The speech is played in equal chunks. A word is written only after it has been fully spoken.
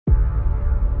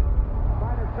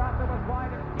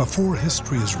Before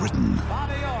history is written,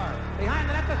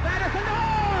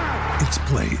 it's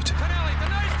played.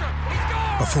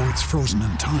 Before it's frozen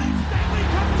in time,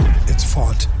 it's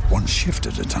fought one shift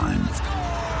at a time.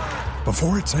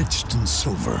 Before it's etched in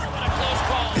silver,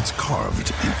 it's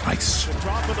carved in ice.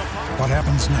 What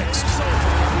happens next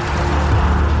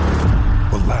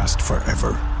will last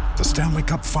forever. The Stanley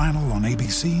Cup Final on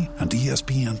ABC and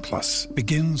ESPN Plus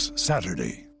begins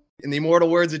Saturday. In the immortal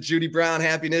words of Judy Brown,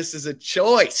 happiness is a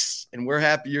choice. And we're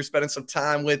happy you're spending some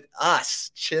time with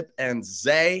us, Chip and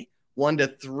Zay, 1 to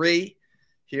 3,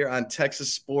 here on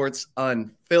Texas Sports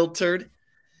Unfiltered.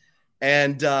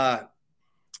 And,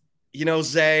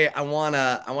 Zay, I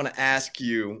wanna ask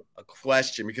you a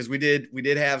question because we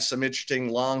did have some interesting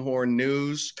Longhorn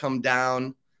news come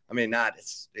down. I mean,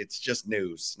 it's just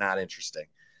news, not interesting.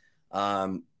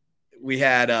 We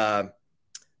had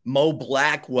Mo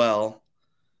Blackwell,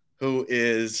 who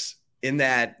is in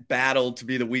that battle to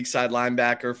be the weak side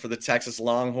linebacker for the Texas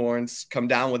Longhorns, come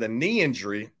down with a knee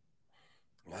injury.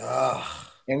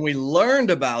 And we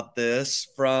learned about this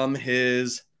from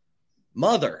his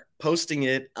mother posting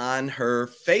it on her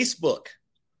Facebook.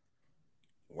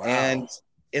 Wow. And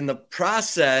in the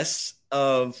process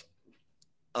of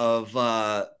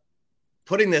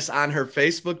putting this on her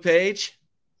Facebook page,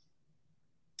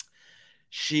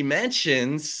 she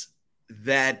mentions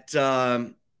that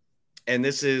and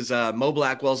this is Mo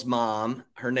Blackwell's mom.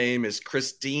 Her name is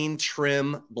Christine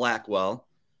Trim Blackwell.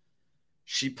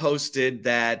 She posted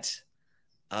that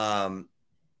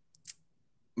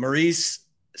Maurice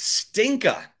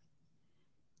Stinka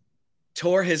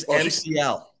tore his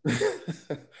MCL.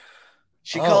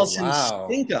 She calls him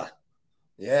Stinka.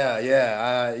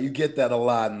 Yeah. You get that a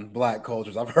lot in black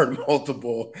cultures. I've heard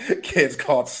multiple kids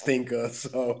called Stinka.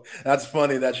 So that's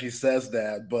funny that she says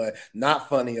that, but not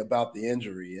funny about the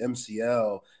injury.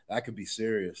 MCL, that could be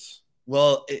serious.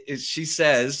 Well, she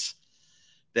says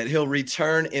that he'll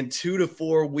return in 2 to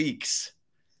 4 weeks.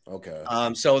 Okay.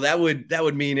 So that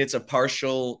would mean it's a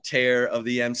partial tear of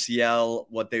the MCL,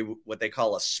 what they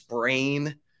call a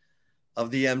sprain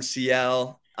of the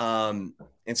MCL. And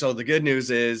so the good news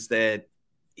is that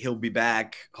he'll be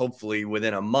back hopefully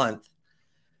within a month,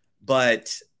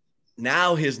 but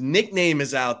now his nickname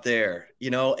is out there,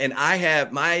 and I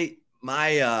have my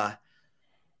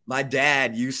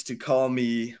dad used to call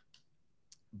me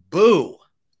Boo.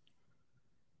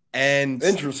 And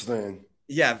interesting.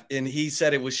 Yeah. And he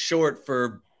said it was short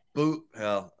for Boo.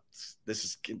 Well,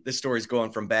 this story's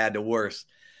going from bad to worse.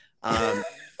 But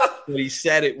he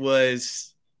said it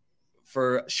was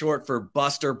short for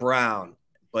Buster Brown.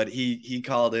 But he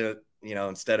called it,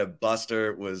 instead of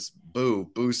Buster, it was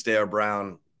Boo Stair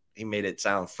Brown. He made it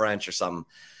sound French or something.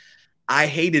 I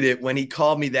hated it when he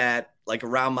called me that, like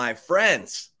around my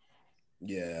friends.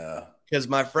 Yeah. Because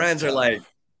my friends are like,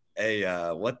 hey,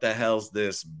 what the hell's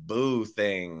this Boo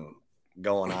thing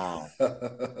going on?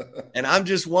 And I'm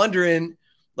just wondering,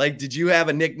 like, did you have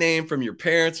a nickname from your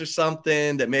parents or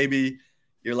something that maybe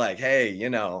you're like, hey,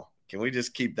 can we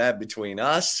just keep that between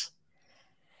us?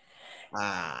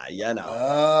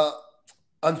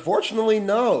 Unfortunately,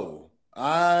 no.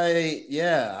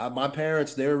 My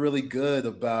parents, they were really good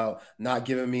about not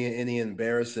giving me any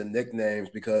embarrassing nicknames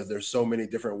because there's so many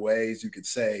different ways you could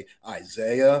say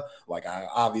Isaiah. Like I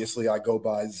go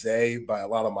by Zay by a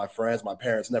lot of my friends. My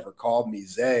parents never called me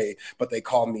Zay, but they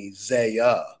called me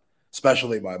Zaya,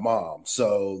 especially my mom.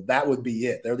 So that would be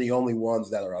it. They're the only ones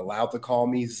that are allowed to call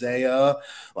me Zaya.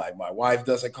 Like my wife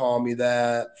doesn't call me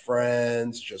that.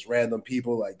 Friends, just random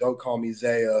people, like, don't call me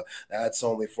Zaya. That's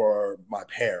only for my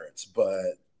parents.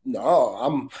 But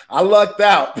no, I lucked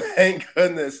out. Thank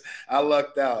goodness I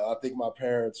lucked out. I think my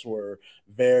parents were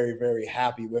very, very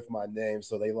happy with my name.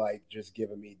 So they like just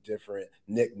giving me different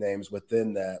nicknames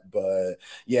within that. But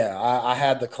yeah, I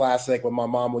had the classic when my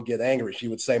mom would get angry, she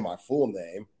would say my full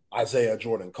name, Isaiah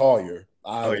Jordan Collier.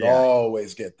 I would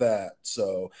always get that.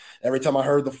 So every time I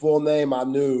heard the full name, I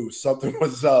knew something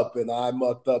was up and I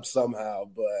mucked up somehow.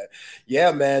 But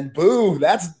yeah, man, Boo,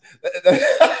 that's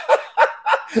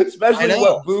especially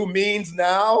what Boo means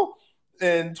now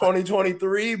in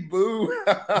 2023. Boo.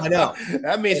 I know.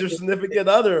 That means your significant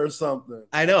other or something.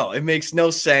 I know. It makes no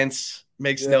sense.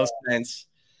 No sense.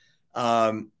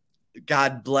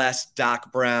 God bless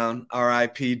Doc Brown,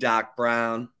 R.I.P. Doc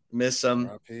Brown. Miss him.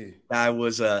 Guy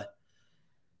was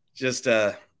just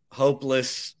a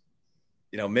hopeless,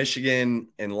 Michigan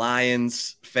and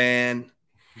Lions fan.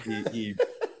 He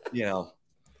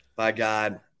by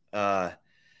God.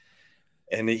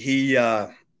 And he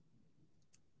got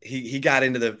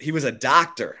into he was a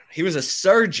doctor. He was a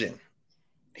surgeon.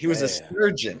 He was a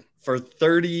surgeon for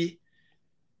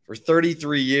for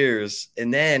 33 years.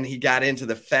 And then he got into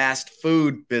the fast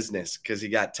food business because he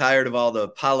got tired of all the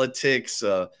politics,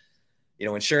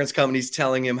 insurance companies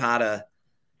telling him how to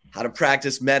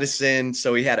practice medicine.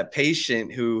 So he had a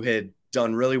patient who had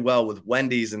done really well with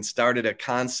Wendy's and started a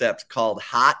concept called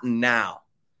Hot and Now.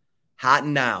 Hot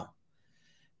and Now.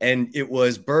 And it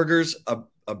was burgers,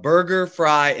 a burger,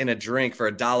 fry, and a drink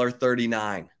for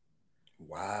 $1.39.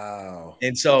 Wow.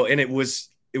 And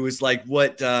it was like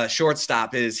what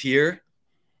Shortstop is here.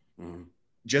 Mm-hmm.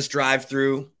 Just drive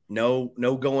through, no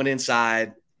going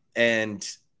inside. And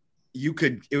you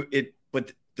could,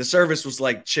 but the service was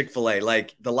like Chick-fil-A.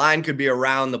 Like the line could be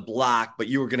around the block, but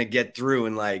you were going to get through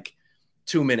in like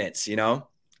 2 minutes,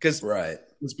 because right.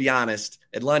 Let's be honest,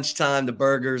 at lunchtime, the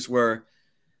burgers were,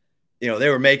 they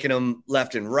were making them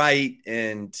left and right,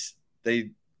 and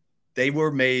they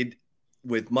were made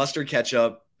with mustard,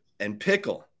 ketchup, and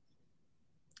pickle.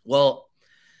 Well,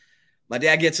 my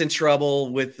dad gets in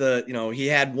trouble with he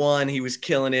had one, he was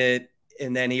killing it,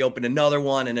 and then he opened another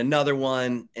one,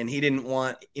 and he didn't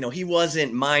want, he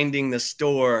wasn't minding the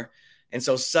store. And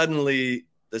so suddenly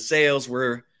the sales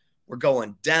were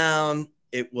going down.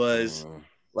 It was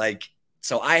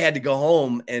so I had to go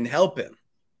home and help him.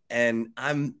 And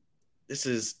this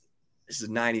is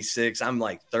 96. I'm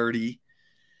like 30.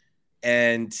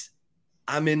 And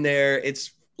I'm in there.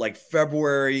 It's like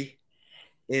February.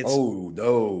 It's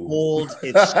cold.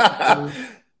 It's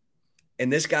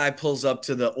and this guy pulls up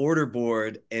to the order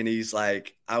board and he's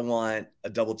like, I want a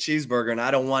double cheeseburger and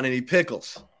I don't want any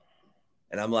pickles.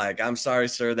 And I'm like, I'm sorry,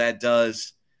 sir, that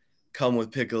does come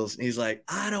with pickles. And he's like,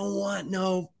 I don't want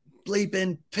no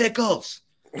bleeping pickles.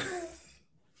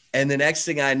 And the next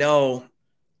thing I know,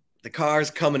 the car's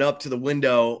coming up to the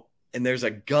window and there's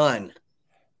a gun.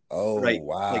 Oh,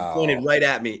 wow. Like pointed right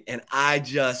at me. And I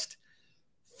just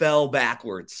fell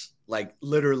backwards, like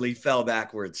literally fell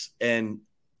backwards. And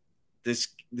this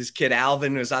kid,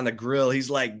 Alvin, was on the grill.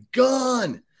 He's like,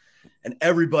 gun. And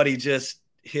everybody just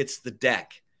hits the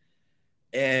deck.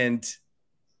 And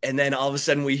then all of a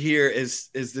sudden we hear is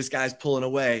this guy's pulling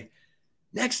away.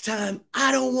 Next time,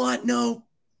 I don't want no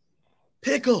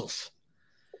pickles.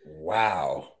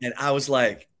 Wow. And I was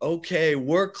like, okay,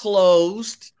 we're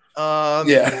closed.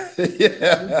 Yeah.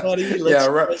 Everybody,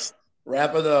 let's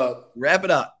wrap it up. Wrap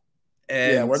it up.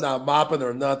 And we're not mopping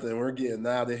or nothing. We're getting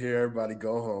out of here. Everybody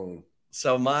go home.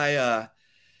 So my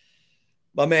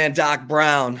man Doc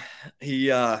Brown,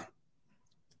 we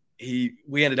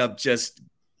ended up just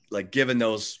like giving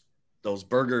those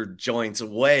burger joints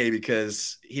away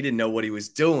because he didn't know what he was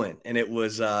doing, and it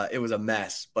was a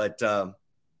mess. But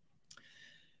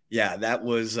yeah, that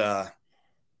was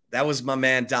my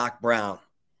man Doc Brown.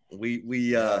 We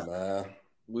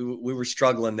were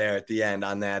struggling there at the end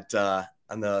on that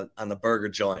on the burger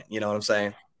joint. You know what I'm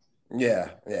saying? Yeah.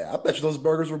 I bet you those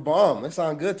burgers were bomb. They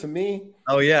sound good to me.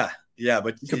 Oh yeah,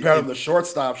 but you compare them to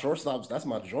Shortstops. That's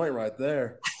my joint right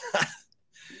there.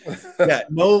 Yeah,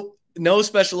 no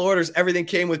special orders. Everything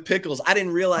came with pickles. I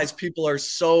didn't realize people are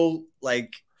so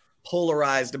like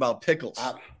polarized about pickles.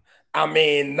 I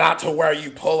mean, not to where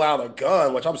you pull out a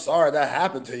gun, which I'm sorry that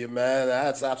happened to you, man.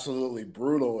 That's absolutely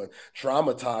brutal and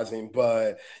traumatizing.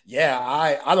 But yeah,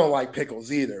 I don't like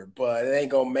pickles either, but it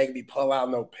ain't gonna make me pull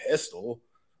out no pistol.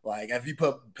 Like if you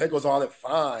put pickles on it,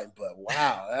 fine. But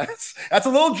wow, that's a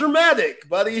little dramatic,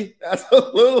 buddy. That's a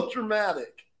little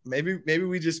dramatic. Maybe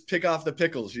we just pick off the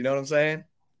pickles. You know what I'm saying?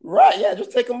 Right. Yeah.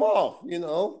 Just take them off.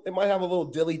 They might have a little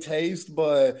dilly taste,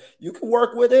 but you can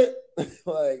work with it.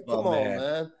 Like, come on,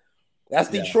 man. That's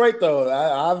Detroit, though.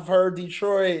 I've heard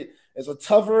Detroit is a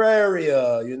tougher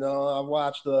area. I've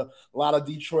watched a lot of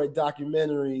Detroit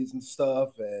documentaries and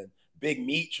stuff, and Big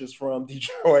Meech is from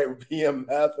Detroit,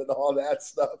 BMF and all that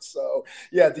stuff. So,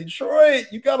 yeah, Detroit,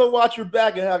 you got to watch your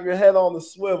back and have your head on the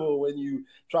swivel when you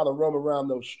try to roam around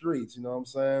those streets. You know what I'm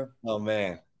saying? Oh,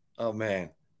 man.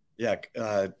 Yeah,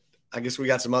 I guess we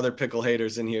got some other pickle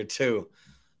haters in here, too.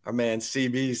 Our man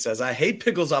CB says, I hate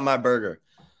pickles on my burger.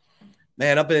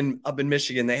 Man, up in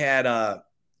Michigan, they had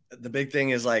the big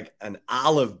thing is like an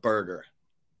olive burger.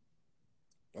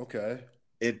 Okay.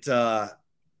 Have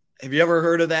you ever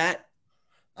heard of that?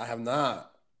 I have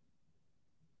not.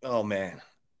 Oh man,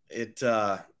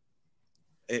 I'm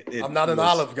not an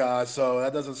olive guy, so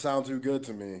that doesn't sound too good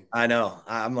to me. I know.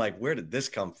 I'm like, where did this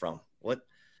come from? What?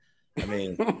 I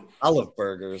mean, olive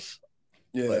burgers.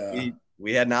 Yeah. But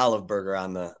we had an olive burger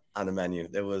on the menu.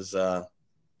 It was that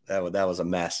was a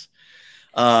mess.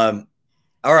 All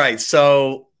right,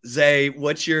 so Zay,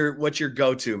 what's your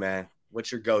go-to, man?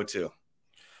 What's your go-to?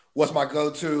 What's my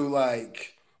go-to,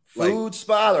 like food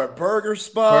spot or burger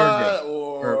spot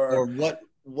or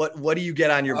what do you get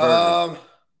on your burger?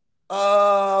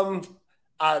 No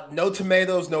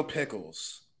tomatoes, no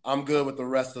pickles. I'm good with the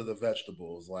rest of the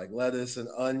vegetables, like lettuce and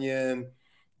onion.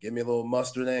 Give me a little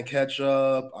mustard and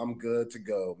ketchup. I'm good to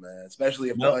go, man. Especially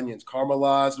if the No, onion's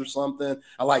caramelized or something.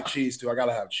 I like cheese too. I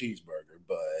gotta have cheeseburger,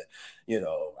 but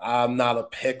I'm not a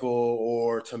pickle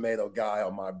or tomato guy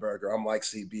on my burger. I'm like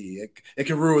CB. It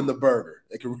can ruin the burger.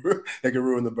 It can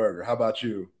ruin the burger. How about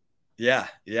you? yeah,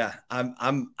 yeah.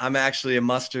 I'm actually a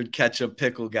mustard, ketchup,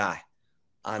 pickle guy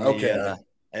on the Okay.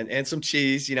 and some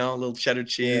cheese. A little cheddar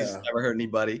cheese. Yeah. Never hurt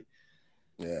anybody.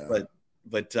 Yeah.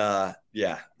 But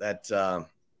yeah, that.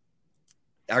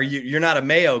 You're not a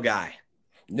mayo guy?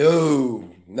 No,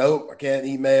 nope. I can't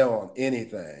eat mayo on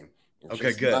anything. It's Okay,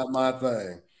 just good. not my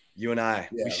thing. You and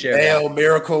we Yeah, share that. mayo,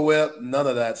 Miracle Whip, none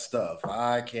of that stuff.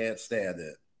 I can't stand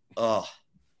it. Oh,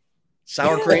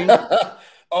 sour cream?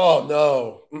 Oh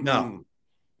no. No, Mm-mm.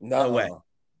 no way. Nuh-uh.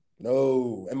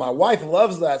 No. And my wife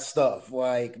loves that stuff.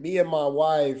 Like me and my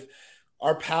wife,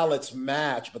 our palates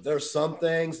match, but there's some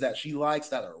things that she likes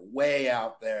that are way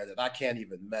out there that I can't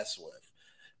even mess with.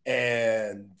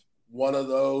 And one of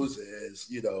those is,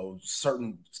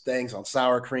 certain things on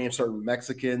sour cream, certain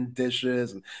Mexican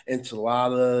dishes and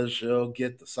enchiladas. She'll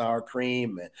get the sour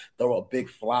cream and throw a big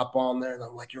flop on there. And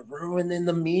I'm like, you're ruining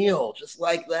the meal just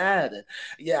like that. And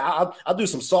yeah, I'll do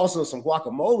some salsa and some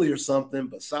guacamole or something,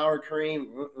 but sour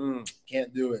cream,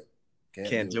 can't do it.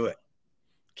 Can't do it.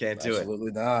 Can't do it.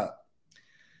 Absolutely not.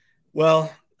 Well,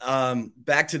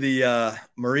 back to the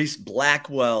Maurice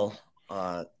Blackwell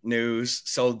news.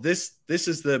 So this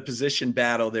is the position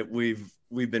battle that we've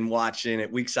been watching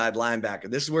at weak side linebacker.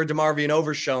 This is where DeMarvion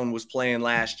Overshown was playing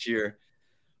last year.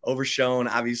 Overshown,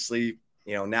 obviously,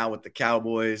 now with the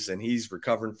Cowboys, and he's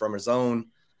recovering from his own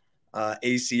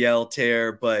ACL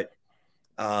tear. But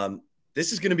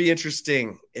this is going to be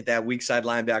interesting at that weak side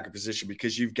linebacker position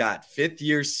because you've got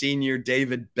fifth-year senior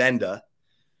David Benda,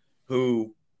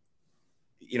 who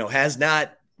has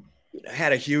not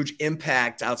had a huge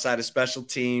impact outside of special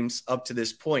teams up to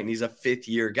this point. And he's a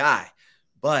fifth-year guy.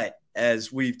 But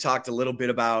as we've talked a little bit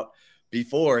about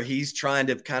before, he's trying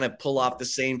to kind of pull off the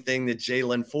same thing that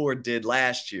Jaylan Ford did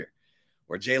last year,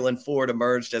 where Jaylan Ford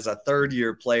emerged as a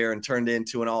third-year player and turned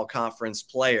into an all-conference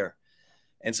player.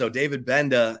 And so David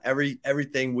Benda,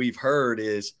 everything we've heard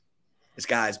is this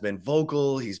guy's been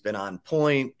vocal. He's been on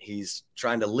point. He's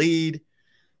trying to lead.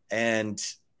 And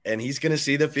he's going to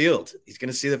see the field. He's going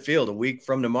to see the field a week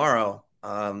from tomorrow,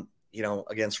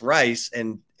 against Rice.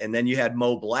 And then you had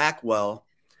Mo Blackwell,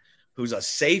 who's a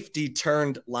safety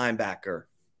turned linebacker,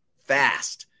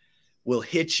 fast, will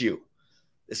hit you.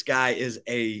 This guy is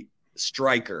a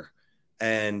striker.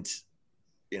 And,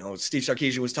 Steve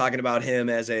Sarkisian was talking about him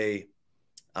as a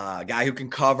guy who can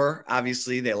cover.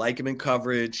 Obviously, they like him in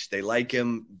coverage. They like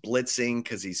him blitzing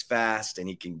because he's fast and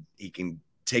he can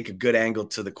take a good angle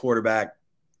to the quarterback.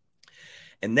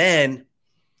 And then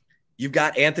you've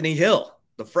got Anthony Hill,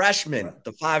 the freshman,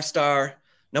 the 5-star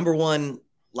number one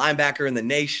linebacker in the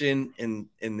nation in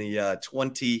the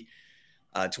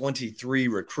 2023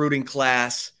 recruiting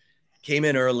class. Came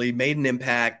in early, made an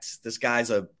impact. This guy's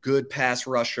a good pass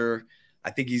rusher. I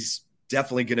think he's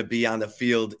definitely going to be on the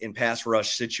field in pass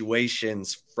rush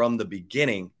situations from the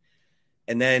beginning.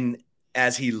 And then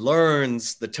as he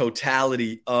learns the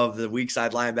totality of the weak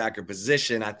side linebacker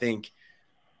position, I think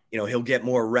he'll get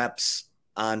more reps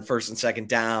on first and second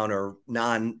down or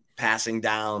non-passing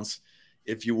downs,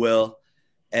 if you will.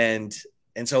 And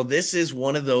so this is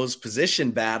one of those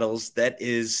position battles that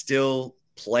is still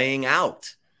playing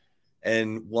out,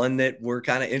 and one that we're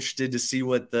kind of interested to see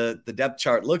what the depth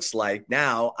chart looks like.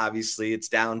 Now, obviously, it's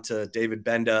down to David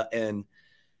Benda and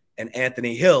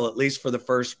Anthony Hill, at least for the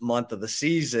first month of the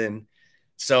season.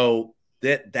 So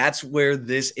that's where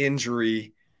this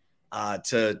injury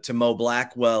to Mo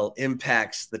Blackwell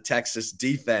impacts the Texas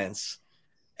defense.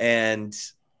 And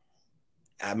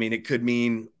I mean, it could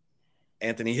mean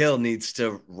Anthony Hill needs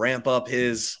to ramp up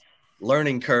his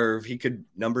learning curve. He could,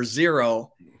 number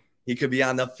 0, he could be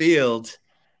on the field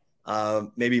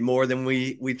maybe more than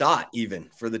we thought, even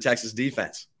for the Texas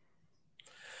defense.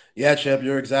 Yeah, Chip,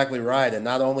 you're exactly right. And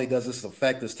not only does this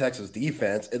affect this Texas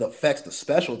defense, it affects the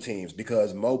special teams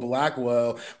because Mo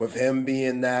Blackwell, with him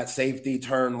being that safety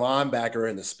turn linebacker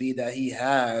and the speed that he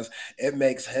has, it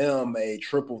makes him a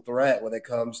triple threat when it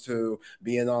comes to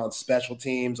being on special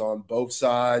teams on both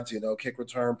sides, kick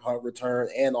return, punt return,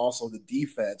 and also the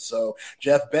defense. So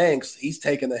Jeff Banks, he's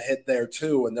taking a hit there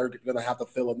too, and they're going to have to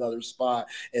fill another spot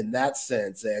in that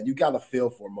sense. And you got to feel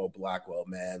for Mo Blackwell,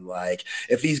 man. Like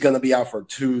if he's going to be out for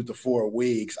 2 to 4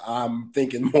 weeks, I'm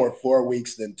thinking more 4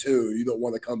 weeks than 2. You don't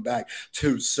want to come back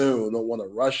too soon. Don't want to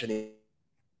rush any.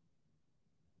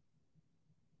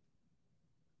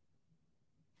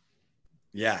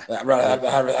 Yeah.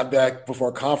 Right back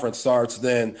before conference starts,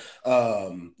 then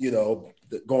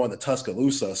going to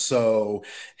Tuscaloosa. So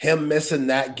him missing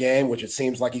that game, which it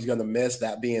seems like he's going to miss,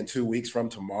 that being 2 weeks from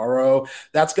tomorrow,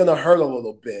 that's going to hurt a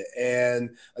little bit.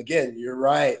 And again, you're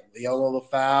right. Leona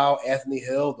Lafau, Anthony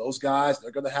Hill, those guys,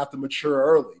 they're going to have to mature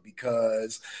early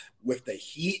because with the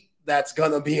heat that's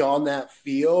going to be on that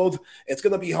field, it's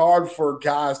going to be hard for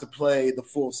guys to play the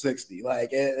full 60. Like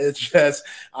it's just,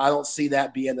 I don't see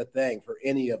that being a thing for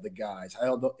any of the guys.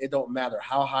 It don't matter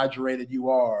how hydrated you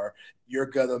are. You're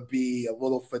going to be a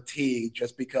little fatigued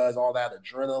just because all that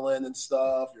adrenaline and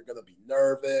stuff. You're going to be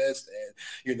nervous and,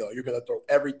 you're going to throw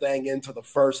everything into the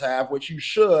first half, which you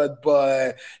should.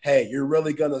 But, hey, you're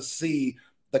really going to see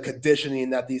the conditioning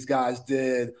that these guys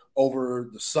did over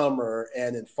the summer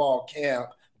and in fall camp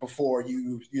before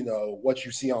what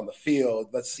you see on the field.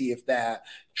 Let's see if that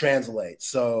translates.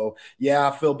 So, yeah,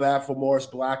 I feel bad for Morris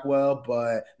Blackwell,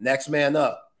 but next man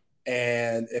up.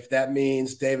 And if that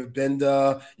means David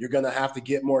Benda, you're going to have to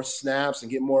get more snaps and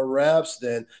get more reps,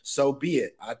 then so be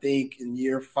it. I think in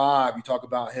year 5, you talk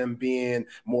about him being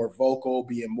more vocal,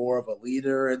 being more of a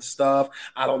leader and stuff.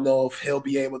 I don't know if he'll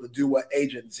be able to do what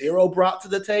Agent Zero brought to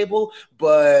the table,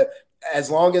 but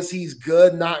as long as he's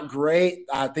good, not great,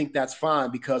 I think that's fine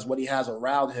because what he has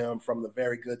around him from the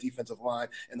very good defensive line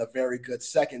and the very good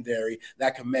secondary,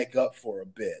 that can make up for a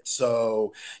bit.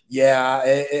 So, yeah,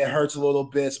 it hurts a little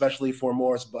bit, especially for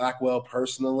Morris Blackwell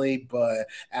personally, but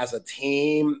as a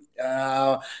team,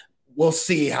 we'll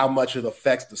see how much it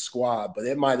affects the squad, but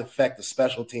it might affect the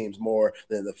special teams more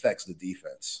than it affects the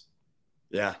defense.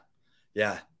 Yeah,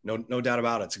 no doubt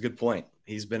about it. It's a good point.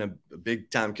 He's been a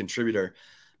big-time contributor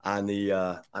on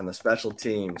the special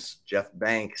teams. Jeff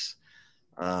Banks,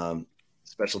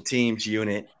 special teams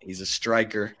unit. He's a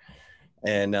striker,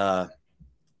 and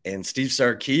Steve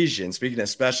Sarkisian. Speaking of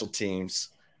special teams,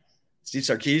 Steve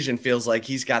Sarkisian feels like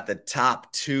he's got the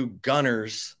top 2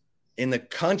 gunners in the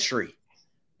country,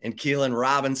 in Keelan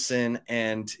Robinson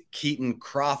and Keaton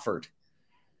Crawford.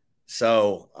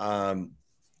 So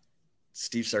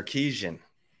Steve Sarkisian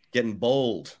getting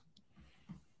bold.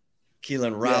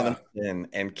 Keelan Robinson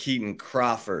and Keaton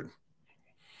Crawford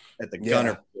at the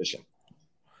gunner position.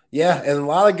 Yeah, and a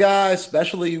lot of guys,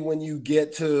 especially when you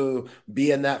get to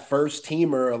being that first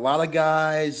teamer, a lot of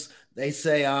guys, they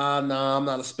say, no, I'm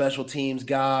not a special teams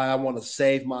guy. I want to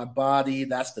save my body.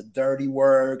 That's the dirty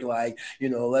work. Like,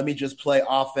 let me just play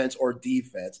offense or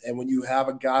defense. And when you have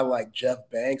a guy like Jeff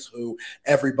Banks, who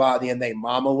everybody and their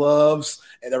mama loves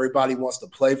and everybody wants to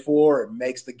play for, it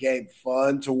makes the game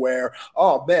fun to where,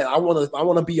 oh man, I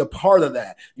want to be a part of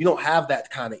that. You don't have that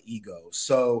kind of ego.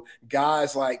 So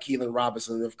guys like Keelan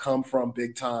Robinson have come from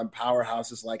big time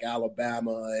powerhouses like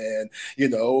Alabama and,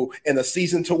 in a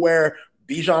season to where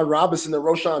Bijan Robinson and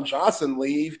Roschon Johnson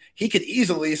leave, he could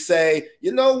easily say,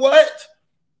 you know what?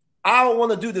 I don't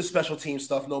want to do this special team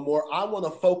stuff no more. I want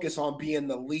to focus on being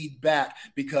the lead back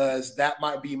because that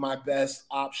might be my best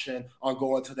option on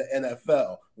going to the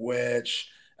NFL, which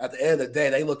at the end of the day,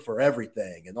 they look for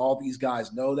everything. And all these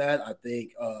guys know that. I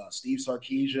think Steve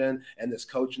Sarkisian and this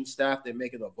coaching staff, they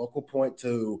make it a vocal point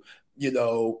to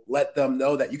let them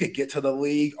know that you could get to the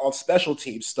league on special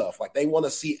team stuff. Like they want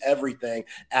to see everything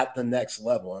at the next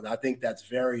level. And I think that's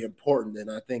very important.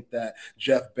 And I think that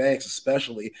Jeff Banks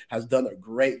especially has done a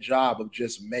great job of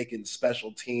just making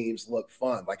special teams look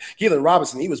fun. Like Keelan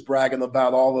Robinson, he was bragging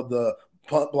about all of the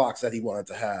punt blocks that he wanted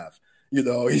to have.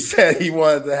 He said he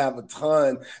wanted to have a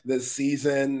ton this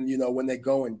season, when they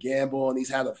go and gamble, and he's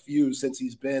had a few since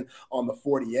he's been on the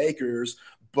 40 acres.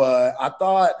 But I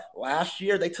thought last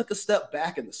year they took a step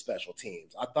back in the special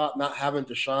teams. I thought not having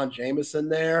Deshaun Jameson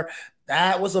there,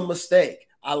 that was a mistake.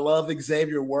 I love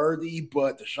Xavier Worthy,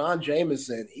 but Deshaun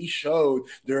Jameson, he showed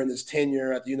during his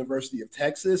tenure at the University of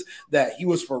Texas that he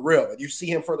was for real. And you see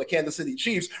him for the Kansas City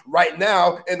Chiefs right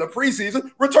now in the preseason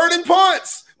returning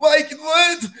punts. Like,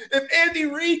 what? If Andy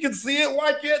Reid can see it,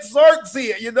 why can't Sark see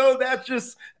it? That's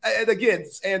just – and again,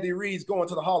 Andy Reid's going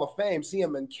to the Hall of Fame. See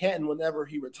him in Canton whenever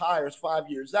he retires 5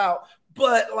 years out.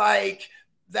 But,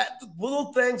 that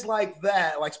little things like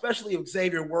that, especially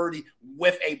Xavier Worthy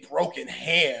with a broken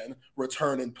hand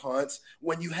returning punts,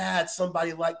 when you had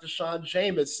somebody like Deshaun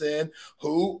Jameson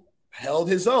who held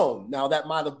his own. Now, that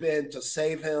might have been to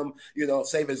save him,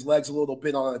 save his legs a little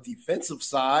bit on the defensive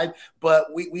side,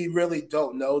 but we really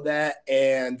don't know that.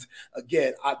 And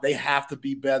again, they have to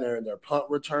be better in their punt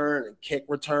return and kick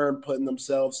return, putting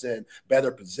themselves in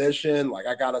better position.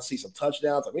 I got to see some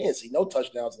touchdowns. We didn't see no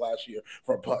touchdowns last year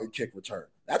for a punt and kick return.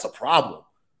 That's a problem.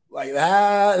 Like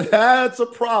that's a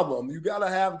problem. You got to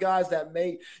have guys that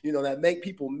make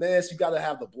people miss. You got to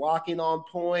have the blocking on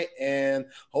point, and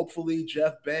hopefully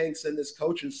Jeff Banks and his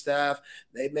coaching staff,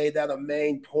 they made that a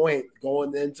main point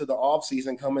going into the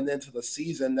offseason, coming into the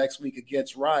season next week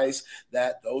against Rice,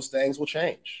 that those things will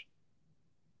change.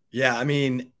 Yeah, I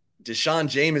mean, Deshaun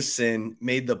Jameson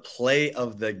made the play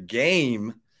of the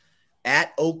game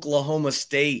at Oklahoma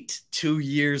State 2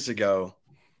 years ago.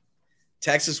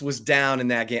 Texas was down in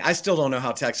that game. I still don't know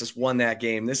how Texas won that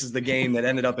game. This is the game that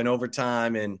ended up in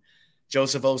overtime, and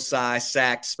Joseph Osai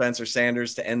sacked Spencer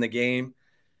Sanders to end the game.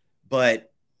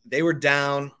 But they were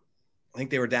down. I think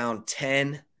they were down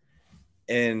 10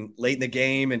 and late in the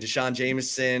game, and Deshaun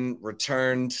Jameson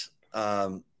returned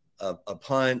a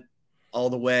punt all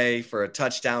the way for a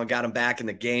touchdown, got him back in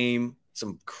the game.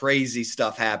 Some crazy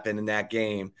stuff happened in that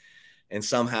game. And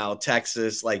somehow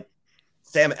Texas, like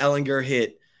Sam Ehlinger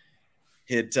hit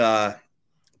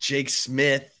Jake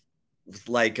Smith with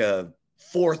like a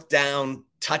 4th down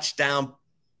touchdown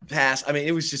pass. I mean,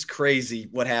 it was just crazy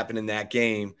what happened in that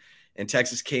game. And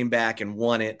Texas came back and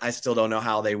won it. I still don't know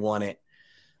how they won it.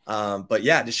 But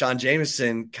yeah, Deshaun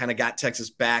Jameson kind of got Texas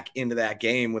back into that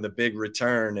game with a big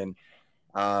return. And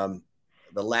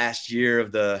the last year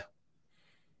of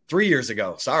 3 years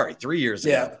ago. Sorry, 3 years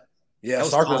ago. Yeah,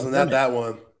 Sark wasn't at that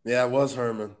one. Yeah, it was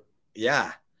Herman.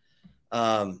 Yeah.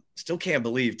 Still can't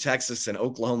believe Texas and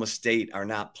Oklahoma State are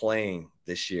not playing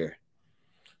this year.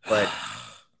 But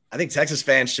I think Texas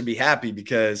fans should be happy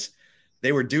because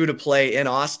they were due to play in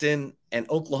Austin, and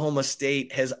Oklahoma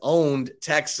State has owned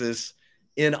Texas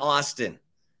in Austin.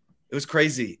 It was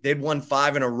crazy. They'd won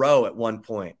 5 in a row at one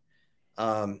point.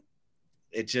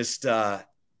 It just I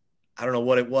don't know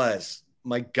what it was.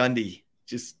 Mike Gundy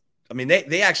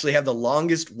they actually have the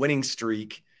longest winning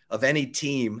streak of any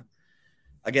team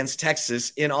against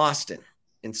Texas in Austin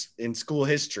in school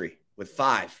history with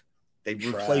 5. They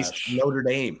replaced Notre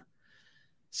Dame.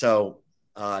 So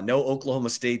no Oklahoma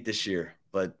State this year,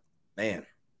 but man,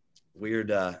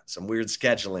 some weird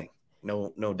scheduling.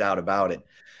 No doubt about it.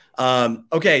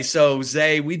 Okay, so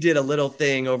Zay, we did a little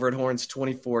thing over at Horns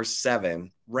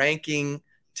 24/7 ranking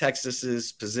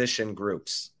Texas's position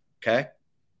groups, okay?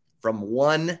 From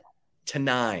 1 to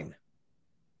 9.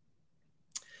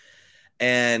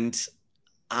 And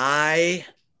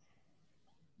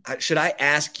should I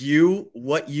ask you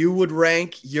what you would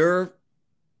rank the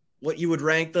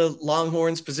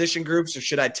Longhorns position groups, or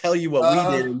should I tell you what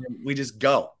we did and then we just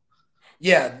go?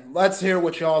 Yeah, let's hear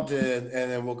what y'all did,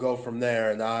 and then we'll go from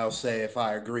there, and I'll say if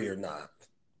I agree or not.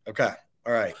 Okay.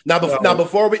 All right. Now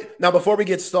before we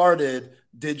get started,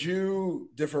 did you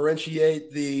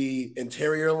differentiate the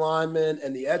interior linemen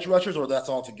and the edge rushers, or that's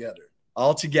all together?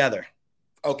 All together.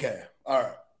 Okay. All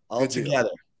right. All together.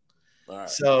 All right.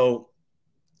 So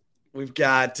we've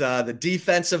got the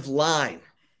defensive line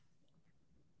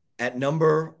at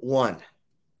number 1.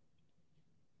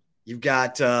 You've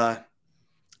got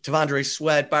T'Vondre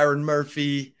Sweat, Byron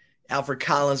Murphy, Alfred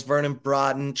Collins, Vernon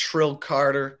Broughton, Trill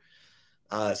Carter,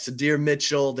 Sadir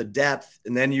Mitchell, the depth,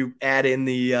 and then you add in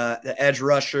the edge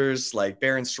rushers like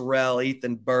Barron Sorrell,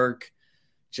 Ethan Burke,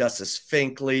 Justice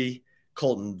Finkley,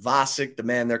 Colton Vasek, the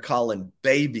man they're calling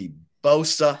Baby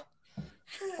Bosa.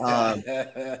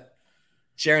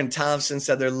 Sharon Thompson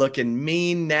said they're looking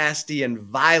mean, nasty, and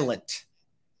violent.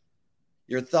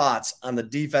 Your thoughts on the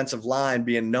defensive line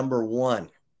being number 1?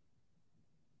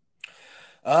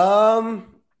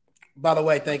 By the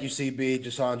way, thank you, CB.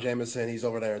 Deshaun Jameson, he's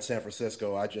over there in San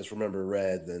Francisco. I just remember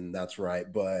Red, and that's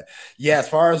right. But yeah, as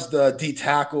far as the D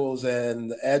tackles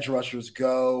and the edge rushers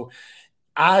go,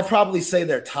 I'd probably say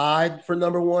they're tied for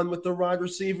number 1 with the wide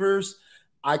receivers.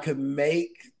 I could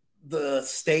make the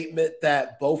statement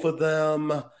that both of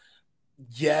them,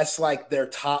 yes, like their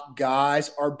top guys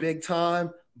are big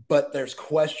time, but there's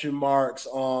question marks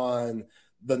on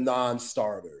the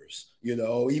non-starters. You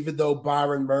know, even though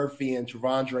Byron Murphy and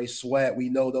T'Vondre Sweat, we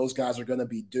know those guys are going to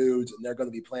be dudes and they're going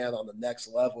to be playing on the next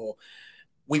level.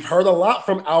 We've heard a lot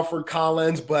from Alfred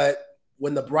Collins, but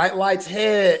when the bright lights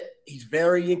hit, he's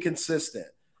very inconsistent.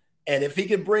 And if he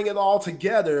can bring it all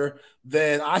together,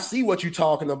 then I see what you're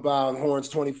talking about in Horns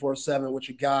 24/7 with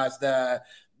you guys, that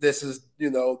this is,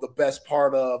 the best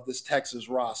part of this Texas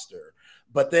roster.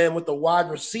 But then with the wide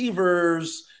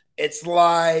receivers, it's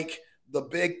like the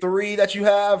big 3 that you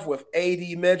have with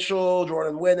A.D. Mitchell,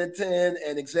 Jordan Whittington,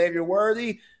 and Xavier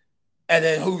Worthy. And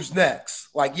then who's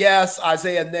next? Like, yes,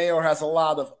 Isaiah Nayor has a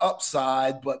lot of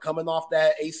upside, but coming off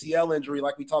that ACL injury,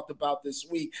 like we talked about this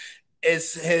week,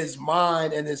 is his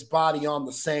mind and his body on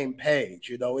the same page?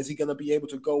 You know, is he going to be able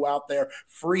to go out there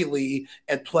freely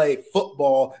and play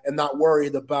football and not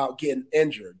worried about getting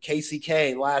injured? Casey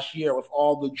Kane last year with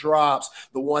all the drops,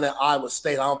 the one at Iowa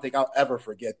State, I don't think I'll ever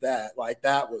forget that. Like,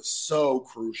 that was so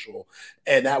crucial,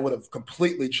 and that would have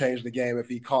completely changed the game if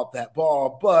he caught that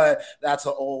ball. But that's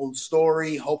an old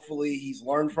story. Hopefully he's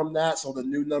learned from that. So the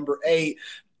new number 8,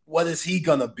 what is he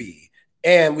going to be?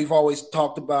 And we've always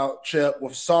talked about, Chip,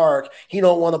 with Sark, he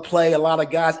don't want to play a lot of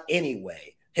guys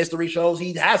anyway. History shows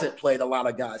he hasn't played a lot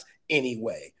of guys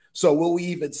anyway. So will we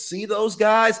even see those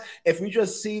guys? If we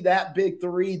just see that big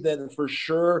 3, then for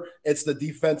sure it's the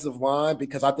defensive line,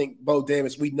 because I think Bo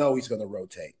Davis, we know he's going to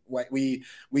rotate. Like, we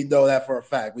know that for a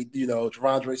fact.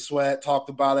 Javondre Sweat talked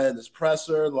about it in his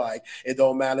presser. Like, it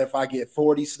don't matter if I get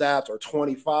 40 snaps or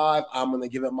 25, I'm going to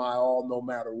give it my all no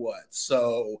matter what.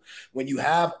 So when you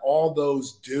have all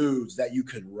those dudes that you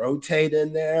could rotate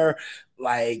in there,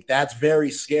 like, that's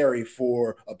very scary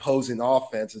for opposing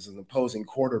offenses and opposing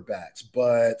quarterbacks.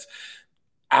 But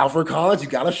Alfred Collins, you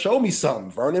got to show me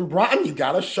something. Vernon Broughton, you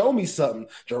got to show me something.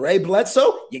 Jare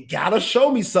Bledsoe, you got to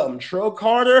show me something. Trill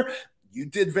Carter, you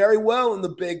did very well in the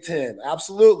Big Ten.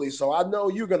 Absolutely. So I know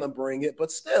you're going to bring it, but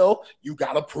still, you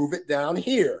got to prove it down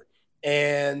here.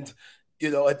 And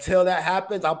until that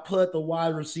happens, I'll put the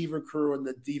wide receiver crew and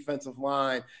the defensive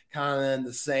line kind of in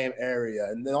the same area.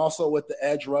 And then also with the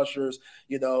edge rushers,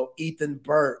 Ethan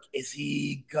Burke, is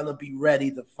he going to be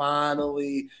ready to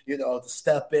finally, to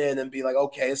step in and be like,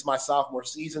 okay, it's my sophomore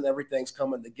season. Everything's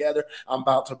coming together. I'm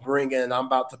about to bring in, I'm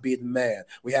about to be the man.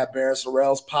 We have Barron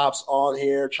Sorrell's Pops on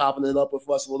here chopping it up with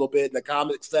us a little bit in the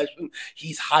comment section.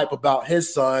 He's hype about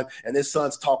his son, and his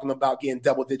son's talking about getting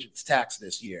double digits tax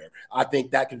this year. I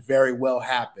think that could very well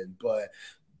happen, but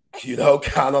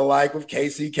kind of like with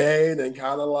Casey Kane and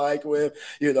kind of like with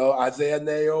Isaiah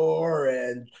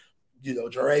Nayor and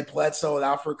Jare Bledsoe and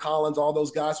Alfred Collins, all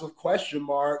those guys with question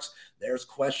marks. There's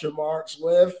question marks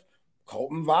with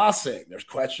Colton Vasek. There's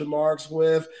question marks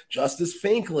with Justice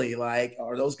Finkley. Like,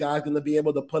 are those guys going to be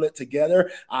able to put it together?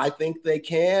 I think they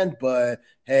can, but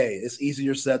hey, it's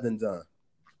easier said than done.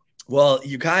 Well,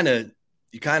 you kind of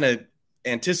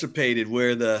anticipated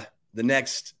where the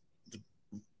next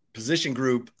position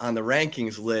group on the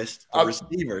rankings list, the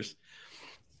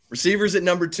receivers at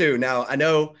number 2. Now,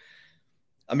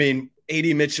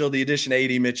 A.D. Mitchell, the addition of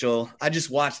A.D. Mitchell, I just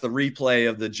watched the replay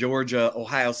of the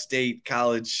Georgia-Ohio State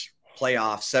college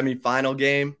playoff semifinal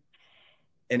game,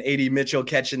 and A.D. Mitchell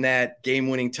catching that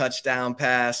game-winning touchdown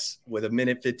pass with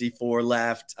 1:54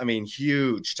 left.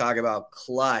 Huge. Talk about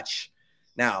clutch.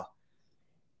 Now,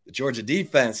 the Georgia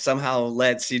defense somehow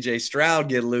let C.J. Stroud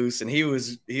get loose, and he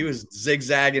was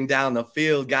zigzagging down the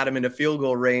field, got him into field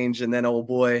goal range, and then old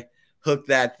boy hooked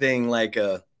that thing like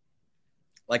a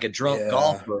drunk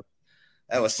golfer.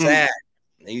 That was sad.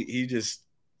 It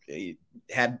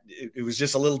was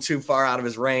just a little too far out of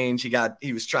his range.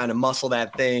 He was trying to muscle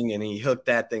that thing, and he hooked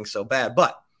that thing so bad.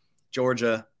 But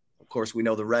Georgia, of course, we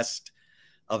know the rest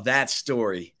of that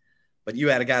story. But you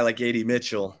had a guy like A.D.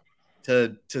 Mitchell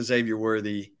to Xavier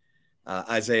Worthy,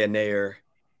 Isaiah Nayor.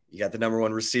 You got the number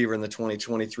 1 receiver in the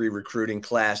 2023 recruiting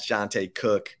class, Jonte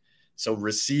Cook. So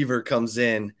receiver comes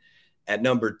in at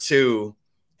number 2.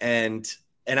 And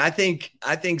I think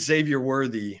Xavier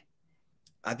Worthy,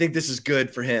 I think this is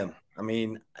good for him.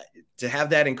 To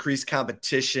have that increased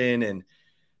competition, and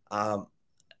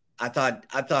I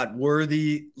thought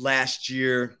Worthy last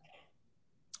year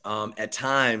at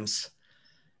times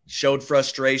showed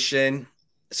frustration.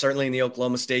 Certainly in the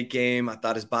Oklahoma State game, I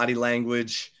thought his body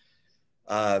language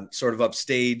sort of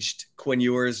upstaged Quinn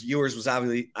Ewers. Ewers was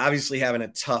obviously having a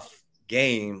tough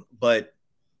game, but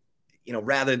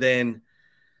rather than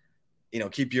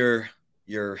keep your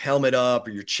helmet up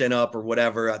or your chin up or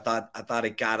whatever, I thought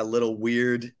it got a little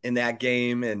weird in that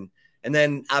game, and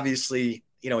then obviously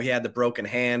he had the broken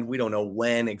hand. We don't know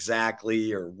when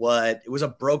exactly or what. It was a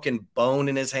broken bone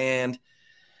in his hand.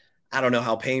 I don't know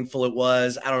how painful it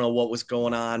was. I don't know what was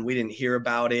going on. We didn't hear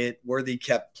about it. Worthy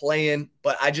kept playing.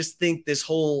 But I just think this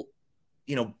whole,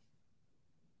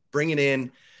 bringing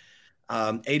in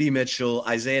A.D. Mitchell,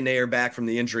 Isaiah Nayor back from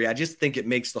the injury, I just think it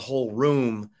makes the whole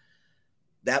room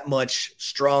that much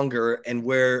stronger, and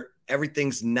where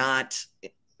everything's not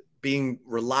being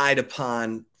relied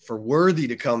upon for Worthy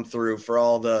to come through for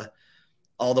all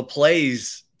the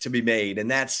plays to be made.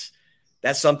 And that's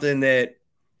something that,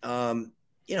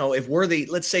 if Worthy,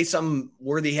 let's say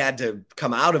Worthy had to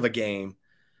come out of a game,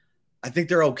 I think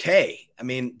they're okay.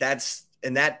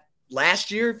 That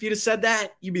last year, if you'd have said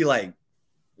that, you'd be like,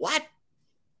 what?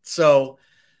 So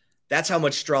that's how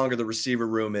much stronger the receiver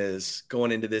room is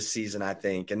going into this season, I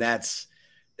think. And that's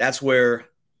that's where,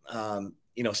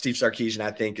 Steve Sarkisian,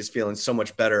 I think, is feeling so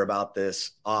much better about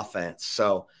this offense.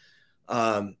 So,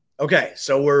 okay.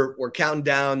 So we're counting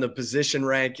down the position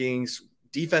rankings,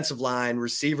 defensive line,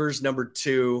 receivers, number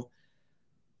 2,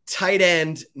 tight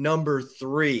end, number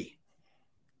 3.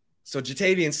 So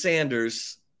Ja'Tavion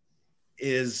Sanders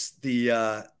is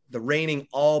the reigning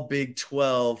all Big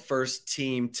 12 first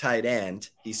team tight end.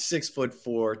 He's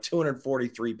 6'4",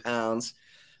 243 pounds,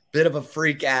 bit of a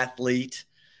freak athlete.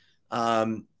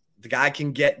 The guy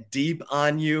can get deep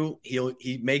on you.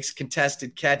 He makes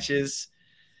contested catches.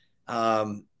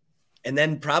 And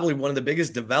then probably one of the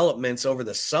biggest developments over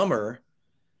the summer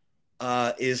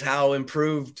is how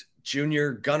improved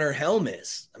junior Gunnar Helm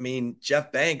is. I mean,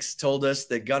 Jeff Banks told us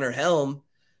that Gunnar Helm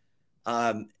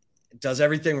does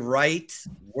everything right,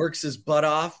 works his butt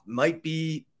off, might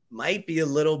be a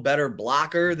little better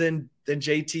blocker than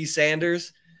JT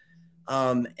Sanders,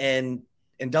 and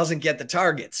doesn't get the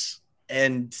targets.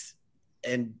 And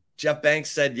Jeff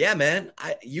Banks said, yeah, man,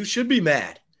 you should be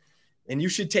mad, and you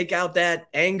should take out that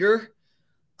anger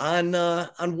on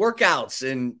workouts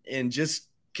and just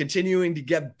continuing to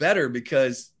get better,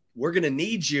 because we're going to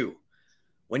need you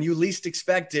when you least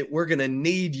expect it. We're going to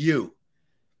need you.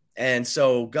 And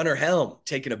so Gunnar Helm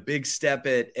taking a big step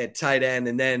at tight end.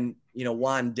 And then,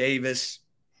 Juan Davis,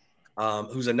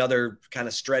 who's another kind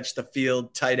of stretch the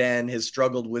field tight end, has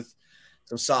struggled with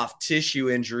some soft tissue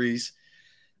injuries.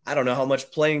 I don't know how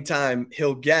much playing time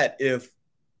he'll get if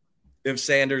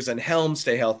Sanders and Helm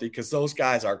stay healthy, because those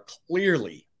guys are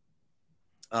clearly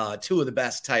 2 of the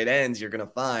best tight ends you're going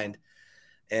to find.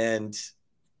 And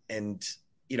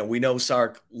we know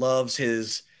Sark loves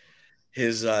his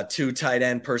 2 tight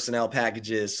end personnel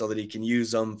packages so that he can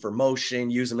use them for motion,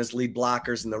 use them as lead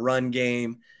blockers in the run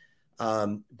game.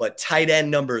 But tight end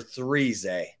number 3,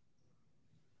 Zay.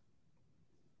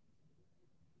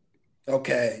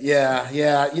 Okay.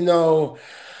 Yeah.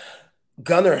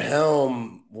 Gunnar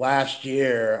Helm last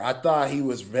year, I thought he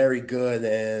was very good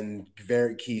in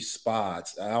very key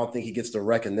spots. I don't think he gets the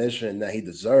recognition that he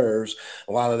deserves.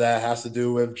 A lot of that has to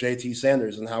do with JT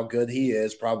Sanders and how good he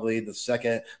is, probably the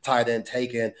second tight end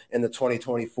taken in the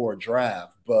 2024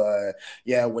 draft. But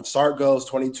yeah, when Sark goes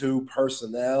 22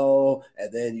 personnel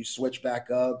and then you switch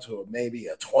back up to maybe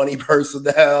a 20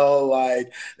 personnel,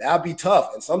 like that'd be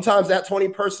tough. And sometimes that 20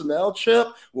 personnel chip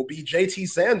will be JT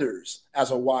Sanders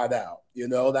as a wideout.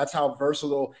 That's how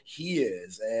versatile he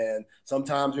is. And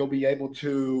sometimes you'll be able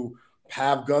to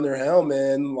have Gunnar Helm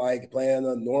in, like playing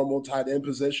a normal tight end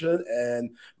position, and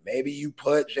maybe you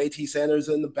put JT Sanders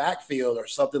in the backfield or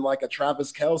something like a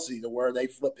Travis Kelce to where they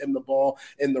flip him the ball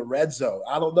in the red zone.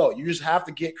 I don't know. You just have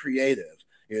to get creative.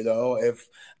 If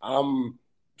I'm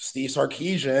Steve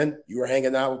Sarkisian, you were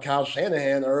hanging out with Kyle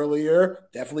Shanahan earlier,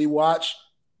 definitely watch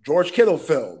George Kittle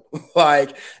film,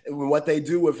 like what they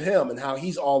do with him and how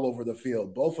he's all over the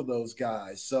field, both of those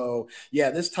guys. So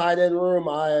yeah, this tight end room,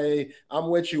 I'm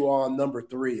with you on number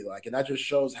 3, and that just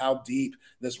shows how deep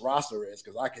this roster is,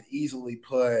 because I could easily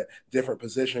put different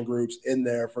position groups in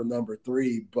there for number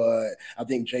 3, but I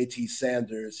think JT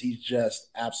Sanders, he's just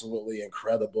absolutely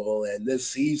incredible. And this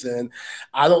season,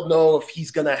 I don't know if he's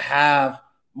going to have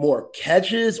more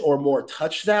catches or more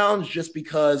touchdowns, just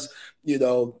because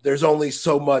there's only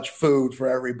so much food for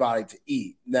everybody to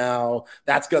eat. Now,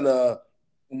 that's going to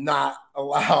not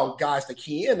allow guys to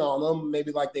key in on them,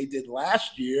 maybe like they did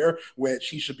last year, which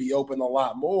he should be open a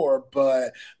lot more.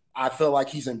 But I feel like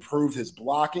he's improved his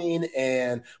blocking,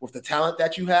 and with the talent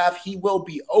that you have, he will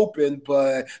be open,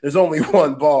 but there's only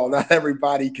one ball. Not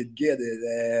everybody could get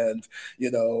it. And,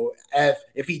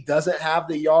 if he doesn't have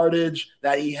the yardage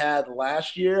that he had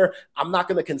last year, I'm not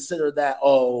going to consider that,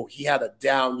 he had a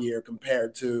down year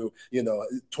compared to,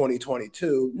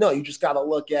 2022. No, you just got to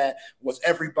look at was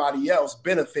everybody else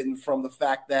benefiting from the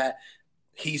fact that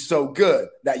he's so good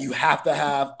that you have to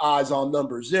have eyes on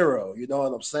number 0. You know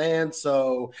what I'm saying?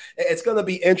 So it's going to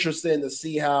be interesting to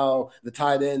see how the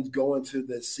tight ends go into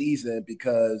this season,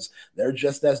 because they're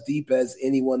just as deep as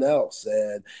anyone else.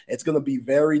 And it's going to be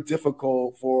very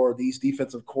difficult for these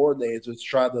defensive coordinators to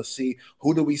try to see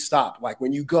who do we stop. Like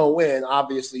when you go in,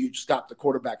 obviously you stop the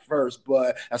quarterback first,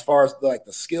 but as far as the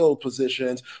skill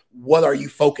positions, what are you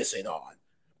focusing on?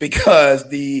 Because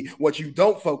what you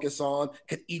don't focus on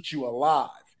could eat you alive.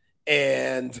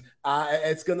 And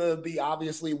it's going to be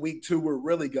obviously week 2. We're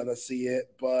really going to see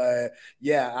it. But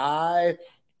yeah,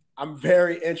 I'm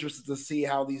very interested to see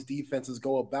how these defenses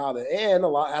go about it. And a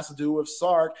lot has to do with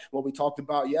Sark, what we talked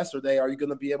about yesterday. Are you going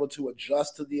to be able to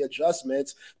adjust to the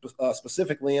adjustments,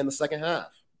 specifically in the second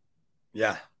half?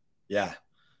 Yeah.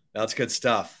 That's good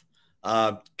stuff.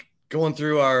 Going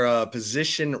through our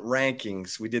position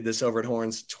rankings. We did this over at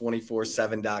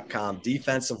horns247.com.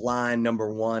 Defensive line,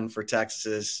 number 1 for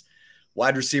Texas.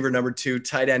 Wide receiver, number 2.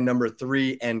 Tight end, number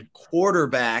 3. And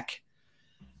quarterback,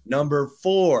 number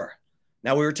 4.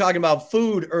 Now, we were talking about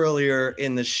food earlier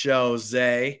in the show,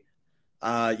 Zay.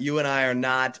 You and I are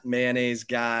not mayonnaise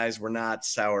guys. We're not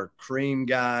sour cream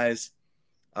guys.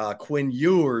 Quinn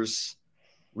Ewers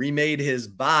remade his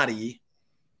body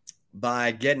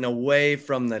by getting away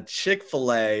from the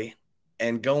Chick-fil-A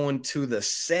and going to the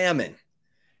salmon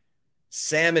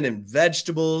and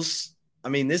vegetables. I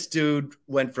mean, this dude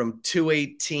went from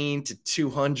 218 to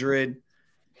 200.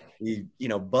 He,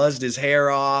 buzzed his hair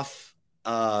off,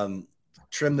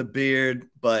 trimmed the beard,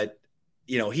 but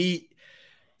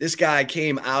this guy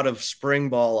came out of spring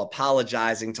ball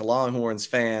apologizing to Longhorns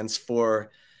fans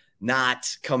for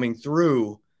not coming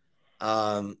through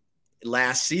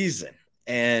last season.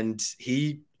 And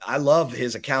I love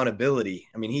his accountability.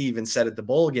 I mean, he even said at the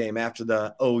bowl game after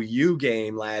the OU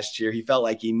game last year, he felt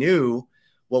like he knew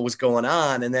what was going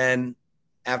on. And then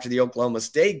after the Oklahoma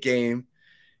State game,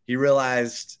 he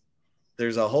realized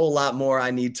there's a whole lot more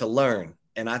I need to learn.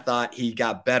 And I thought he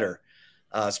got better,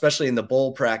 especially in the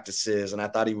bowl practices. And I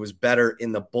thought he was better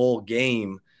in the bowl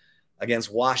game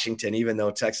against Washington, even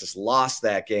though Texas lost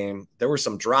that game. There were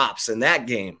some drops in that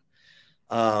game.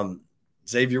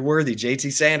 Xavier Worthy,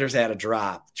 JT Sanders had a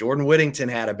drop. Jordan Whittington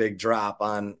had a big drop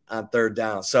on third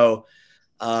down. So,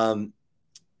 the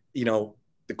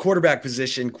quarterback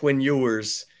position, Quinn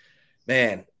Ewers,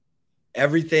 man,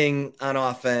 everything on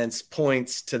offense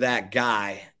points to that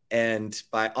guy. And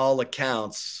by all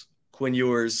accounts, Quinn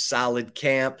Ewers, solid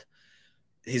camp.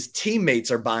 His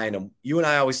teammates are buying him. You and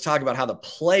I always talk about how the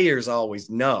players always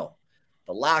know.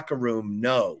 The locker room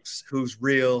knows who's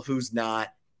real, who's not.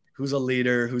 Who's a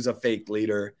leader, who's a fake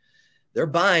leader. They're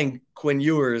buying Quinn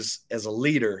Ewers as a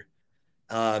leader.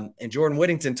 And Jordan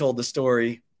Whittington told the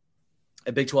story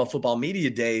at Big 12 Football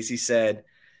Media Days. He said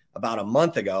about a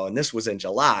month ago, and this was in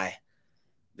July,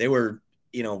 they were,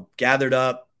 gathered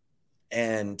up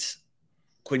and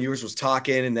Quinn Ewers was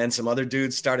talking, and then some other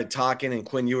dudes started talking, and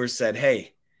Quinn Ewers said,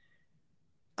 "Hey,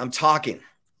 I'm talking.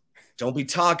 Don't be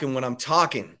talking when I'm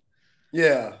talking."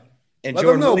 Yeah. And Let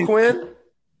Jordan them know, Quinn.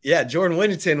 Yeah, Jordan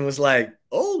Whittington was like,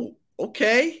 "Oh,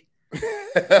 okay."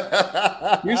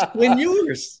 Here's Quinn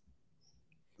Ewers.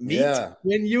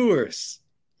 Quinn Ewers.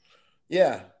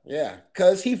 Yeah,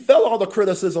 because he felt all the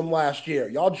criticism last year.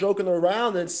 Y'all joking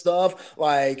around and stuff.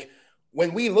 Like,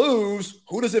 when we lose,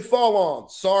 who does it fall on?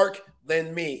 Sark,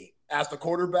 then me. As the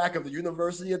quarterback of the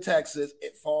University of Texas,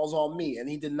 it falls on me. And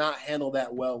he did not handle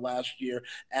that well last year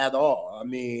at all. I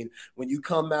mean, when you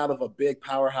come out of a big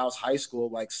powerhouse high school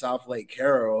like South Lake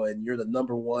Carroll and you're the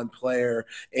number 1 player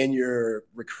in your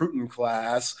recruiting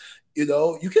class,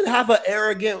 you can have an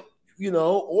arrogant,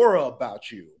 aura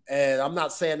about you. And I'm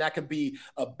not saying that could be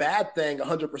a bad thing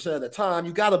 100% of the time.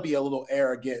 You got to be a little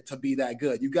arrogant to be that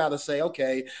good. You got to say,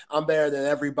 okay, I'm better than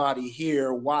everybody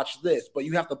here. Watch this. But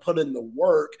you have to put in the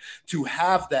work to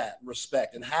have that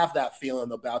respect and have that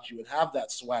feeling about you and have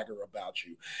that swagger about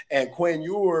you. And Quinn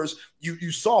Ewers,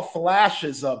 you saw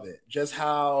flashes of it, just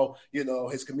how,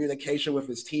 his communication with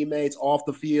his teammates off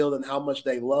the field and how much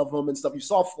they love him and stuff. You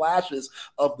saw flashes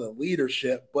of the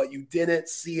leadership, but you didn't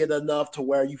see it enough to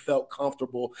where you felt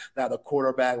comfortable that a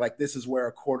quarterback, like, this is where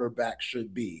a quarterback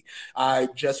should be. I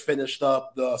just finished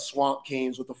up the Swamp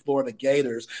Kings with the Florida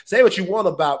Gators. Say what you want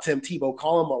about Tim Tebow.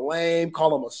 Call him a lame,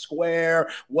 call him a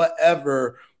square,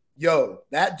 whatever. Yo,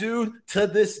 that dude to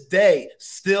this day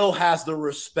still has the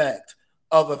respect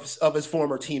of his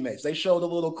former teammates. They showed a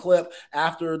little clip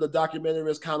after the documentary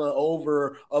was kind of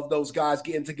over of those guys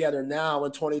getting together now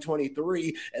in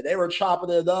 2023, and they were chopping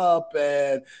it up,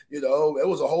 and it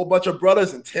was a whole bunch of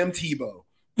brothers and Tim Tebow.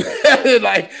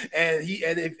 and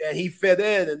he fit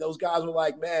in, and those guys were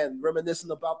like, man,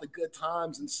 reminiscing about the good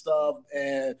times and stuff.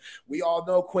 And we all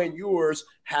know Quinn Ewers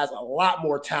has a lot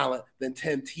more talent than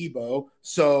Tim Tebow.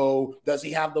 So does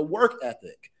he have the work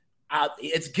ethic?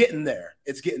 It's getting there.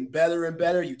 It's getting better and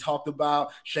better. You talked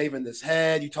about shaving his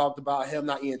head. You talked about him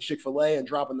not eating Chick-fil-A and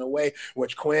dropping the weight,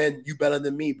 which, Quinn, you better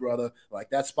than me, brother. Like,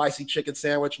 that spicy chicken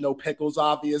sandwich, no pickles,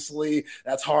 obviously.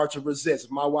 That's hard to resist.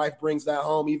 If my wife brings that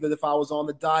home, even if I was on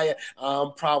the diet,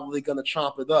 I'm probably going to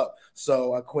chomp it up.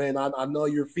 So, Quinn, I know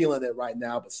you're feeling it right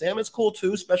now, but salmon's cool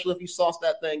too, especially if you sauce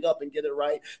that thing up and get it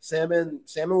right. Salmon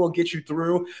will get you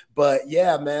through. But,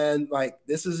 yeah, man, like,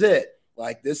 this is it.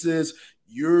 Like, this is –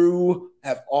 You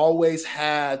have always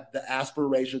had the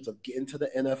aspirations of getting to the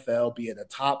NFL, being a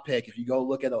top pick. If you go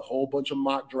look at a whole bunch of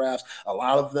mock drafts, a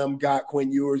lot of them got Quinn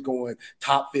Ewers going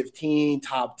top 15,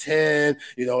 top 10.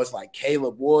 It's like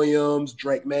Caleb Williams,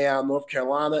 Drake May out of North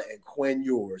Carolina, and Quinn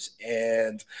Ewers.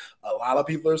 And a lot of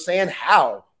people are saying,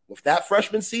 how? With that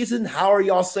freshman season, how are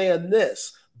y'all saying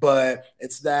this? But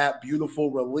it's that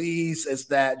beautiful release. It's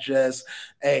that just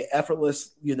a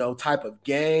effortless, type of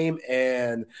game.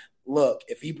 And look,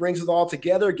 if he brings it all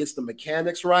together, gets the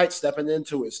mechanics right, stepping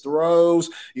into his throws,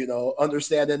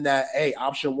 understanding that, hey,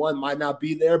 option 1 might not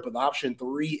be there, but option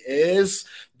 3 is,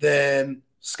 then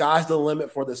sky's the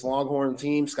limit for this Longhorn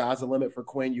team. Sky's the limit for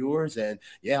Quinn Ewers. And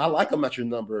yeah, I like him at your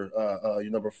number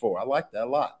 4. I like that a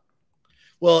lot.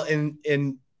 Well, in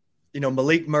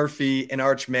Maalik Murphy and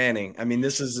Arch Manning, I mean,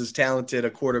 this is as talented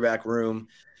a quarterback room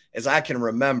as I can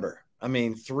remember. I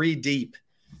mean, 3 deep,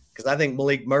 because I think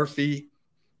Maalik Murphy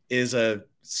is a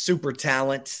super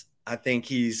talent. I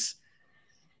think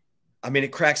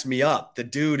it cracks me up. The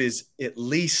dude is at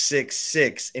least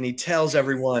 6'6", and he tells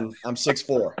everyone, I'm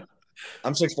 6'4".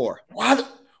 I'm 6'4".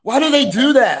 Why do they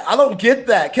do that? I don't get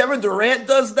that. Kevin Durant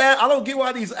does that. I don't get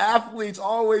why these athletes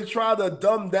always try to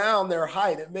dumb down their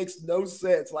height. It makes no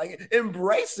sense. Like,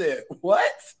 embrace it.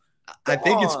 What? I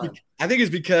think it's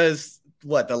because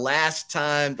the last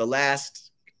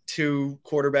 2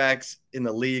 quarterbacks in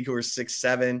the league who are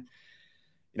 6'7",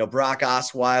 Brock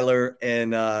Osweiler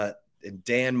and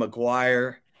Dan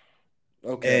McGuire.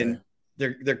 Okay. And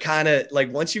they're kind of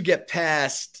like, once you get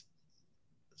past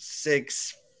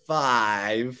 6'5",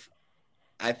 I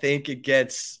think it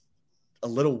gets a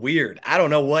little weird. I don't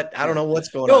know what's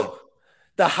going on.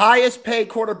 The highest paid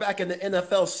quarterback in the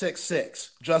NFL, 6'6",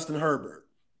 Justin Herbert.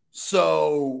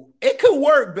 So it could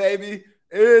work, baby.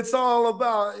 It's all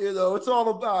about, it's all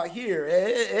about here.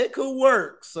 It could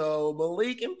work. So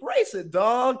Maalik, embrace it,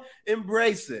 dog.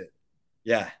 Embrace it.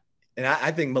 Yeah. And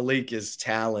I think Maalik is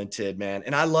talented, man.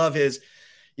 And I love his,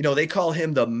 they call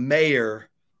him the mayor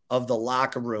of the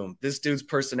locker room. This dude's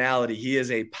personality, he is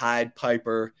a Pied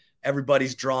Piper.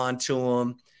 Everybody's drawn to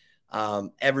him.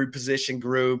 Every position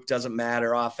group, doesn't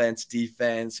matter, offense,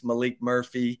 defense. Maalik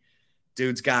Murphy,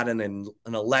 dude's got an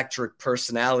electric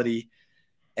personality,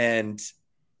 and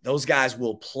those guys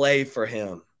will play for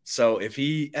him. So if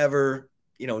he ever,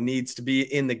 needs to be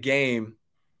in the game,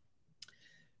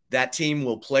 that team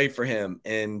will play for him.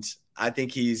 And I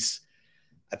think he's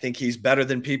better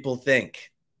than people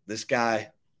think. This guy,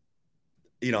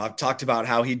 I've talked about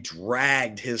how he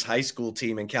dragged his high school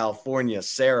team in California,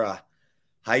 Sarah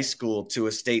High School, to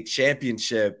a state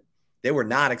championship. They were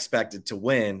not expected to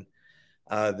win.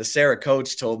 The Sarah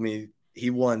coach told me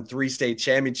he won 3 state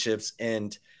championships,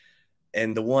 and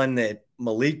the one that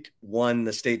Maalik won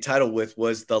the state title with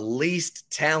was the least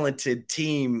talented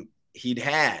team he'd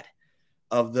had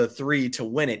of the 3 to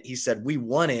win it. He said, we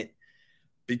won it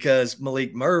because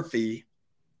Maalik Murphy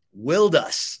willed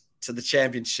us to the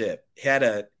championship. He had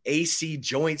a AC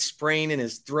joint sprain in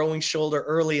his throwing shoulder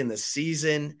early in the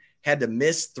season, had to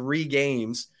miss 3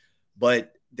 games,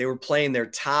 but they were playing their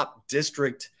top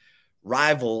district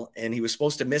rival, and he was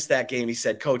supposed to miss that game. He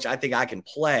said, Coach, I think I can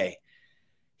play.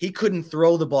 He couldn't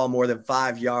throw the ball more than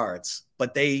 5 yards,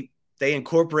 but they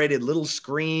incorporated little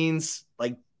screens.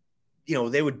 Like,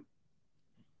 they would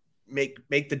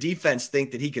make the defense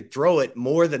think that he could throw it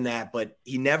more than that, but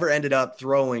he never ended up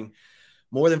throwing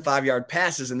more than 5-yard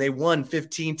passes, and they won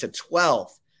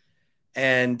 15-12.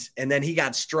 And then he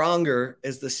got stronger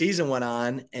as the season went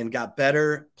on and got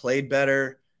better, played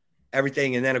better,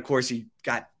 everything. And then of course he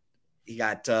got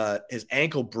his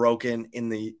ankle broken in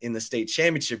the state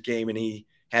championship game, and he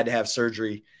had to have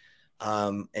surgery,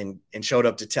 and showed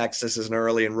up to Texas as an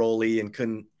early enrollee and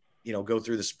couldn't, go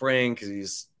through the spring because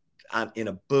he's in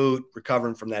a boot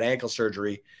recovering from that ankle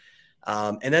surgery.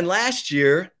 And then last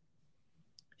year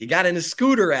he got in a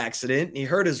scooter accident and he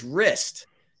hurt his wrist.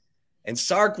 And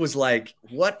Sark was like,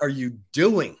 what are you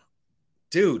doing?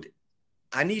 Dude,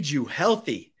 I need you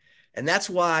healthy. And that's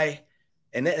why,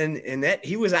 and that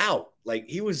he was out. Like,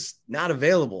 he was not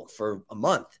available for a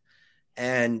month.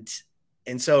 And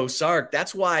so Sark,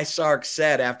 that's why Sark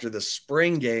said after the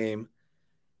spring game,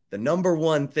 the number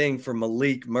one thing for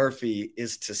Maalik Murphy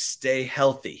is to stay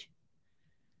healthy.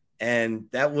 And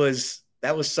that was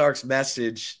Sark's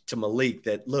message to Maalik,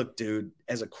 that, look, dude,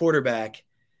 as a quarterback,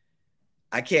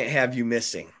 I can't have you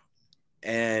missing.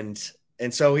 And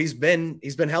so he's been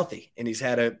healthy, and he's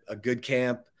had a good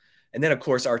camp. And then of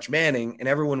course, Arch Manning, and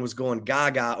everyone was going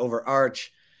gaga over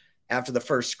Arch after the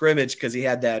first scrimmage, because he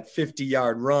had that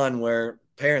 50-yard run where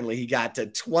apparently he got to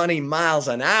 20 miles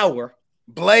an hour.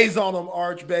 Blaze on him,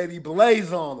 Arch, baby.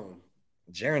 Blaze on him.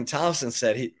 Jaron Thompson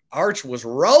said Arch was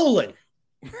rolling.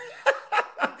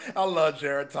 I love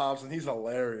Jaron Thompson. He's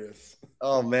hilarious.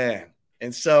 Oh, man.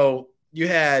 And so you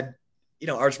had,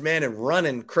 Arch Manning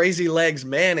running crazy legs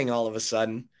Manning all of a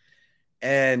sudden.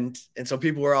 And so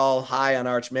people were all high on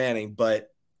Arch Manning,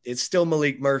 but it's still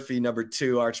Malik Murphy, number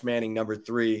 2, Arch Manning, number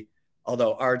 3,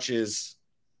 although Arch is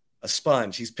a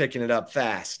sponge. He's picking it up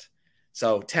fast.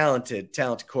 So talented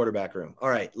quarterback room. All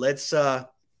right,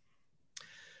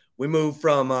 we move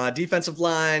from defensive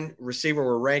line, receiver.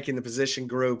 We're ranking the position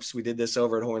groups. We did this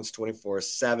over at Horns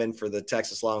 24/7 for the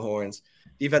Texas Longhorns.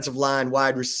 Defensive line,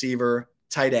 wide receiver,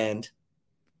 tight end,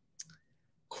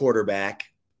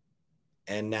 quarterback,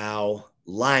 and now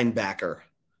linebacker.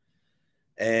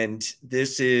 And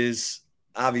this is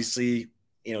obviously,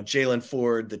 Jaylan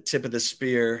Ford, the tip of the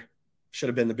spear, should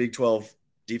have been the Big 12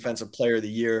 Defensive Player of the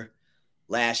Year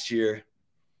last year.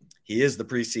 He is the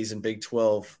preseason Big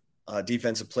 12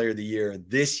 Defensive Player of the Year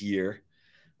this year.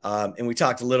 And we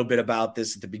talked a little bit about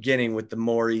this at the beginning with the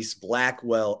Maurice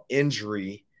Blackwell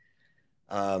injury.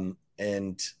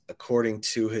 And according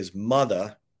to his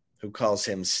mother, who calls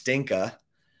him Stinka,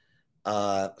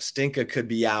 Stinka could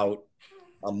be out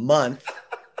a month.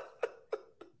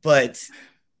 But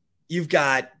you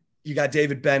got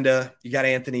David Benda, you got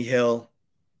Anthony Hill.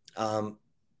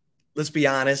 Let's be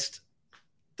honest,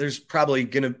 there's probably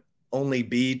going to only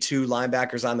be 2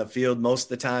 linebackers on the field. Most of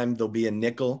the time, there'll be a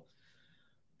nickel,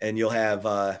 and you'll have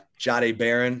Jahdae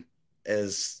Barron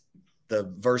as the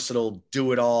versatile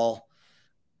do-it-all,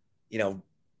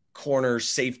 corner,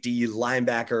 safety,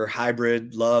 linebacker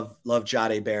hybrid. Love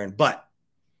Jahdae Barron. But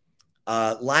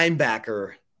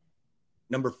linebacker,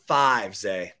 number 5,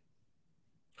 Zay.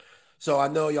 So I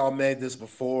know y'all made this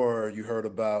before you heard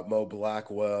about Mo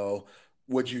Blackwell.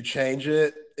 Would you change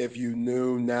it if you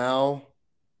knew now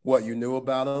what you knew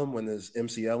about him when his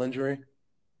MCL injury?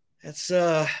 That's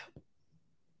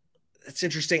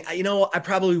interesting. I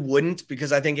probably wouldn't,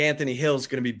 because I think Anthony Hill is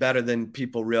going to be better than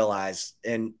people realize.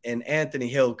 And Anthony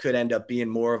Hill could end up being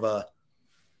more of a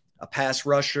pass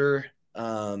rusher,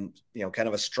 kind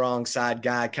of a strong side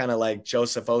guy, kind of like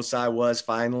Joseph Osai was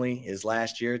finally his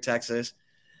last year at Texas,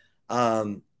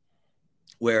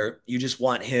 where you just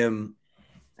want him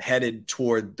headed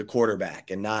toward the quarterback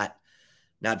and not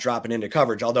dropping into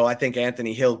coverage. Although I think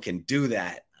Anthony Hill can do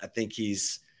that. I think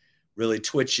he's really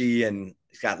twitchy and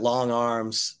he's got long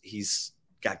arms. He's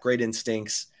got great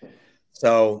instincts.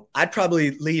 So I'd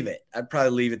probably leave it.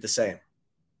 The same.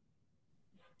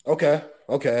 Okay.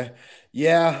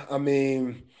 Yeah, I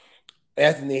mean,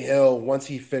 Anthony Hill, once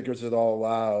he figures it all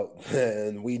out,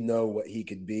 and we know what he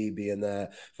could be, being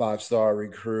that 5-star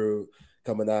recruit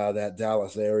coming out of that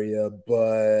Dallas area,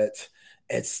 but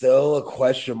it's still a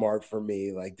question mark for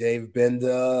me. Like Dave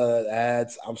Benda,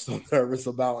 I'm still nervous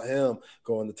about him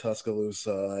going to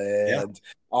Tuscaloosa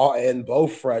and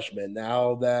both freshmen.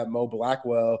 Now that Mo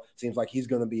Blackwell seems like he's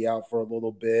going to be out for a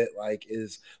little bit, like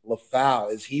is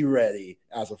he ready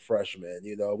as a freshman?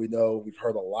 We know we've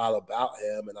heard a lot about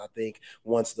him, and I think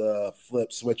once the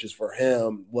flip switches for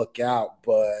him, look out.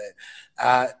 But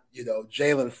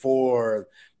Jaylan Ford,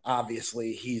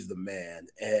 obviously he's the man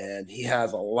and he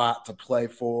has a lot to play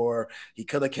for. He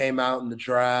could have came out in the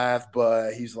draft,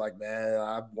 but he's like, man,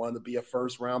 I want to be a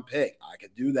first-round pick. I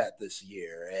could do that this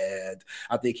year. And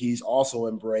I think he's also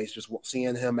embraced just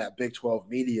seeing him at Big 12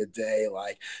 Media Day.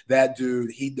 Like, that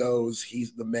dude, he knows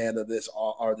he's the man of this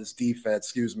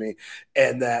defense,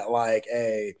 and that, like,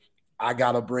 hey, I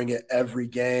got to bring it every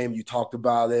game. You talked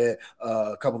about it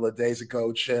a couple of days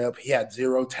ago, Chip. He had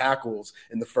 0 tackles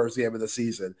in the first game of the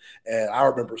season. And I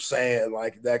remember saying,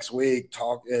 like, next week,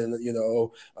 talking,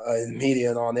 in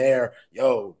media and on air,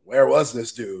 yo, where was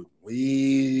this dude?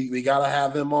 We got to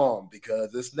have him on,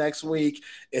 because this next week,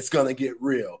 it's going to get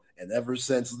real. And ever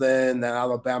since then, that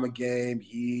Alabama game,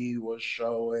 he was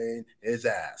showing his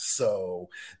ass. So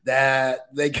that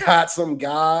they got some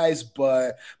guys,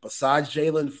 but besides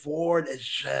Jaylan Ford, it's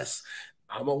just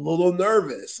I'm a little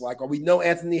nervous. Like, we know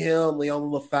Anthony Hill and Leon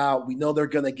LaFau, we know they're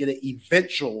going to get it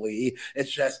eventually.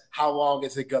 It's just how long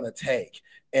is it going to take?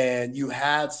 And you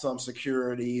had some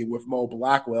security with Mo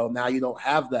Blackwell. Now you don't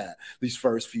have that these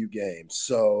first few games.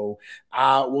 So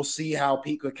we'll see how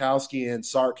Pete Kwiatkowski and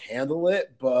Sark handle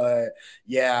it. But,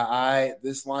 yeah,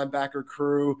 this linebacker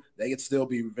crew, they could still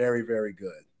be very, very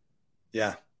good.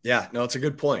 Yeah. No, it's a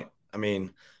good point. I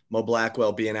mean, Mo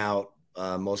Blackwell being out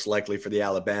most likely for the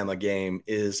Alabama game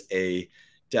is a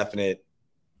definite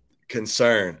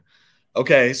concern.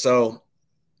 Okay, so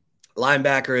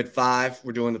linebacker at 5.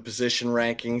 We're doing the position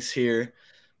rankings here.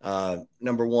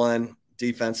 Number 1,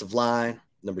 defensive line.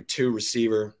 Number 2,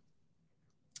 receiver.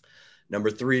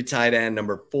 Number 3, tight end.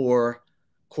 Number 4,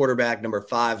 quarterback, number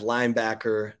 5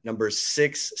 linebacker, number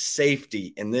 6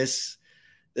 safety. And this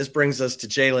brings us to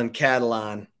Jalen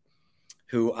Catalon,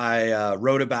 who I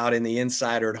wrote about in the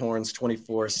Insider at Horns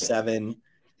 24/7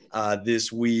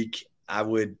 this week. I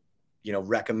would,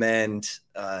 recommend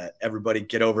everybody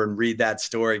get over and read that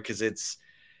story because it's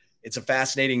a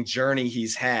fascinating journey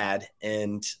he's had.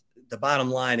 And the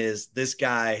bottom line is this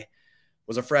guy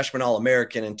was a freshman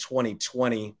All-American in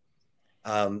 2020,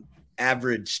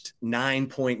 averaged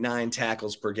 9.9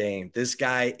 tackles per game. This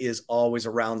guy is always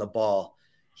around the ball.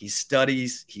 He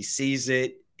studies, he sees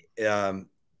it. In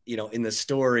the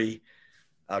story,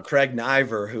 Craig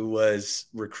Niver, who was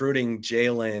recruiting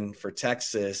Jalen for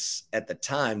Texas at the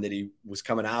time that he was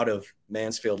coming out of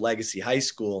Mansfield Legacy High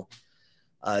School,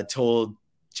 told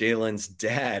Jalen's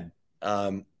dad,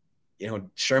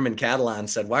 Sherman Catalon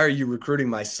said, "Why are you recruiting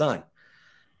my son?"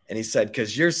 And he said,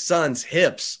 "Because your son's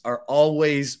hips are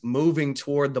always moving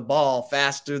toward the ball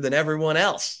faster than everyone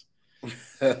else."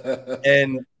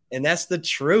 And that's the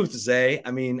truth, Zay.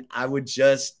 I mean, I would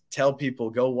just tell people,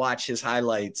 go watch his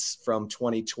highlights from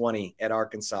 2020 at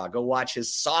Arkansas. Go watch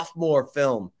his sophomore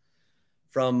film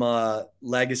from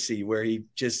Legacy, where he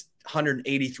just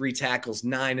 183 tackles,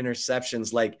 9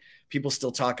 interceptions. Like, people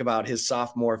still talk about his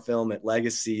sophomore film at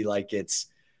Legacy like it's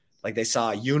like they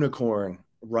saw a unicorn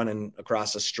running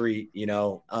across the street.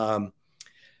 To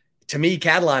me,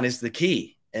 Catalon is the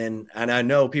key. And I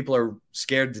know people are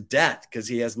scared to death because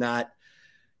he has not,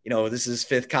 this is his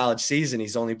 5th college season.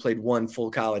 He's only played 1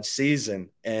 full college season.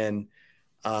 And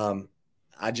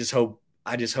I just hope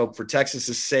for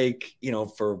Texas's sake,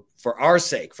 for our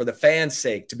sake, for the fans'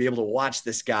 sake, to be able to watch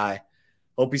this guy.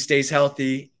 Hope he stays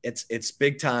healthy. It's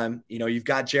big time. You've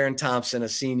got Jaron Thompson, a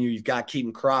senior. You've got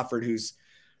Keaton Crawford, who's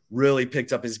really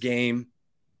picked up his game.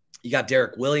 You got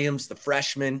Derek Williams, the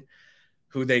freshman,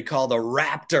 who they call the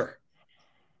Raptor.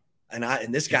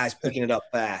 And this guy's picking it up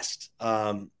fast.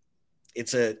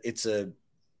 It's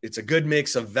a good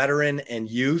mix of veteran and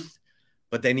youth,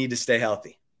 but they need to stay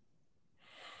healthy.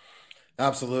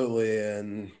 Absolutely.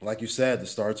 And like you said, it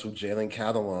starts with Jalen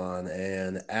Catalon.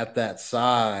 And at that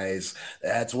size,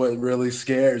 that's what really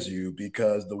scares you,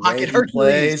 because the way he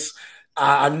plays,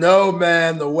 I know,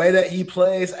 man, the way that he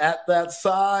plays at that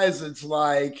size, it's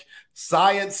like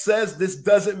science says this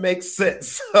doesn't make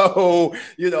sense. So,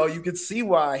 you can see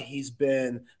why he's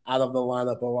been out of the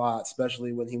lineup a lot,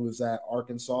 especially when he was at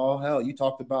Arkansas. Hell, you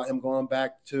talked about him going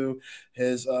back to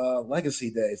his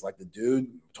Legacy days. Like, the dude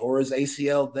tore his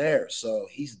ACL there. So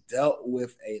he's dealt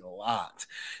with a lot.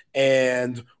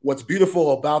 And what's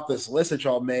beautiful about this list that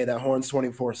y'all made at Horns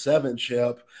 24/7,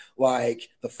 Chip, like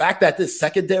the fact that this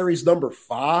secondary is number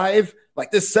 5,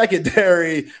 like this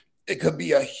secondary, it could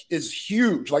be is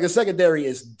huge. Like, a secondary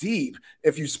is deep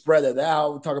if you spread it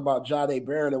out. We talk about Jahdae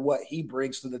Barron and what he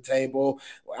brings to the table.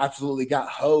 Absolutely got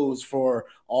hosed for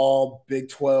all Big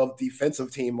 12 defensive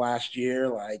team last year.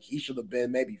 Like, he should have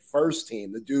been maybe first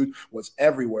team. The dude was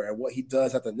everywhere. And what he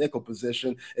does at the nickel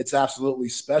position, it's absolutely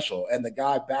special. And the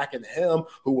guy backing him,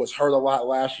 who was hurt a lot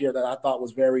last year, that I thought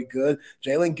was very good,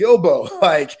 Jalen Gilbo.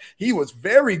 Like, he was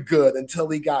very good until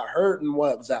he got hurt in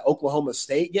what was that Oklahoma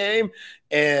State game.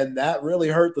 And that really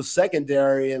hurt the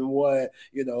secondary and what,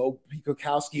 Pete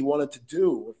Kwiatkowski wanted to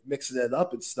do with mixing it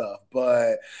up and stuff.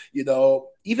 But,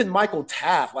 even Michael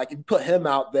Taft, like, if you put him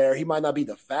out there, he might not be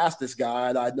the fastest guy.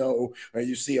 And I know when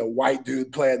you see a white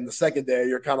dude playing in the secondary,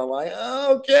 you're kind of like,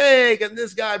 okay, can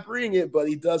this guy bring it? But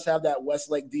he does have that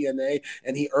Westlake DNA,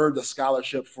 and he earned a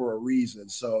scholarship for a reason.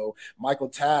 So Michael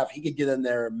Taft, he could get in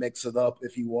there and mix it up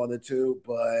if he wanted to.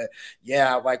 But,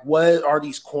 yeah, like, what are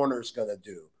these corners going to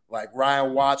do? Like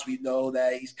Ryan Watts, we know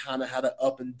that he's kind of had an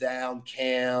up and down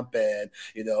camp, and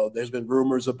there's been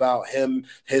rumors about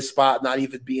his spot not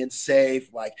even being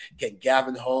safe. Like, can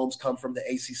Gavin Holmes come from the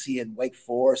ACC and Wake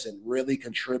Forest and really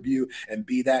contribute and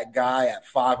be that guy at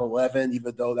 5'11",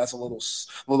 even though that's a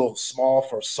little small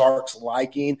for Sark's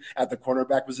liking at the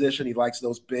cornerback position? He likes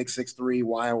those big 6'3"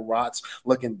 Ryan Watts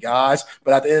looking guys.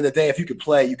 But at the end of the day, if you could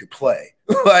play, you could play.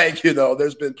 Like,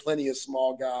 there's been plenty of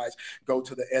small guys go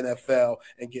to the NFL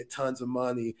and get tons of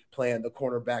money playing the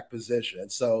cornerback position.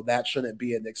 So that shouldn't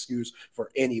be an excuse for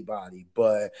anybody.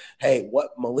 But, hey,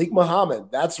 what Malik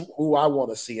Muhammad, that's who I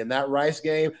want to see. In that Rice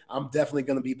game, I'm definitely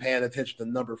going to be paying attention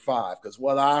to number 5, because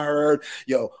what I heard,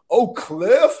 Oak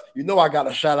Cliff, I got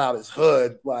to shout out his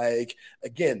hood. Like,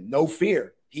 again, no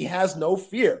fear. He has no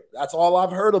fear. That's all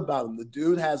I've heard about him. The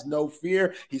dude has no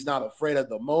fear. He's not afraid of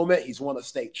the moment. He's won a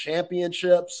state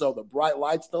championship, so the bright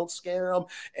lights don't scare him.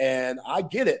 And I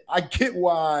get it. I get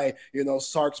why,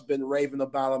 Sark's been raving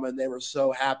about him, and they were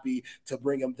so happy to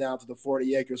bring him down to the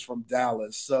 40 acres from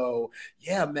Dallas. So,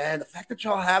 yeah, man, the fact that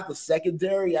y'all have the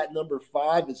secondary at number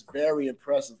 5 is very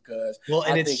impressive because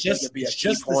it's just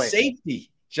the safety.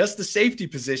 Just the safety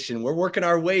position. We're working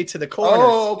our way to the corner.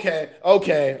 Oh, okay.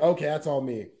 That's all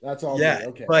me. Me.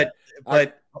 Okay. But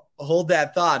hold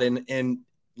that thought and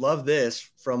love this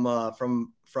from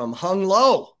Hung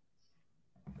Lo.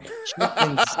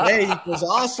 Hey, equals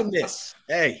awesomeness.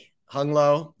 Hey, Hung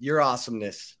Lo, your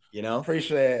awesomeness.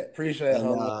 Appreciate it.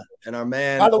 And our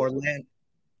man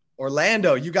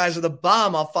Orlando, you guys are the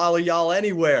bomb. I'll follow y'all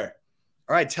anywhere.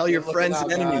 All right, tell your friends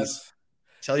and enemies. Guys.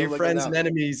 Tell your friends and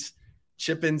enemies.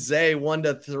 Chip and Zay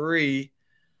 1-3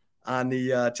 on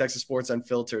the Texas Sports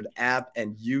Unfiltered app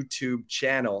and YouTube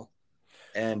channel.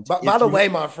 And by the way,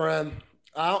 my friend,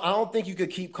 I don't think you could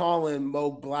keep calling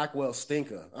Mo Blackwell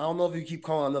Stinker. I don't know if you keep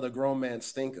calling another grown man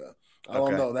Stinker. I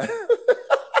don't know that.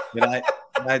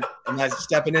 Am I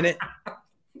stepping in it?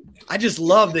 I just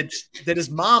love that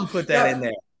his mom put that in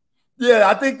there. Yeah,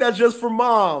 I think that's just for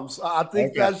moms. I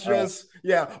think that's just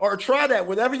or try that.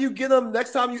 Whenever you get them,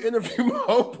 next time you interview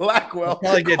Mo Blackwell,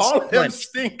 call him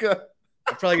Stinker.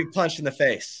 I'll probably get punched in the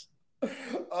face.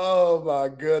 Oh my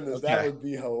goodness, that would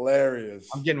be hilarious.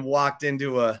 I'm getting walked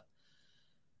into an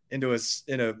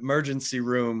emergency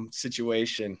room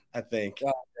situation, I think.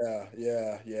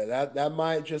 Yeah. That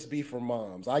might just be for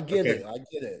moms. I get it.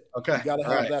 Okay. You got to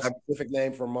have that specific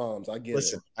name for moms. I get it.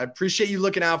 Listen, I appreciate you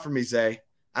looking out for me, Zay.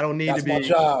 I don't need to be. That's my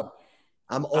job.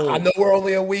 I'm old. I know we're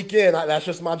only a week in. That's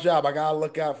just my job. I gotta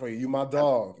look out for you. You my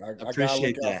dog. I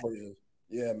appreciate gotta look out for you.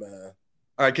 Yeah, man.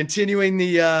 All right, continuing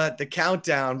the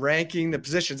countdown, ranking the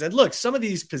positions. And look, some of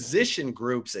these position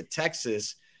groups at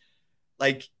Texas,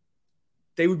 like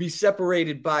they would be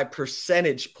separated by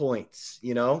percentage points,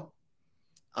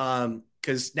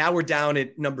 because now we're down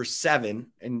at number 7,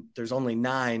 and there's only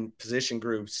 9 position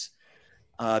groups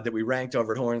that we ranked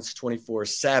over at Horns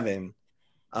 24/7.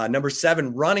 Number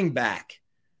 7, running back.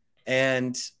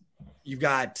 And you've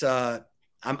got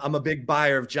I'm a big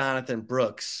buyer of Jonathan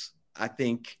Brooks. I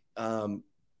think,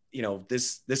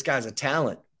 this guy's a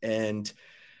talent. And,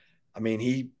 I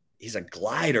mean, he's a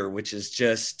glider, which is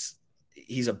just –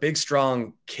 he's a big,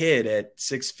 strong kid at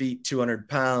 6 feet, 200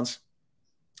 pounds.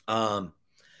 But,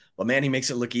 man, he makes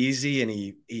it look easy, and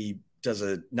he does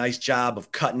a nice job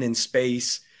of cutting in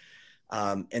space.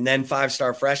 And then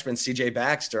 5-star freshman C.J.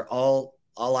 Baxter, all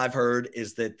I've heard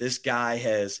is that this guy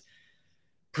has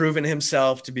proven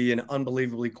himself to be an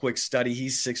unbelievably quick study.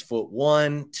 He's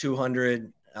 6'1",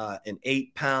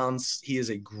 208 pounds. He is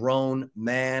a grown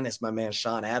man, as my man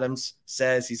Sean Adams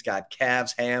says. He's got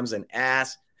calves, hams, and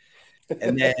ass.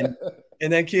 And then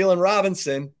Keelan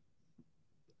Robinson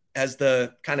has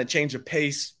the kind of change of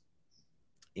pace,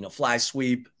 fly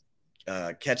sweep,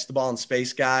 catch the ball in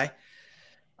space guy.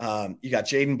 You got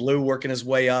Jaden Blue working his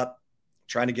way up,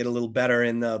 trying to get a little better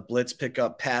in the blitz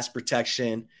pickup, pass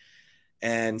protection.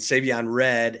 And Savion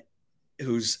Red,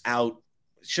 who's out,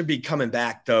 should be coming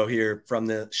back, though, here from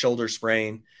the shoulder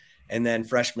sprain. And then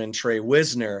freshman Trey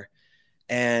Wisner.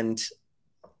 And,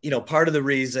 part of the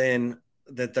reason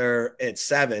that they're at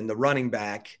 7, the running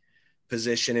back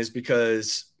position, is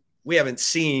because we haven't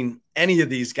seen any of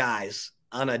these guys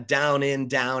on a down in,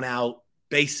 down out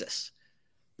basis.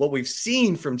 What we've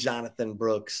seen from Jonathan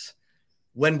Brooks,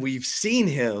 when we've seen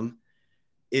him,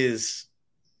 is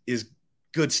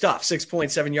good stuff.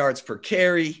 6.7 yards per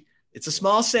carry. It's a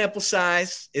small sample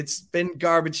size. It's been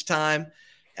garbage time.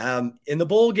 In the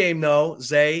bowl game, though,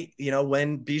 Zay,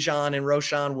 when Bijan and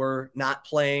Roschon were not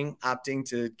playing, opting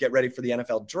to get ready for the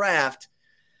NFL draft,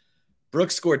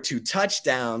 Brooks scored 2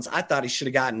 touchdowns. I thought he should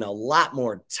have gotten a lot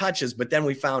more touches, but then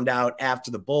we found out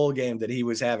after the bowl game that he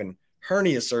was having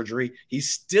hernia surgery. He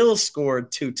still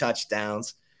scored 2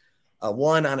 touchdowns,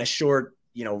 one on a short,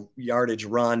 yardage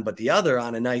run, but the other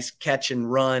on a nice catch and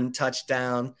run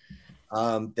touchdown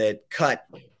that cut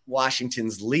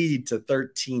Washington's lead to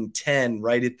 13-10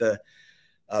 right at the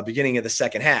beginning of the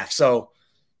second half. So,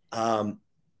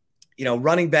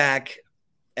 running back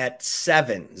at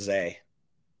 7, Zay.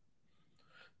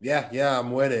 Yeah,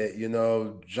 I'm with it.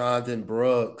 Jonathan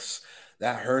Brooks,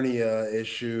 that hernia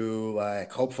issue,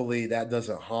 like hopefully that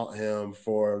doesn't haunt him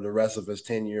for the rest of his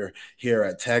tenure here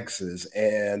at Texas.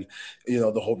 And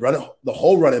the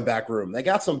whole running back room, they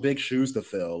got some big shoes to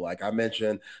fill. Like I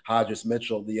mentioned Hodges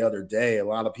Mitchell the other day, a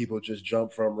lot of people just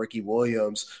jump from Ricky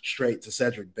Williams straight to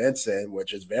Cedric Benson,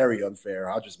 which is very unfair.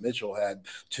 Hodges Mitchell had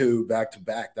 2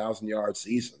 back-to-back 1,000-yard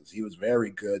seasons. He was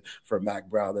very good for Mack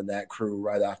Brown and that crew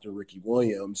right after Ricky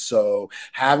Williams. So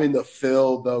having to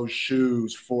fill those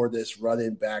shoes for this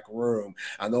running back room,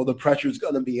 I know the pressure is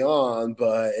going to be on,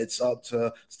 but it's up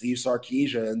to Steve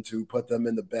Sarkisian to put them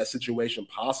in the best situation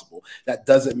possible. That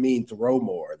doesn't mean throw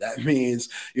more. That means,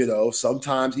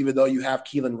 sometimes even though you have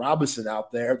Keelan Robinson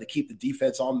out there to keep the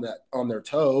defense on their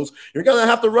toes, you're going to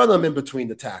have to run them in between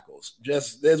the tackles.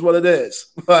 Just is what it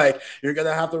is. Like, you're going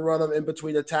to have to run them in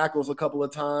between the tackles a couple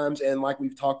of times. And like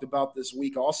we've talked about this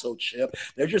week also, Chip,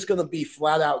 they're just going to be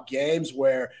flat out games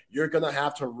where you're going to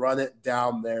have to run it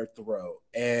down their throat.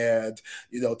 And,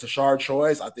 Tashard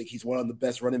Choice, I think he's one of the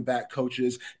best running back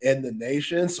coaches in the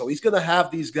nation. So he's going to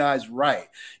have these guys right.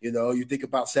 You think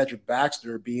about Cedric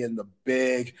Baxter being the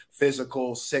big,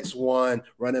 physical, 6'1"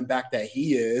 running back that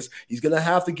he is. He's going to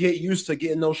have to get used to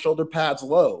getting those shoulder pads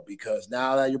low, because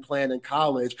now that you're playing in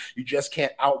college, you just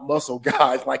can't out-muscle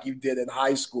guys like you did in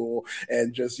high school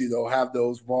and just, have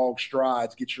those long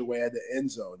strides, get your way in the end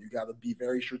zone. You got to be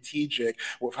very strategic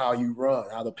with how you run,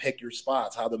 how to pick your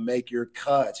spots, how to make your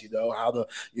cuts, how to,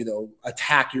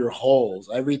 attack your holes.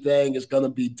 Everything is going to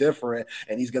be different,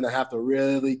 and he's going to have to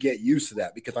really get used to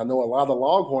that, because I know a lot of the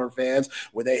Longhorn fans,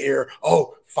 when they hear,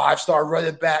 5-star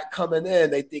running back coming in,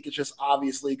 they think it's just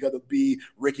obviously going to be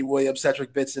Ricky Williams,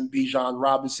 Cedric Benson, Bijan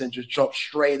Robinson, just jump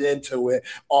straight into it,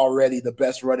 already the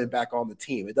best running back on the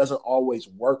team. It doesn't always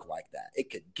work like that. It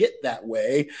could get that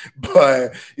way,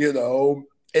 but,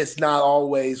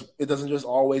 it doesn't just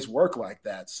always work like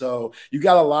that. So you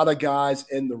got a lot of guys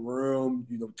in the room,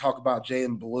 talk about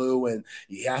Jaden Blue, and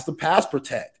he has to pass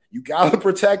protect. You got to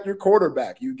protect your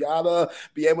quarterback. You got to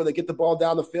be able to get the ball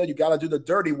down the field. You got to do the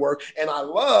dirty work. And I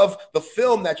love the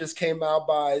film that just came out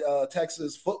by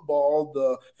Texas football,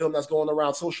 the film that's going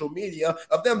around social media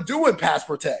of them doing pass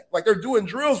protect. Like, they're doing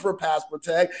drills for pass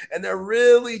protect, and they're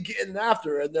really getting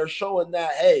after it. And they're showing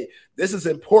that, hey, this is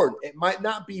important. It might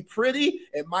not be pretty.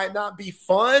 It might not be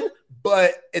fun,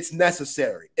 but it's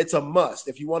necessary. It's a must.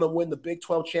 If you want to win the Big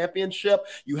 12 championship,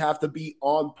 you have to be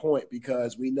on point,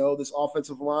 because we know this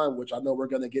offensive line, which I know we're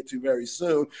going to get to very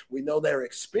soon, we know they're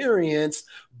experienced,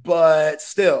 but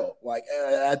still, like,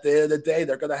 at the end of the day,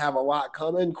 they're going to have a lot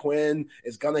coming. Quinn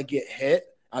is going to get hit.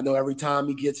 I know every time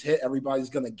he gets hit, everybody's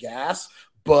going to gas,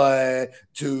 but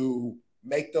to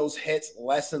make those hits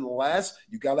less and less,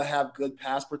 you got to have good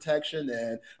pass protection.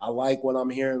 And I like what I'm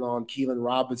hearing on Keelan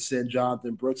Robinson,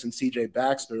 Jonathan Brooks, and CJ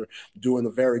Baxter doing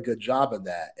a very good job of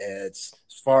that. And as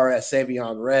far as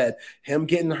Savion Red, him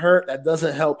getting hurt, that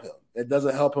doesn't help him. It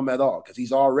doesn't help him at all, because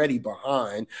he's already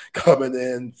behind coming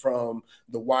in from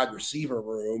the wide receiver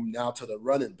room now to the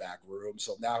running back room.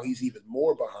 So now he's even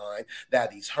more behind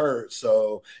that he's hurt.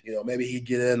 So, maybe he'd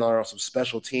get in on some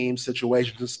special team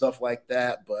situations and stuff like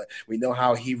that. But we know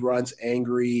how he runs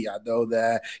angry. I know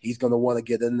that he's going to want to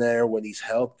get in there when he's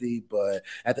healthy. But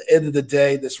at the end of the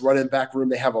day, this running back room,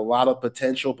 they have a lot of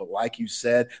potential. But like you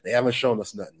said, they haven't shown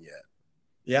us nothing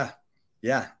yet.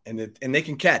 Yeah. And they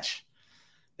can catch.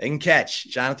 They can catch.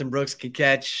 Jonathan Brooks can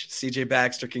catch. CJ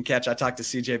Baxter can catch. I talked to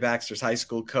CJ Baxter's high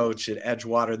school coach at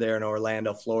Edgewater there in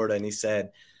Orlando, Florida, and he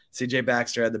said CJ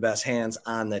Baxter had the best hands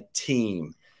on the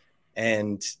team.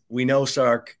 And we know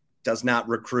Sark does not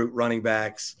recruit running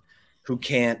backs who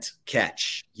can't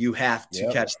catch. You have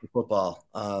to catch the football.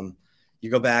 You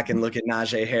go back and look at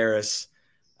Najee Harris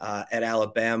at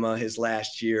Alabama his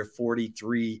last year,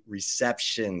 43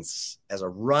 receptions as a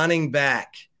running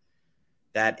back.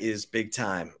 That is big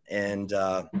time. And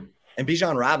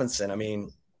Bijan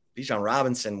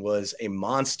Robinson was a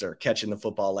monster catching the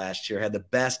football last year, had the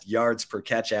best yards per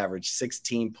catch average,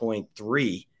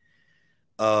 16.3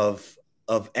 of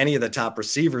any of the top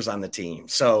receivers on the team.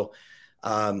 So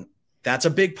that's a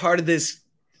big part of this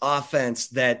offense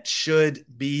that should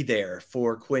be there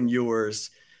for Quinn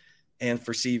Ewers and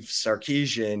for Steve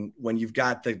Sarkisian, when you've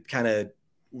got the kind of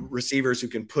receivers who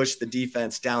can push the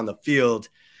defense down the field.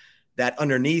 That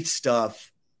underneath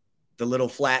stuff, the little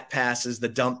flat passes, the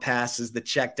dump passes, the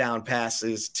check down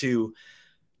passes to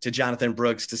Jonathan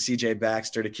Brooks, to CJ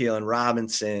Baxter, to Keelan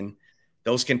Robinson,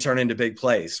 those can turn into big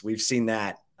plays. We've seen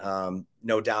that,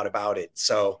 no doubt about it.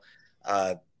 So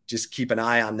just keep an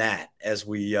eye on that as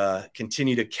we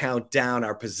continue to count down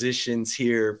our positions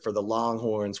here for the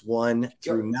Longhorns 1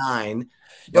 through 9.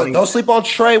 Yo, don't sleep on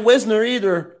Trey Wisner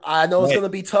either. I know it's Right. going to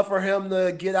be tough for him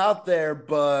to get out there,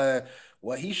 but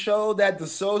what he showed at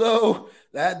DeSoto,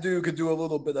 that dude could do a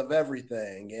little bit of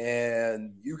everything.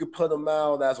 And you could put him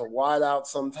out as a wideout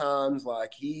sometimes.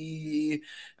 Like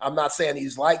I'm not saying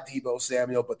he's like Deebo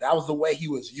Samuel, but that was the way he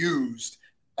was used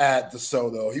at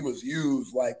DeSoto. He was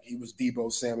used like he was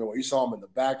Deebo Samuel. You saw him in the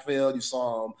backfield. You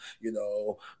saw him,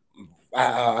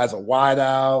 as a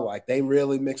wideout. Like, they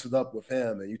really mix it up with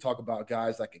him. And you talk about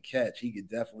guys that could catch. He could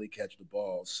definitely catch the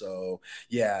ball. So,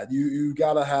 yeah, you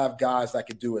got to have guys that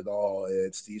can do it all.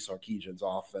 It's Steve Sarkisian's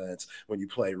offense when you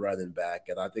play running back.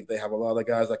 And I think they have a lot of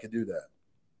guys that can do that.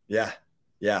 Yeah,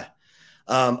 yeah.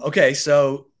 Okay,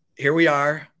 so here we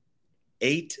are,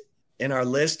 8 in our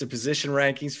list of position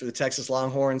rankings for the Texas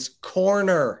Longhorns.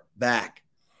 Cornerback.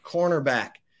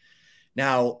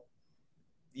 Now,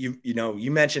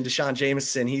 you mentioned Deshaun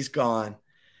Jameson. He's gone.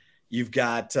 You've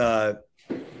got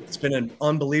it's been an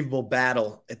unbelievable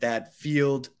battle at that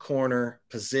field corner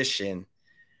position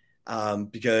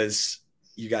because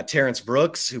you got Terrence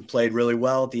Brooks, who played really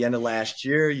well at the end of last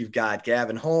year. You've got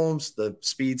Gavin Holmes, the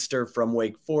speedster from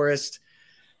Wake Forest,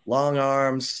 long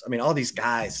arms. I mean, all these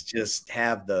guys just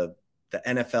have the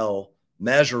NFL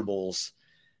measurables.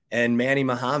 And Malik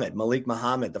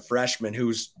Muhammad, the freshman,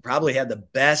 who's probably had the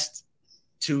best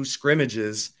 2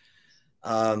 scrimmages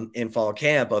in fall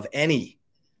camp of any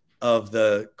of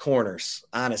the corners,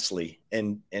 honestly.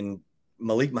 And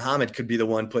Malik Muhammad could be the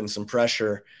one putting some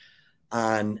pressure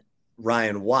on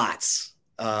Ryan Watts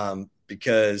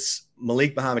because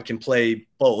Malik Muhammad can play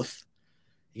both.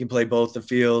 He can play both the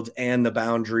field and the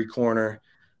boundary corner.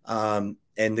 And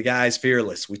the guy's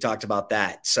fearless. We talked about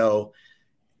that. So,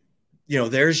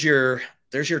 there's your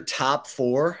top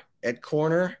 4 at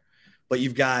corner, but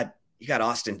you got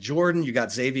Austin Jordan, you got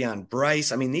Xavion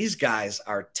Bryce. I mean, these guys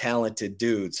are talented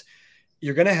dudes.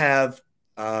 You're going to have,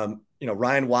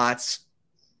 Ryan Watts.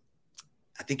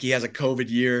 I think he has a COVID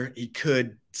year. He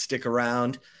could stick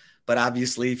around, but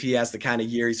obviously if he has the kind of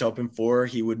year he's hoping for,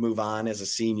 he would move on as a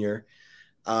senior.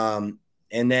 And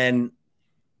then,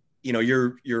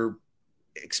 you're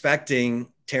expecting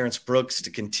Terrence Brooks to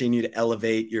continue to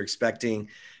elevate. You're expecting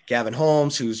Gavin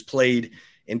Holmes, who's played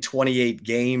in 28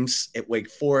 games at Wake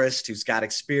Forest, who's got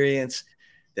experience,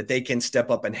 that they can step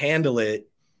up and handle it.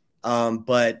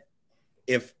 But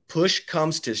if push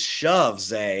comes to shove,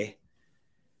 Zay,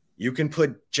 you can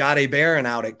put Jahdae Barron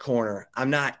out at corner. I'm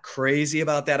not crazy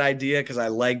about that idea because I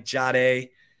like Jahdae,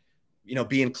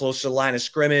 being close to the line of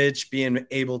scrimmage, being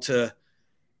able to,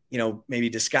 maybe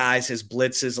disguise his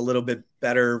blitzes a little bit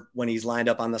better when he's lined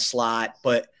up on the slot.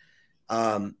 But,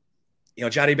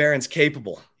 Jahdae Barron's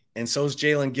capable, and so is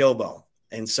Jalen Gilbo.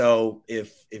 And so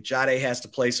if Jahdae has to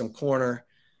play some corner,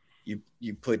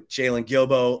 you put Jalen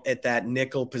Gilbo at that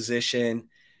nickel position,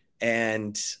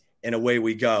 and away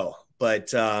we go.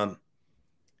 But,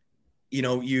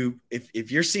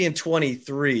 if you're seeing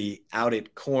 23 out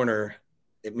at corner,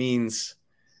 it means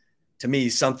to me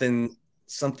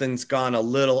something's gone a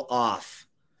little off.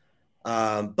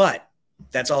 But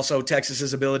that's also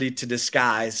Texas's ability to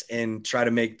disguise and try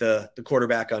to make the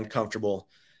quarterback uncomfortable,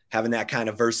 having that kind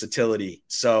of versatility.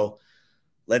 So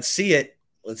let's see it.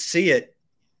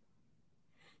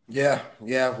 Yeah,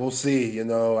 we'll see. I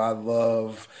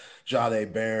love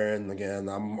Jahdae Barron. Again,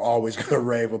 I'm always going to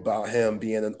rave about him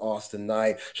being an Austin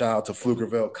Knight. Shout out to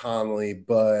Pflugerville Conley,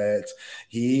 but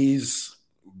he's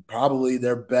probably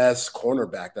their best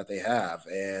cornerback that they have.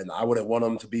 And I wouldn't want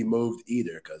them to be moved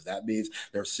either, because that means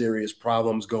there's serious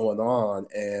problems going on.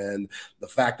 And the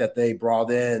fact that they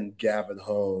brought in Gavin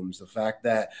Holmes, the fact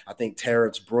that I think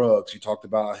Terrence Brooks, you talked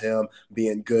about him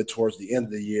being good towards the end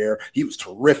of the year. He was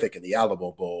terrific in the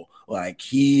Alamo Bowl. Like,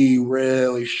 he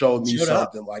really showed me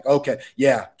something. Like, okay,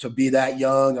 yeah, to be that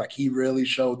young, like, he really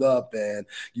showed up. And,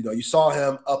 you saw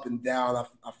him up and down.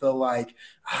 I feel like,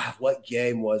 what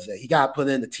game was it? He got put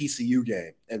in the TCU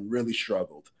game and really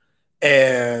struggled.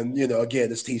 And, again,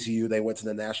 this TCU, they went to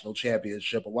the national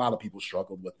championship. A lot of people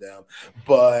struggled with them.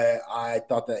 But I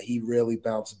thought that he really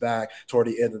bounced back toward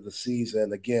the end of the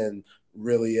season. Again,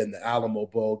 really in the Alamo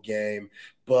Bowl game.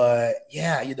 But,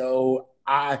 yeah,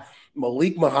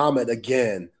 Malik Muhammad,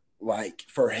 again, like,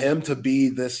 for him to be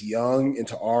this young and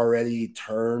to already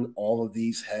turn all of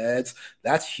these heads,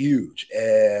 that's huge.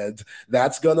 And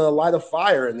that's going to light a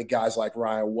fire in the guys like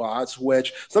Ryan Watts,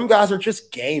 which some guys are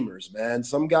just gamers, man.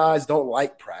 Some guys don't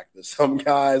like practice. Some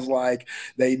guys, like,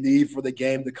 they need for the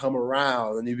game to come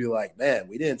around. And you'd be like, man,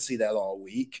 we didn't see that all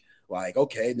week. Like,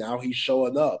 okay, now he's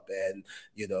showing up. And,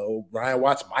 Ryan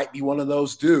Watts might be one of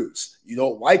those dudes. You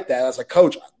don't like that as a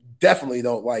coach. Definitely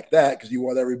don't like that because you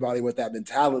want everybody with that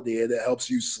mentality, and it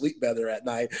helps you sleep better at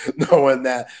night knowing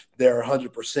that they're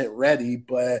 100% ready.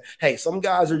 But hey, some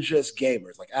guys are just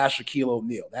gamers, like Shaquille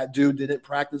O'Neal. That dude didn't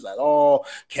practice at all,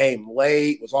 came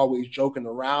late, was always joking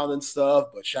around and stuff.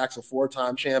 But Shaq's a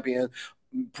 4-time champion,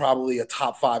 probably a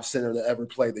top 5 center to ever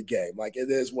play the game. Like, it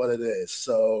is what it is.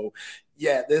 So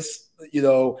yeah,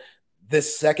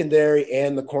 this secondary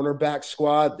and the cornerback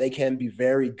squad, they can be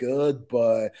very good,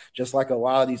 but just like a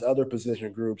lot of these other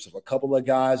position groups, if a couple of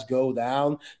guys go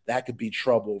down, that could be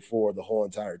trouble for the whole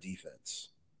entire defense.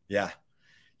 Yeah.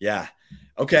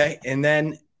 Okay. And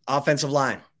then offensive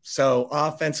line. So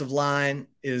offensive line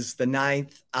is the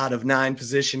 9th out of 9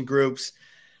 position groups.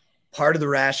 Part of the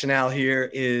rationale here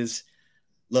is,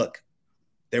 look,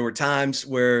 there were times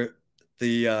where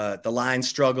the line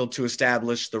struggled to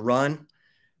establish the run.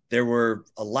 There were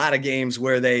a lot of games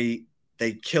where they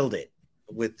killed it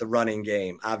with the running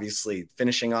game, obviously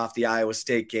finishing off the Iowa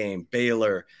State game,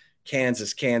 Baylor,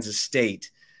 Kansas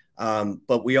State.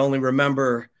 But we only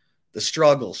remember the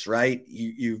struggles, right?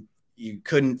 You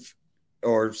couldn't,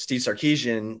 or Steve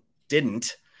Sarkisian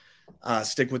didn't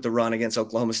stick with the run against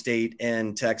Oklahoma State,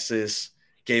 and Texas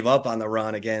gave up on the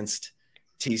run against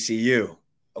TCU.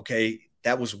 Okay,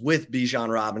 that was with Bijan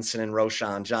Robinson and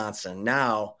Roschon Johnson.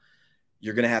 Now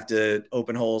you're going to have to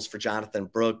open holes for Jonathan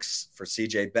Brooks, for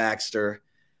CJ Baxter.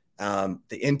 The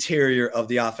interior of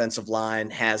the offensive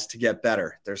line has to get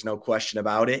better. There's no question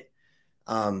about it.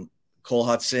 Cole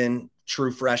Hudson,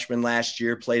 true freshman last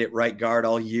year, played at right guard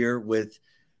all year with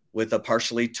a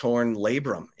partially torn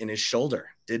labrum in his shoulder.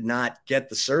 Did not get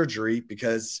the surgery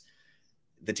because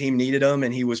the team needed him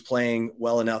and he was playing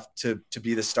well enough to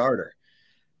be the starter.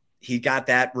 He got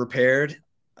that repaired.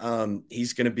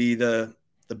 He's going to be the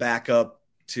backup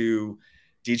to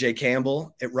DJ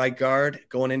Campbell at right guard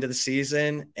going into the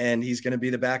season, and he's going to be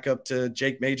the backup to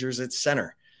Jake Majors at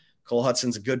center. Cole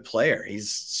Hudson's a good player. He's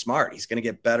smart. He's going to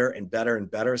get better and better and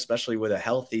better, especially with a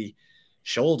healthy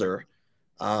shoulder.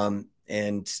 And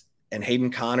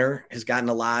Hayden Connor has gotten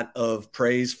a lot of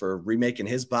praise for remaking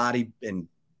his body and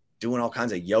doing all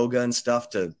kinds of yoga and stuff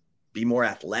to be more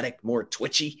athletic, more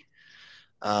twitchy.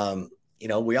 We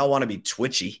all want to be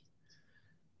twitchy.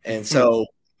 And so,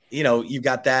 you've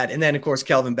got that. And then, of course,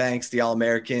 Kelvin Banks, the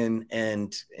All-American,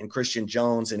 and Christian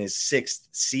Jones in his 6th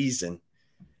season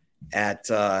at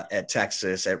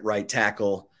Texas at right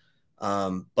tackle.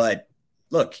 But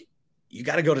look, you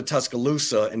got to go to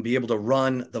Tuscaloosa and be able to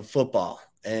run the football.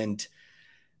 And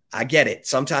I get it.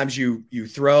 Sometimes you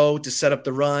throw to set up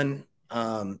the run.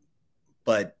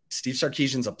 But Steve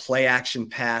Sarkisian's a play action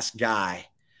pass guy.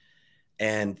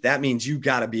 And that means you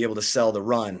got to be able to sell the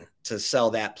run to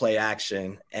sell that play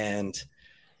action. And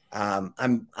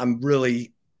I'm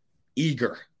really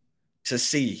eager to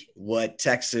see what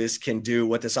Texas can do,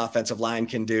 what this offensive line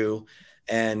can do.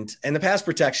 And the pass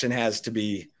protection has to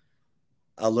be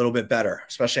a little bit better,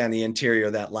 especially on the interior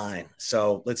of that line.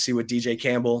 So let's see what DJ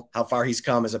Campbell, how far he's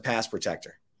come as a pass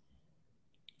protector.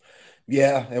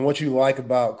 Yeah, and what you like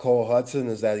about Cole Hudson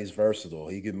is that he's versatile.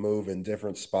 He can move in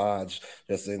different spots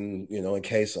just in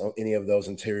case any of those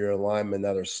interior linemen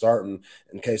that are starting,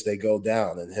 in case they go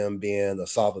down. And him being a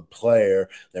solid player,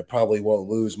 they probably won't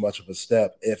lose much of a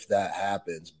step if that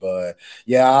happens. But,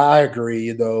 yeah, I agree.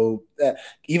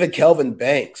 Even Kelvin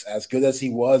Banks, as good as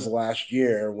he was last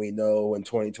year, we know in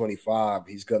 2025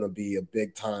 he's going to be a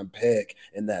big-time pick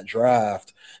in that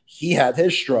draft. He had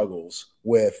his struggles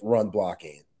with run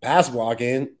blocking. Pass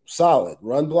blocking, solid.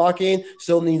 Run blocking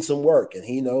still needs some work, and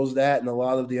he knows that, and a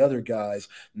lot of the other guys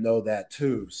know that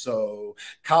too. So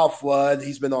Kyle Flood,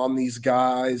 he's been on these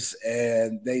guys,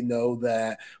 and they know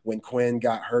that when Quinn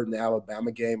got hurt in the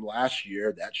Alabama game last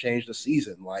year, that changed the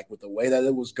season. Like, with the way that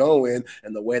it was going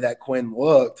and the way that Quinn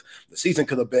looked, the season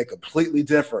could have been completely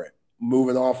different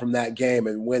moving on from that game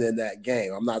and winning that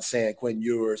game. I'm not saying Quinn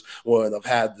Ewers would have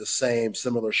had the same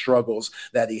similar struggles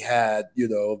that he had,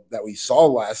 that we saw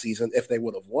last season if they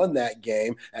would have won that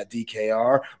game at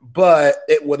DKR, but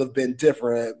it would have been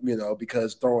different,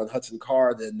 because throwing Hudson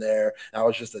Card in there, that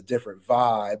was just a different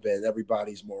vibe, and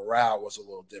everybody's morale was a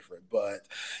little different. But,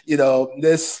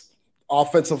 this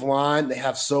offensive line, they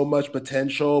have so much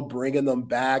potential. Bringing them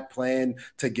back, playing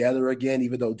together again,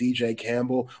 even though DJ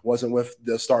Campbell wasn't with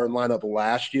the starting lineup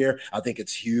last year, I think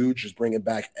it's huge, just bringing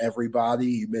back everybody.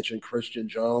 You mentioned Christian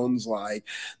Jones, like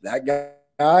that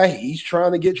guy, he's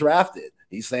trying to get drafted.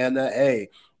 He's saying that, hey,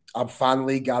 I'm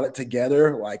finally got it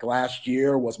together. Like last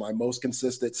year was my most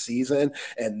consistent season.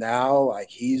 And now like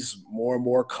he's more and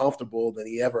more comfortable than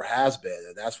he ever has been.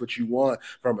 And that's what you want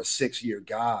from a 6-year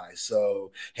guy.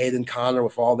 So Hayden Conner,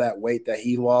 with all that weight that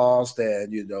he lost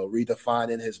and,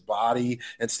 redefining his body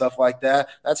and stuff like that,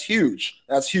 that's huge.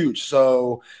 That's huge.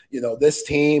 So, this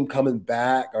team coming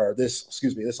back, or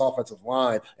this offensive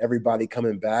line, everybody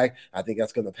coming back, I think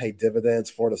that's going to pay dividends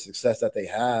for the success that they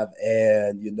have.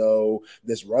 And,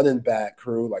 this running back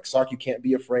crew, like Sark, you can't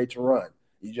be afraid to run.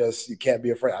 You can't be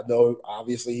afraid. I know,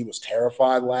 obviously, he was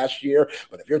terrified last year,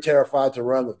 but if you're terrified to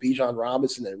run with Bijan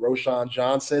Robinson and Roschon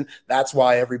Johnson, that's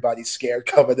why everybody's scared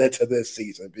coming into this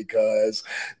season, because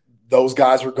those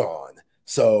guys are gone.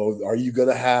 So are you going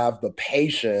to have the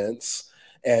patience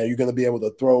and you're going to be able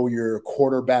to throw your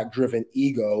quarterback-driven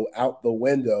ego out the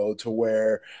window to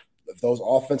where if those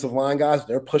offensive line guys,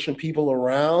 they're pushing people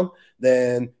around,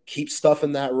 then keep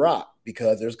stuffing that rock,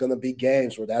 because there's going to be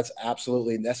games where that's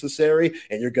absolutely necessary,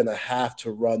 and you're going to have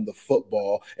to run the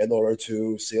football in order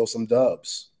to seal some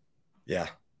dubs. Yeah,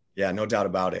 no doubt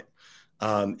about it.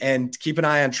 And keep an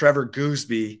eye on Trevor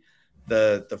Gooseby,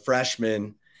 the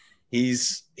freshman.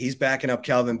 He's backing up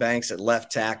Kelvin Banks at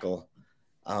left tackle.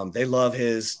 They love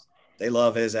his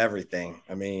everything.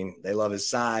 I mean, they love his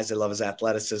size, they love his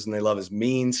athleticism, they love his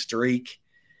mean streak.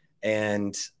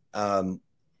 And,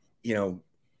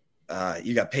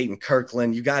 you got Peyton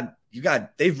Kirkland,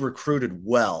 they've recruited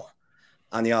well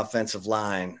on the offensive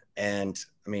line. And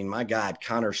I mean, my God,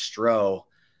 Connor Stroh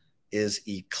is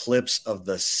eclipse of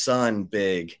the sun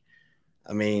big.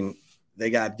 I mean, they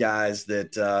got guys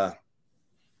that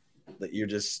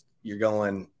you're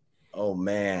going, oh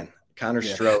man, Connor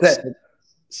Stroh,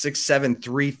 6'7",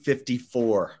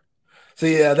 354. So,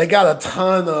 yeah, they got a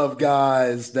ton of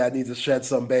guys that need to shed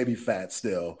some baby fat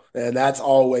still. And that's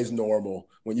always normal.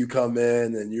 When you come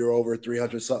in and you're over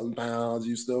 300-something pounds,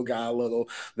 you still got a little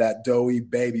that doughy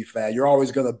baby fat. You're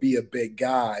always going to be a big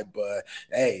guy. But,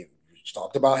 hey,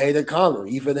 talked about Hayden Conner,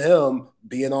 even him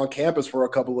being on campus for a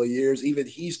couple of years, even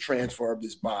he's transformed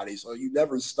his body. So you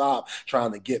never stop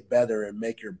trying to get better and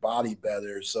make your body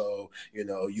better. So,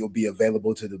 you'll be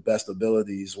available to the best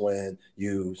abilities when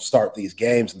you start these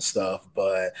games and stuff.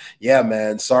 But yeah,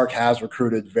 man, Sark has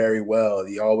recruited very well.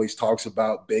 He always talks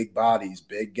about big bodies,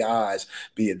 big guys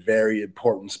being very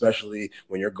important, especially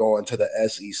when you're going to the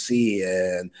SEC,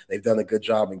 and they've done a good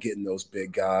job in getting those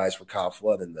big guys for Kyle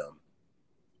Flood and them.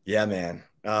 Yeah, man.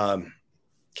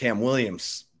 Cam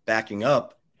Williams backing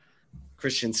up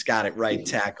Christian Scott at right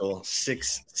tackle,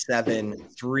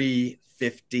 6'7",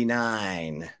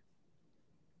 359.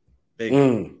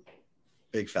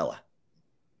 Big fella.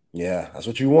 Yeah, that's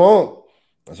what you want.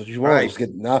 That's what you want. Right.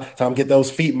 Time to get those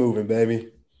feet moving,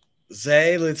 baby.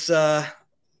 Zay, let's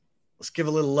give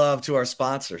a little love to our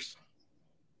sponsors.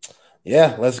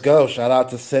 Yeah, let's go. Shout out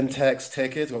to Syntex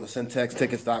Tickets. Go to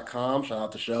syntextickets.com. Shout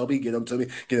out to Shelby. Get them to me.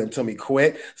 Get them to me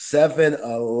quick.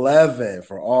 7-Eleven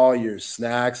for all your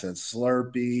snacks and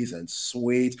Slurpees and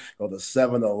sweets. Go to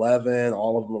 7-Eleven.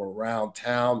 All of them around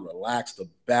town. Relax the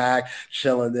back,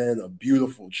 chilling in a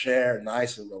beautiful chair,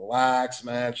 nice and relaxed,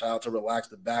 man. Shout out to Relax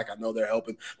the Back. I know they're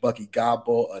helping Bucky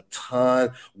Gobble a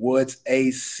ton. Woods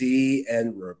AC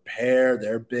and Repair.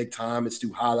 They're big time. It's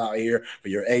too hot out here for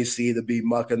your AC to be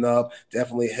mucking up.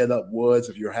 Definitely hit up Woods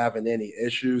if you're having any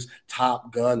issues.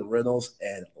 Top Gun Rentals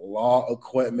and Law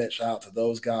Equipment. Shout out to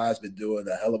those guys. Been doing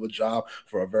a hell of a job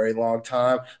for a very long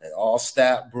time. And All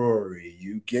Stout Brewery.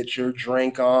 You get your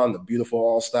drink on. The beautiful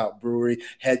All Stout Brewery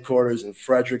headquarters in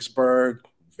Fredericksburg.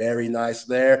 Very nice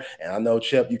there. And I know,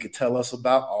 Chip, you could tell us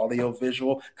about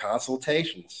audiovisual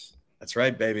consultations. That's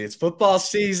right, baby. It's football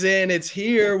season. It's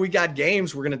here. We got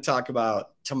games we're going to talk about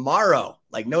tomorrow,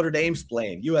 like Notre Dame's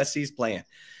playing, USC's playing.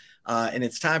 And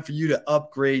it's time for you to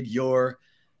upgrade your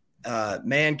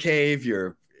man cave.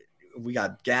 We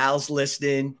got gals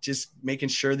listening, just making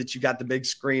sure that you got the big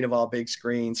screen of all big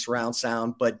screens, surround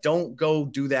sound. But don't go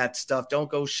do that stuff. Don't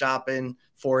go shopping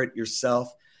for it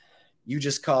yourself. You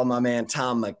just call my man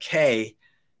Tom McKay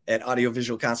at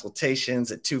Audiovisual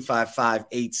Consultations at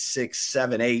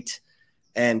 255-8678.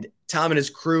 And Tom and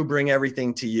his crew bring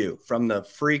everything to you, from the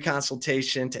free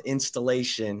consultation to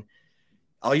installation.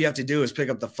 All you have to do is pick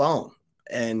up the phone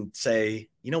and say,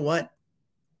 you know what?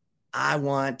 I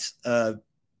want a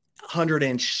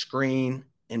 100-inch screen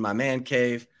in my man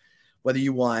cave. Whether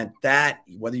you want that,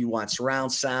 whether you want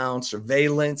surround sound,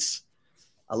 surveillance,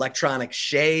 electronic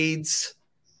shades.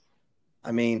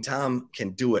 I mean, Tom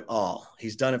can do it all.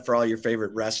 He's done it for all your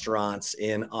favorite restaurants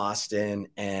in Austin,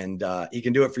 and he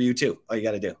can do it for you too. All you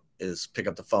got to do is pick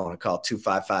up the phone and call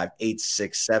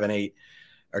 255-8678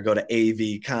 or go to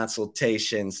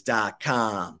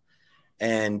avconsultations.com.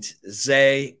 And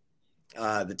Zay,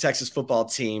 the Texas football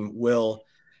team, will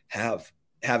have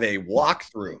a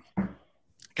walkthrough,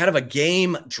 kind of a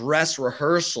game dress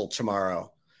rehearsal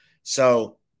tomorrow.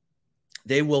 So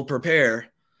they will prepare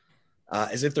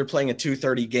as if they're playing a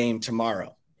 2:30 game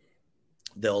tomorrow.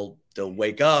 They'll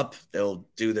wake up, they'll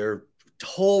do their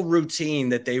whole routine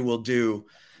that they will do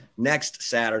next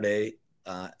Saturday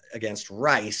against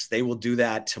Rice. They will do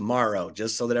that tomorrow,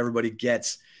 just so that everybody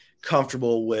gets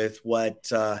comfortable with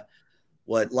what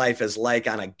life is like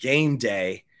on a game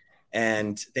day.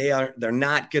 And they're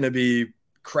not going to be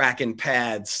cracking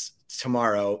pads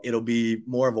tomorrow. It'll be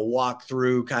more of a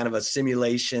walkthrough, kind of a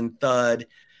simulation thud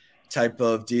type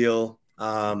of deal,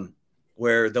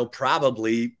 where they'll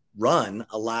probably run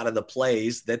a lot of the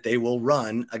plays that they will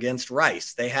run against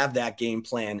Rice. They have that game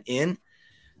plan in.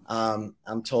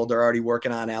 I'm told they're already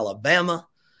working on Alabama,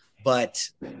 but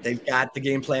they've got the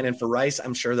game plan in for Rice.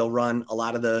 I'm sure they'll run a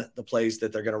lot of the plays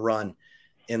that they're going to run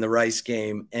in the Rice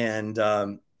game. And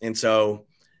so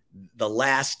the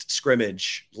last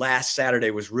scrimmage last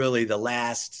Saturday was really the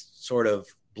last sort of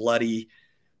bloody,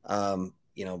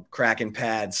 cracking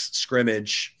pads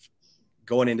scrimmage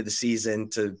going into the season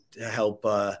to help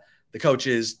the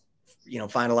coaches,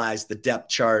 finalize the depth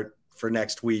chart for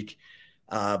next week.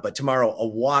 But tomorrow, a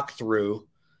walkthrough.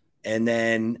 And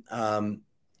then,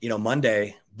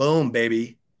 Monday, boom,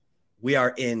 baby. We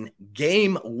are in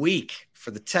game week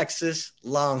for the Texas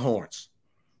Longhorns.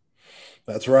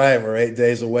 That's right. We're 8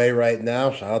 days away right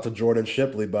now. Shout out to Jordan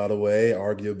Shipley, by the way,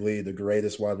 arguably the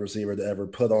greatest wide receiver to ever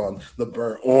put on the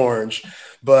burnt orange.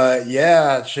 But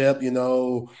yeah, Chip,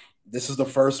 this is the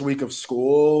first week of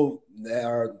school.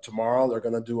 Tomorrow they're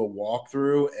going to do a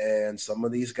walkthrough, and some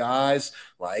of these guys,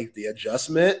 like, the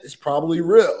adjustment is probably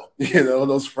real.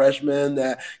 Those freshmen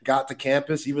that got to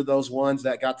campus, even those ones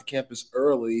that got to campus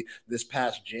early this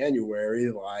past January,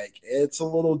 like, it's a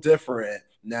little different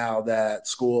now that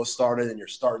school has started and you're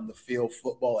starting to feel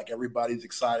football. Like, everybody's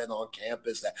excited on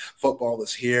campus that football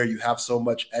is here. You have so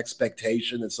much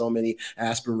expectation and so many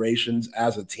aspirations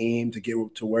as a team to get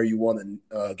to where you want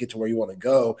to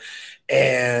go.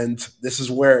 And this is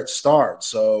where it starts.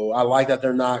 So I like that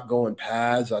they're not going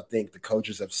pads. I think the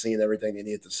coaches have seen everything they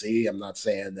need to see. I'm not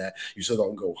saying that you still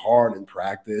don't go hard in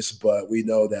practice, but we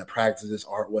know that practices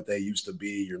aren't what they used to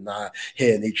be. You're not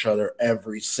hitting each other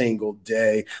every single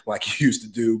day like you used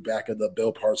to do back in the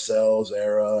Bill Parcells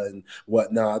era and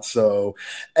whatnot. So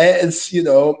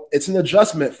it's an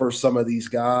adjustment for some of these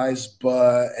guys,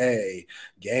 but hey,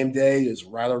 game day is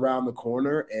right around the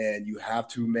corner, and you have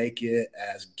to make it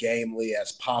as gamely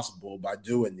as possible by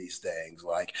doing these things.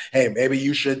 Like, hey, maybe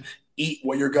you should eat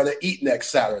what you're going to eat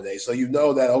next Saturday, so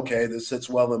that, okay, this sits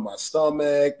well in my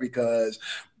stomach, because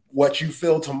what you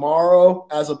feel tomorrow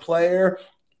as a player,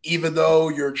 even though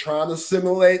you're trying to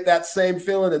simulate that same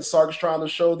feeling and Sark's trying to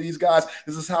show these guys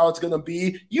this is how it's going to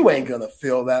be, you ain't going to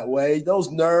feel that way. Those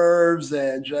nerves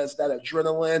and just that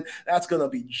adrenaline, that's going to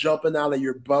be jumping out of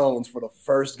your bones for the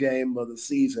first game of the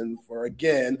season for,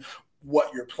 again,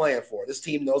 what you're playing for. This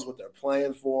team knows what they're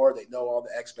playing for. They know all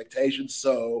the expectations.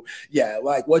 So yeah,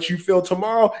 like, what you feel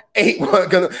tomorrow ain't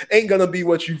gonna be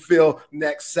what you feel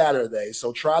next Saturday.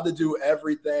 So try to do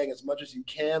everything as much as you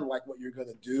can, like what you're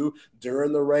gonna do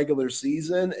during the regular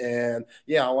season. And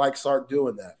yeah, I like Sark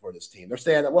doing that for this team. They're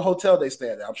staying at what hotel they stay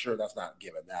at? I'm sure that's not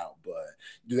given out, but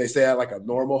do they stay at like a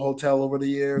normal hotel over the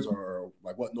years, or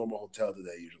like what normal hotel do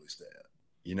they usually stay at?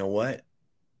 You know what?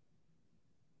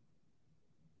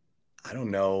 I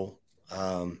don't know.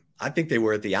 I think they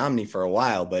were at the Omni for a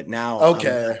while, but now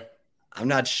I'm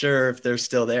not sure if they're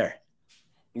still there.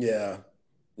 Yeah.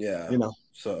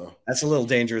 So that's a little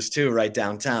dangerous too, right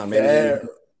downtown. Maybe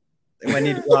they might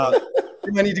need to go out.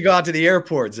 They might need to go out to the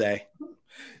airport, Zay.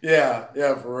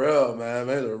 Yeah, for real, man.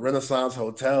 Maybe a Renaissance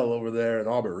Hotel over there in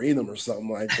Arboretum or something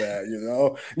like that.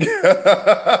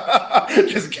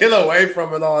 Just get away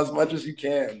from it all as much as you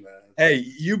can, man. Hey,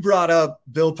 you brought up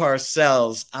Bill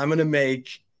Parcells. I'm going to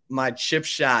make my chip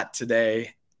shot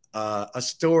today a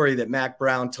story that Mac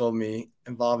Brown told me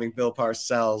involving Bill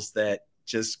Parcells that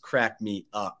just cracked me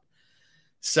up.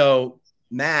 So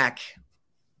Mac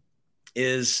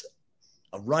is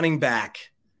a running back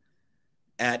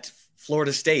at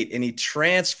Florida State, and he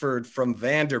transferred from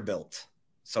Vanderbilt.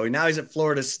 So now he's at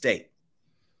Florida State.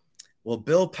 Well,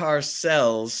 Bill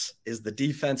Parcells is the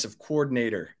defensive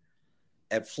coordinator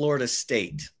at Florida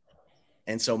State.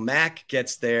 And so Mac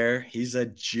gets there. He's a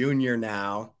junior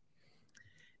now,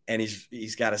 and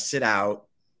he's got to sit out.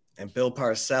 And Bill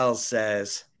Parcells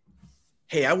says,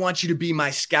 "Hey, I want you to be my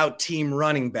scout team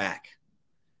running back."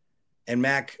 And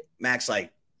Mac's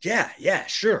like, yeah,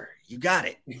 sure. You got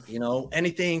it.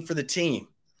 Anything for the team.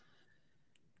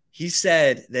 He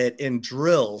said that in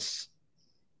drills,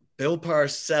 Bill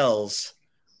Parcells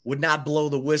would not blow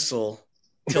the whistle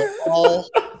till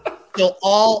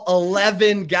all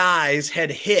 11 guys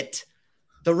had hit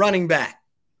the running back.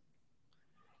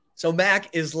 So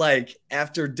Mac is like,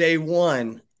 after day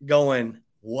one, going,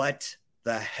 what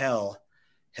the hell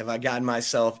have I gotten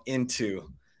myself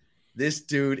into? This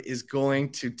dude is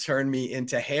going to turn me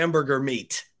into hamburger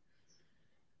meat.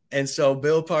 And so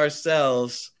Bill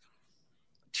Parcells,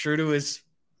 true to his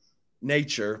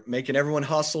nature, making everyone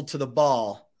hustle to the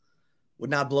ball, would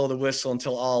not blow the whistle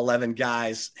until all 11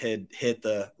 guys had hit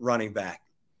the running back.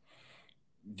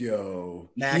 Yo,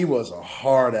 Mac, he was a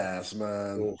hard ass,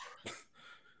 man. Ooh.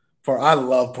 I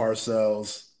love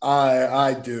Parcells.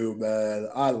 I do, man.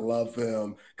 I love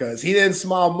him because he didn't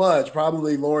smile much.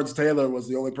 Probably Lawrence Taylor was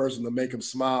the only person to make him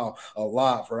smile a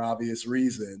lot for obvious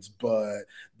reasons. But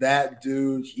that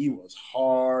dude, he was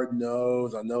hard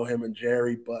nosed. I know him and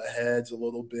Jerry butt heads a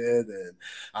little bit, and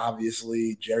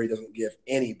obviously Jerry doesn't give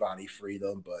anybody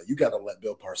freedom. But you got to let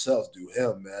Bill Parcells do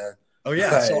him, man. Oh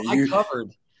yeah, so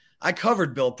I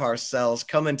covered Bill Parcells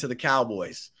coming to the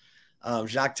Cowboys.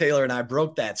 Jacques Taylor and I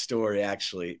broke that story,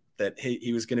 actually, that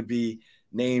he was going to be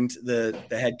named the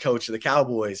head coach of the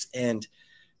Cowboys. And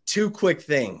two quick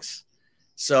things.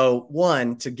 So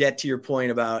one, to get to your point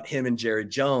about him and Jerry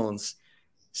Jones,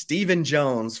 Stephen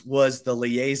Jones was the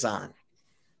liaison.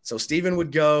 So Stephen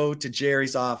would go to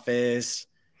Jerry's office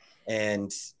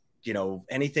and, you know,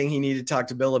 anything he needed to talk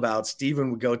to Bill about, Stephen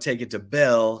would go take it to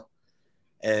Bill.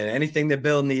 And anything that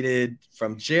Bill needed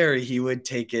from Jerry, he would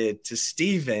take it to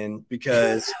Stephen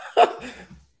because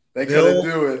they couldn't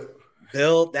do it.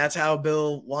 Bill, that's how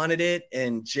Bill wanted it.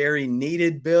 And Jerry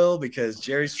needed Bill because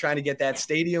Jerry's trying to get that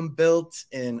stadium built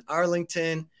in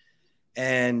Arlington.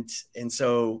 And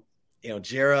so, you know,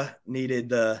 Jera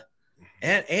needed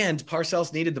and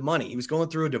Parcells needed the money. He was going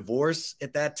through a divorce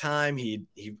at that time. He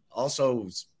also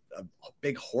was a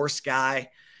big horse guy.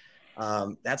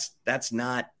 That's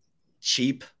not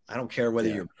cheap. I don't care whether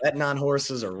you're betting on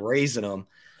horses or raising them.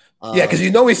 Because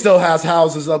you know he still has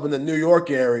houses up in the New York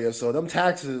area, so them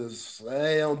taxes,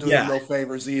 they don't do him no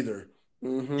favors either.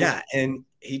 Mm-hmm. Yeah, and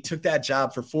he took that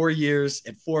job for 4 years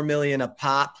at $4 million a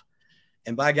pop,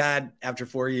 and by God, after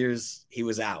 4 years, he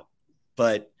was out.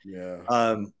 But he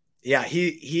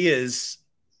is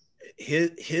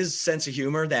his sense of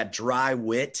humor, that dry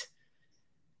wit.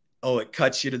 Oh, it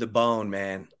cuts you to the bone,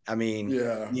 man. I mean,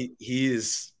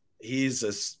 he's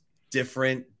a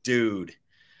different dude.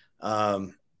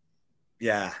 And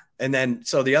then,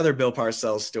 so the other Bill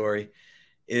Parcells story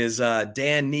is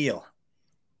Dan Neal,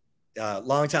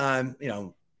 long time, you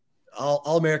know,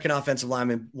 all American offensive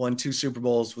lineman, won 2 Super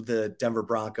Bowls with the Denver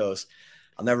Broncos.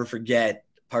 I'll never forget,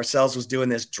 Parcells was doing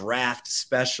this draft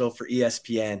special for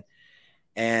ESPN,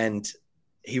 and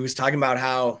he was talking about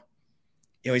how,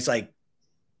 you know, he's like,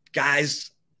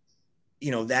 guys,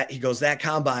 you know, that he goes, that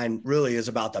combine really is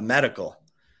about the medical.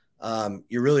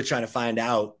 You're really trying to find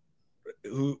out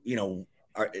who, you know,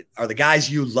 are the guys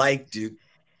you like,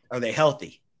 are they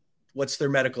healthy? What's their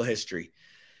medical history?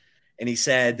 And he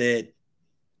said that,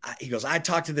 he goes, I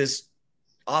talked to this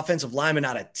offensive lineman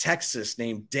out of Texas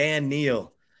named Dan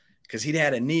Neal, because he'd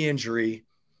had a knee injury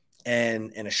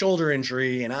and a shoulder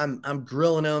injury. And I'm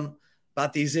grilling him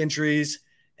about these injuries.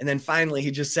 And then finally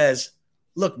he just says,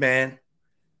 look, man,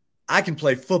 I can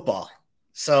play football.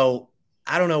 So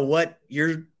I don't know what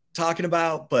you're talking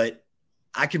about, but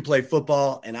I can play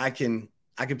football, and I can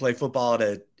play football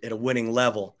at a winning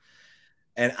level.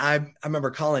 And I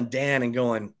remember calling Dan and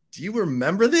going, do you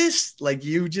remember this? Like,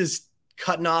 you just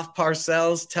cutting off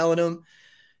Parcells, telling him,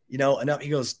 you know, enough. He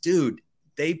goes, dude,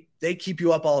 they keep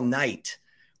you up all night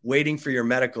waiting for your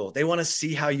medical. They want to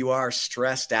see how you are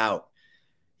stressed out.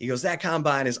 He goes, that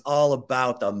combine is all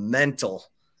about the mental.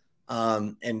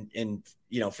 And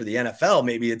you know, for the NFL,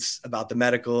 maybe it's about the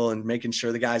medical and making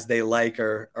sure the guys they like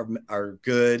are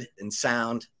good and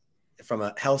sound from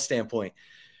a health standpoint.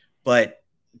 But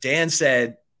Dan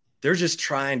said they're just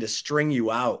trying to string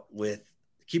you out with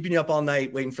keeping you up all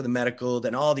night, waiting for the medical,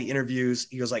 then all the interviews.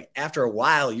 He goes, like, after a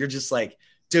while, you're just like,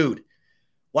 dude,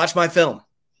 watch my film.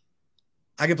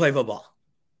 I can play football.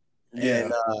 Yeah.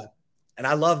 And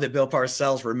I love that Bill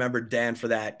Parcells remembered Dan for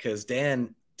that, because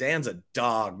Dan's a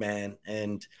dog, man.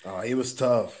 And he was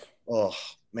tough. Oh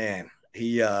man.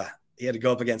 He had to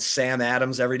go up against Sam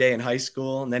Adams every day in high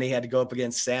school. And then he had to go up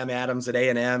against Sam Adams at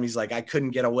A&M. He's like, I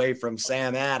couldn't get away from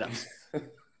Sam Adams.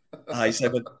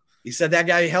 He said that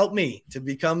guy helped me to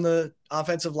become the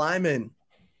offensive lineman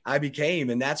I became.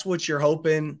 And that's what you're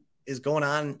hoping is going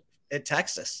on at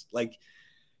Texas. Like,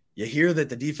 you hear that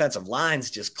the defensive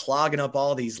line's just clogging up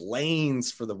all these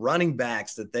lanes for the running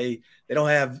backs that they don't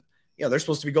have. They're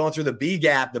supposed to be going through the B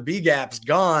gap. The B gap's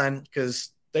gone because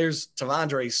there's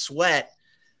T'Vondre Sweat,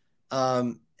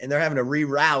 and they're having to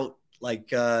reroute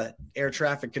like air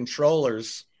traffic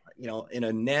controllers, in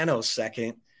a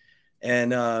nanosecond.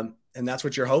 And that's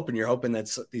what you're hoping. You're hoping that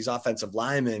these offensive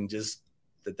linemen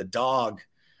that the dog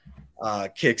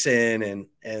kicks in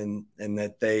and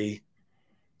that they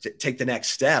take the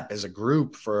next step as a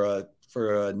group for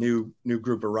a new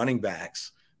group of running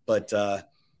backs. But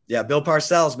Bill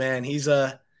Parcells, man, he's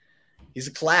a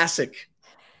classic.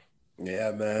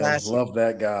 Yeah, man. Classic. Love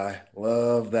that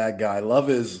guy. Love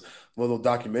his little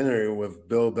documentary with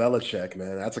Bill Belichick,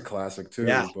 man. That's a classic too.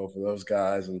 Yeah. Both of those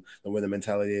guys and the winning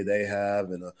mentality they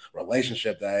have and the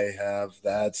relationship they have.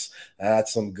 That's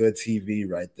some good TV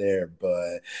right there.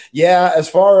 But yeah, as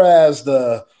far as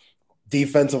the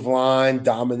defensive line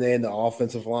dominating the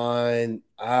offensive line,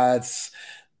 it's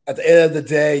at the end of the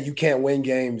day, you can't win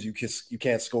games. You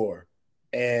can't score.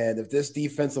 And if this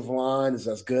defensive line is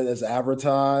as good as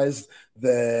advertised,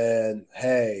 then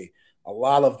hey, a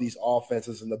lot of these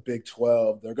offenses in the Big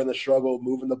 12, they're going to struggle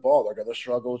moving the ball. They're going to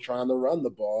struggle trying to run the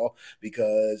ball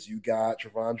because you got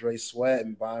T'Vondre Sweat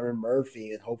and Byron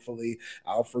Murphy and hopefully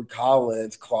Alfred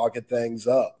Collins clogging things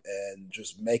up and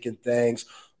just making things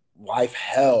life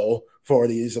hell for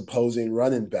these opposing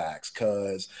running backs,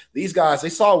 because these guys, they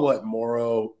saw what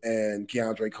Morrow and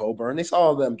Keondre Coburn, they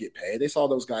saw them get paid. They saw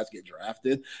those guys get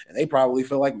drafted, and they probably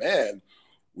feel like, man,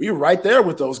 we're right there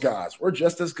with those guys. We're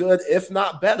just as good, if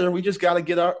not better. We just got to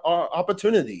get our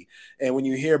opportunity. And when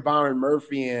you hear Byron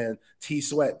Murphy and T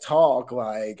Sweat talk,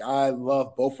 like, I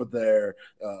love both of their,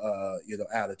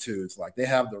 attitudes. Like, they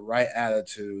have the right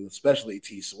attitude, especially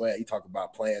T Sweat. He talk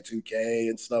about playing 2K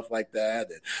and stuff like that.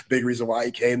 And big reason why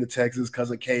he came to Texas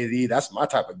because of KD. That's my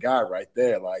type of guy right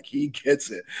there. Like, he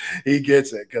gets it.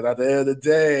 Because at the end of the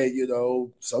day,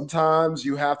 sometimes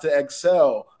you have to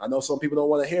excel. I know some people don't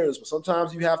want to hear this, but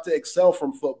sometimes you have to excel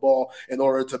from football in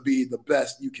order to be the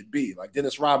best you can be. Like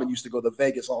Dennis Rodman used to go to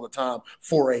Vegas all the time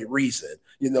for a reason.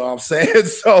 You know what I'm saying?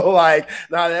 So, like,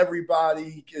 not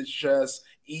everybody is just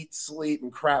eat, sleep,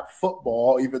 and crap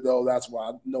football, even though that's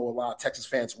what I know a lot of Texas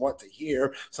fans want to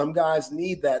hear. Some guys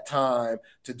need that time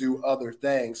to do other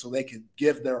things so they can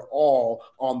give their all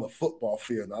on the football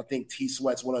field. And I think T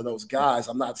Sweat's one of those guys.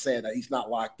 I'm not saying that he's not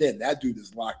locked in. That dude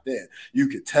is locked in. You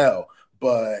could tell.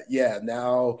 But, yeah,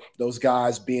 now those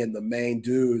guys being the main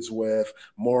dudes with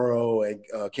Morrow and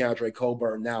Keondre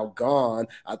Coburn now gone,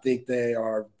 I think they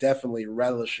are definitely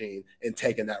relishing in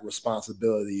taking that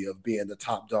responsibility of being the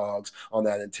top dogs on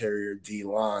that interior D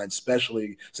line,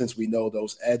 especially since we know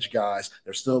those edge guys,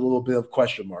 there's still a little bit of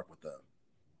question mark with them.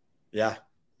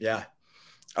 Yeah.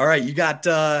 All right, you got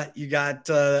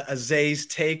a Zay's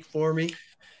take for me?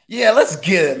 Yeah, let's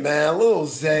get it, man. Little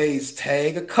Zay's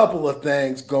take. A couple of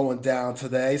things going down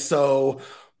today. So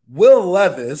Will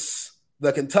Levis,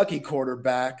 the Kentucky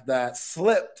quarterback that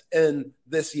slipped in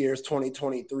this year's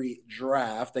 2023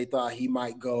 draft, they thought he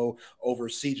might go over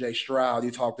C.J. Stroud.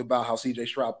 You talked about how C.J.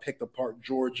 Stroud picked apart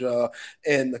Georgia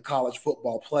in the college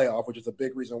football playoff, which is a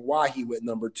big reason why he went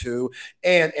number 2.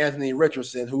 And Anthony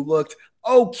Richardson, who looked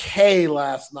okay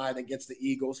last night against the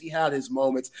Eagles. He had his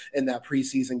moments in that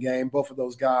preseason game. Both of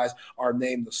those guys are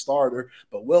named the starter.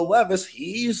 But Will Levis,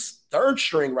 he's third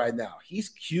string right now. He's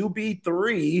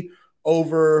QB3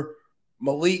 over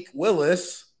Malik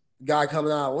Willis, guy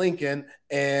coming out of Lincoln,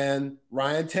 and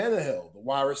Ryan Tannehill, the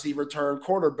wide receiver turned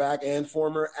quarterback and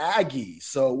former Aggie.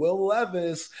 So Will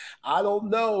Levis, I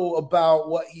don't know about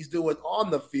what he's doing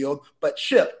on the field, but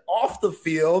Chip, off the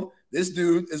field, this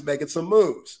dude is making some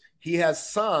moves. He has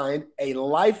signed a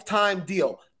lifetime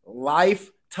deal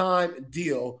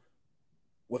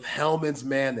with Hellman's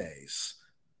Mayonnaise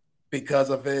because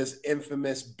of his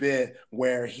infamous bit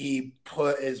where he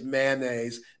put his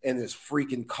mayonnaise in his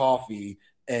freaking coffee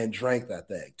and drank that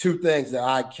thing. Two things that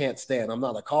I can't stand. I'm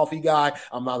not a coffee guy.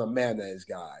 I'm not a mayonnaise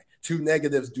guy. Two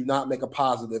negatives do not make a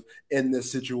positive in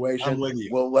this situation. I'm with you.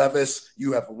 Will Levis,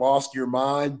 you have lost your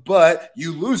mind, but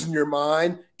you losing your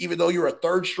mind, even though you're a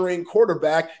third string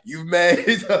quarterback, you've made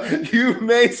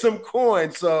some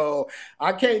coin. So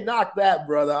I can't knock that,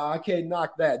 brother. I can't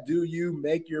knock that. Do you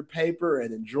make your paper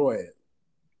and enjoy it?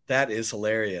 That is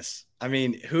hilarious. I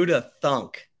mean, who'd have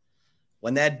thunk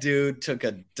when that dude took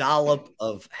a dollop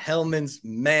of Hellman's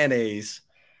mayonnaise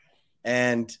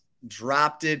and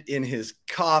dropped it in his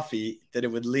coffee that it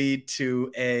would lead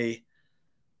to a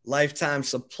lifetime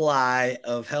supply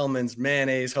of Hellman's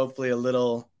mayonnaise, hopefully a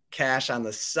little cash on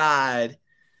the side.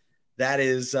 That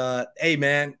is, hey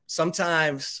man,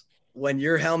 sometimes when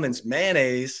you're Hellman's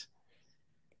mayonnaise,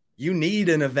 you need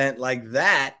an event like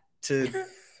that to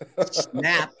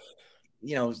snap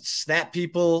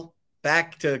people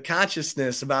back to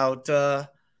consciousness about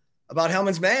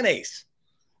Hellman's mayonnaise.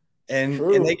 And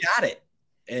they got it.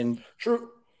 And true.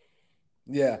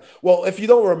 Yeah. Well, if you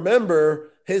don't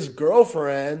remember, his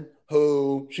girlfriend,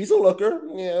 who she's a looker,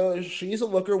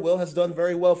 Will has done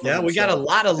very well for himself. We got a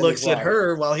lot of looks at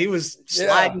her while he was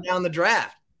sliding down the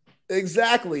draft.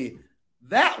 Exactly.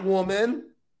 That woman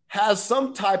has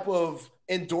some type of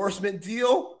endorsement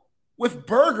deal with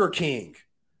Burger King,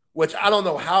 which I don't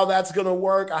know how that's going to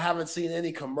work. I haven't seen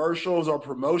any commercials or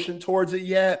promotion towards it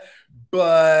yet,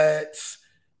 but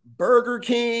Burger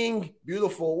King,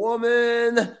 beautiful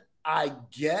woman. I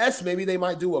guess maybe they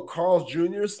might do a Carl's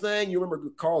Jr.'s thing. You remember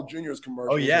Carl Jr.'s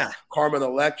commercial? Oh, yeah. Carmen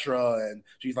Electra, and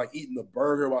she's like eating the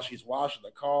burger while she's washing the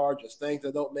car. Just things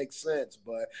that don't make sense,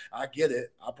 but I get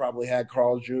it. I probably had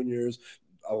Carl Jr.'s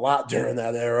a lot during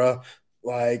that era.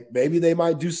 Like, maybe they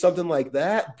might do something like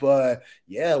that. But,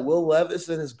 yeah, Will Levis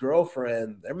and his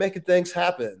girlfriend, they're making things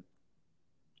happen.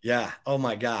 Yeah. Oh,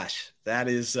 my gosh. That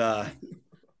is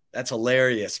that's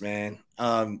hilarious, man.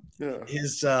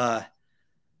 His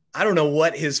I don't know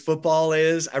what his football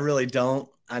is. I really don't.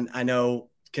 I know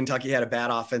Kentucky had a bad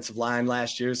offensive line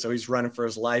last year, so he's running for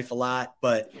his life a lot.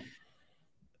 But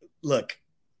look,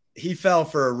 he fell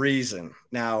for a reason.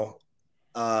 Now,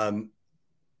 I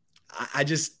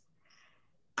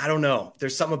don't know.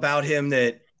 There's something about him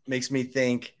that makes me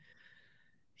think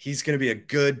he's going to be a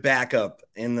good backup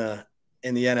in the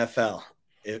NFL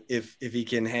if he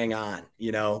can hang on,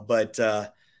 But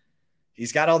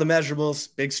he's got all the measurables,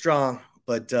 big, strong.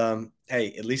 But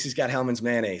hey, at least he's got Hellman's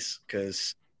mayonnaise,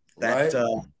 because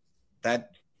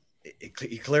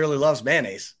he clearly loves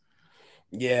mayonnaise.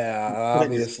 Yeah,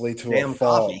 obviously to a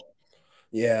fault. Coffee.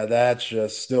 Yeah, that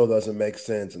just still doesn't make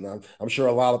sense. And I'm sure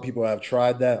a lot of people have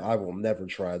tried that. I will never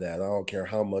try that. I don't care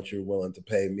how much you're willing to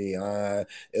pay me.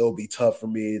 It'll be tough for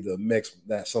me to mix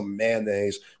some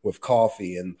mayonnaise with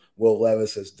coffee. And Will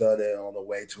Levis has done it on the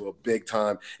way to a big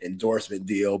time endorsement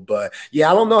deal. But yeah,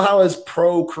 I don't know how his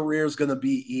pro career is going to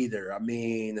be either. I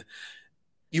mean,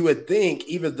 you would think,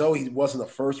 even though he wasn't a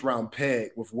first round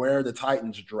pick, with where the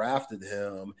Titans drafted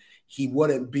him, he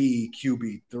wouldn't be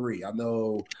QB3. I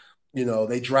know,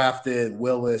 they drafted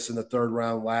Willis in the third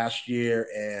round last year,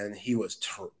 and he was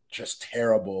just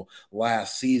terrible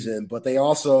last season. But they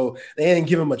didn't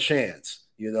give him a chance.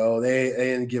 They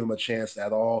didn't give him a chance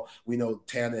at all. We know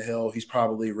Tannehill, he's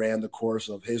probably ran the course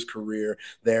of his career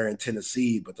there in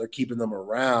Tennessee, but they're keeping them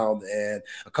around. And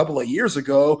a couple of years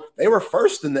ago, they were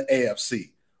first in the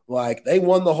AFC. Like, they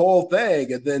won the whole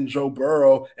thing, and then Joe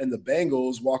Burrow and the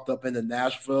Bengals walked up into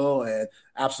Nashville and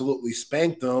absolutely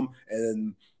spanked them,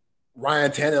 and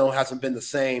Ryan Tannehill hasn't been the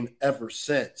same ever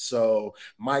since. So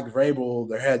Mike Vrabel,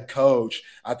 their head coach,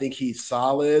 I think he's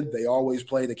solid. They always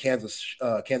play the Kansas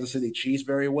City Chiefs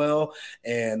very well.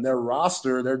 And their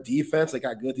roster, their defense, they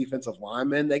got good defensive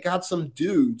linemen. They got some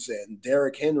dudes. And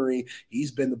Derrick Henry,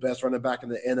 he's been the best running back in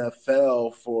the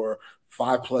NFL for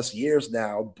 5+ years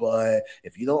now. But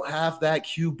if you don't have that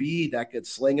QB that could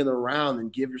sling it around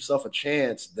and give yourself a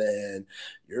chance, then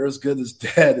you're as good as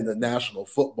dead in the National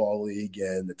Football League.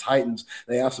 And the Titans,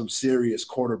 they have some serious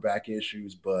quarterback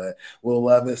issues. But Will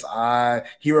Levis,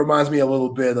 he reminds me a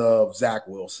little bit of Zach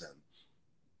Wilson.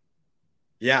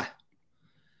 Yeah.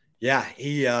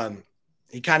 He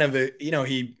kind of,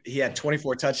 he had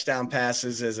 24 touchdown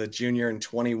passes as a junior in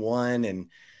 21 and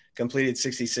completed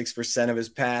 66% of his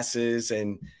passes.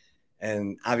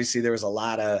 And obviously there was a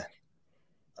lot of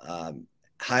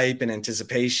hype and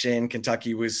anticipation.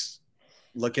 Kentucky was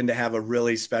looking to have a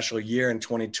really special year in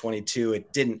 2022.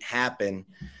 It didn't happen.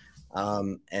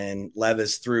 And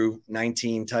Levis threw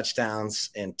 19 touchdowns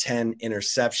and 10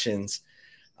 interceptions,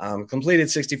 completed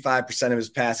 65% of his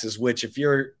passes, which, if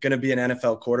you're going to be an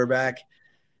NFL quarterback,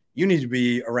 you need to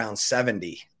be around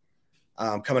 70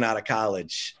 coming out of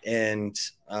college. And,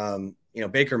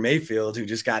 Baker Mayfield, who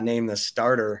just got named the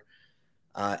starter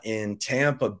in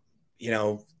Tampa,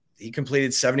 he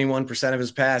completed 71% of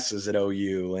his passes at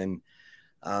OU.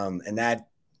 And that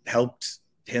helped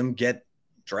him get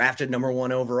drafted number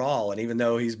 1 overall. And even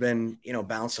though he's been,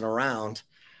 bouncing around,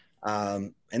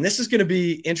 and this is going to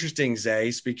be interesting,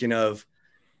 Zay, speaking of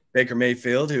Baker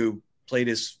Mayfield, who played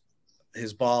his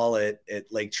ball at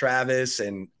Lake Travis,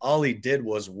 and all he did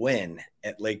was win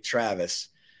at Lake Travis.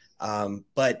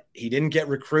 But he didn't get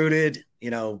recruited.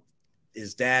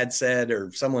 His dad said,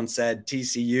 or someone said,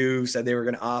 TCU said they were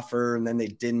going to offer, and then they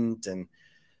didn't. And,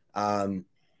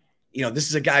 this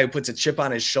is a guy who puts a chip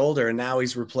on his shoulder, and now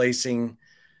he's replacing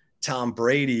Tom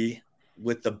Brady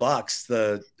with the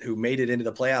Bucs, who made it into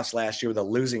the playoffs last year with a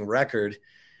losing record.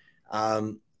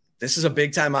 This is a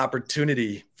big time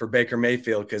opportunity for Baker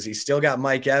Mayfield because he's still got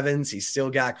Mike Evans. He's still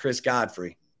got Chris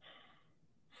Godfrey.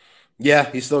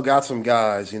 Yeah, he's still got some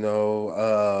guys,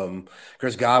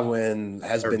 Chris Godwin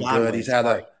has been good. He's had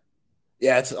I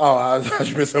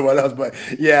was missing what else, but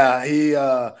yeah,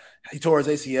 he tore his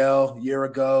ACL a year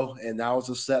ago, and that was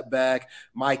a setback.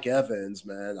 Mike Evans,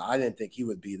 man, I didn't think he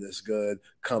would be this good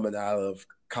coming out of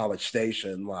College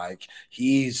Station. Like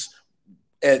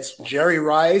it's Jerry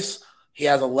Rice. He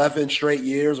has 11 straight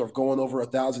years of going over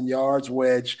 1,000 yards,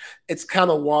 which it's kind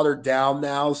of watered down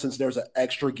now since there's an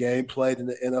extra game played in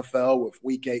the NFL with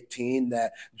Week 18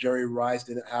 that Jerry Rice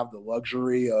didn't have the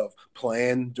luxury of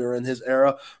playing during his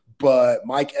era. But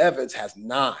Mike Evans has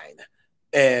 9,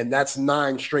 and that's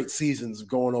 9 straight seasons of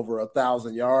going over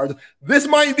 1,000 yards. This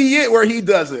might be it where he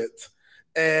does it.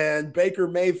 And Baker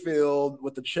Mayfield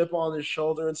with the chip on his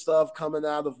shoulder and stuff coming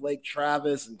out of Lake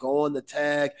Travis and going to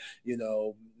tag,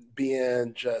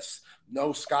 being just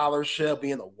no scholarship,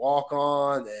 being a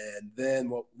walk-on, and then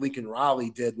what Lincoln Riley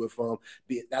did with him,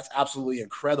 that's absolutely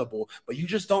incredible. But you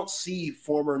just don't see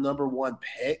former number 1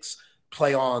 picks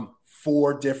play on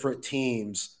 4 different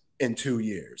teams in 2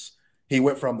 years. He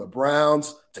went from the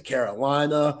Browns to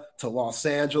Carolina to Los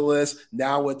Angeles,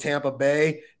 now with Tampa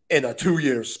Bay in a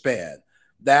 2-year span.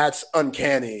 That's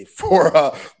uncanny for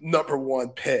a number 1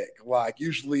 pick. Like,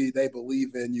 usually they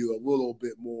believe in you a little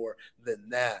bit more than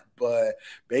that. But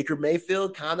Baker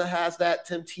Mayfield kind of has that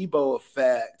Tim Tebow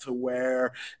effect to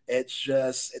where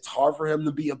it's hard for him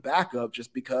to be a backup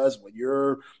just because when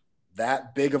you're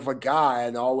that big of a guy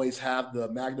and always have the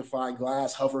magnifying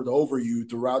glass hovered over you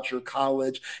throughout your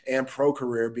college and pro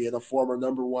career, being a former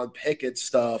number 1 pick and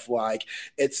stuff, like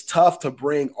it's tough to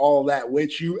bring all that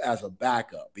with you as a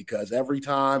backup because every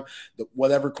time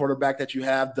whatever quarterback that you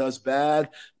have does bad,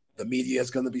 the media is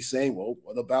going to be saying, well,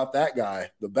 what about that guy,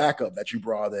 the backup that you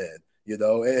brought in?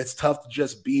 It's tough to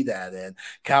just be that. And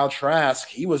Kyle Trask,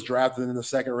 he was drafted in the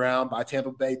 2nd round by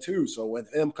Tampa Bay too. So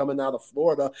with him coming out of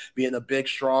Florida, being a big,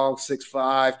 strong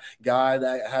 6'5" guy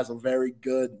that has a very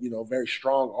good, very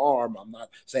strong arm. I'm not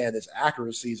saying his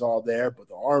accuracy is all there, but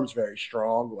the arm's very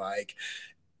strong. Like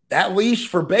that leash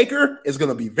for Baker is going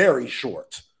to be very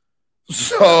short.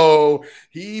 So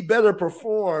he better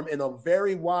perform in a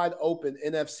very wide open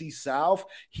NFC South.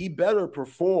 He better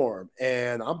perform.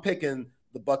 And I'm picking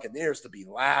the Buccaneers to be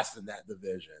last in that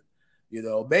division,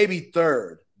 maybe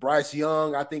 3rd. Bryce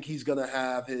Young, I think he's going to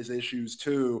have his issues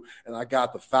too. And I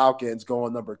got the Falcons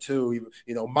going number 2.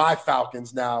 My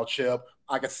Falcons now, Chip,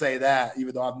 I could say that,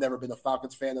 even though I've never been a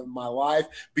Falcons fan in my life.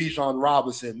 Bijan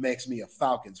Robinson makes me a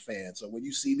Falcons fan. So when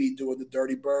you see me doing the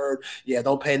Dirty Bird,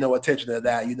 don't pay no attention to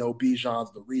that.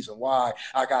 Bijan's the reason why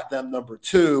I got them number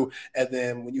 2. And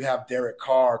then when you have Derek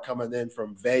Carr coming in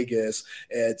from Vegas,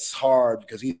 it's hard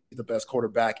because he's the best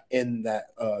quarterback in that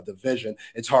division.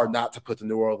 It's hard not to put the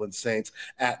New Orleans Saints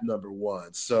at number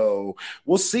 1. So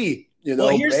we'll see. Here's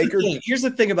Baker. The thing. Here's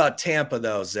the thing about Tampa,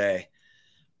 though, Zay.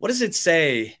 What does it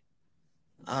say?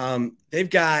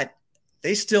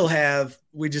 They still have,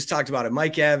 we just talked about it,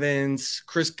 Mike Evans,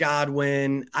 Chris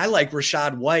Godwin. I like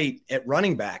Rachaad White at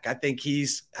running back. I think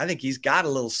he's got a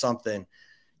little something.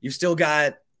 You've still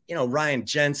got, Ryan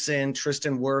Jensen,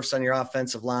 Tristan Wirfs on your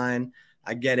offensive line.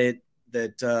 I get it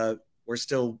that we're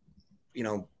still,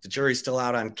 the jury's still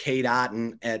out on Cade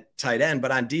Otton at tight end,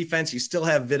 but on defense, you still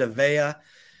have Vita Vea.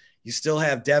 You still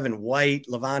have Devin White,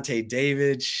 Levante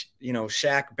David,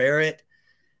 Shaq Barrett.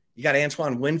 You got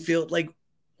Antoine Winfield. Like,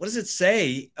 what does it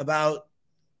say about?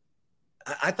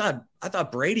 I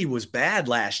thought Brady was bad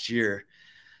last year,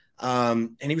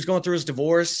 and he was going through his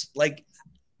divorce. Like,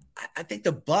 I think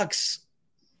the Bucs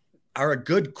are a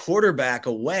good quarterback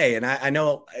away, and I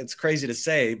know it's crazy to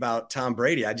say about Tom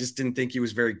Brady. I just didn't think he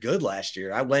was very good last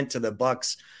year. I went to the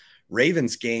Bucs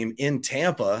Ravens game in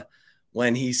Tampa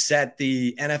when he set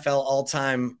the NFL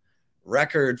all-time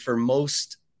record for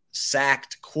most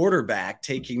sacked quarterback,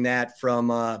 taking that from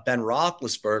Ben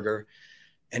Roethlisberger,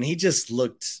 and he just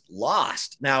looked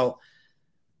lost. Now,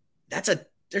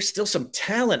 there's still some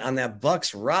talent on that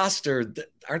Bucs roster.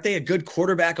 Aren't they a good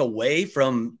quarterback away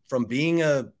from being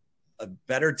a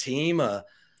better team, a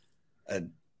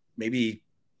maybe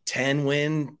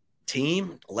 10-win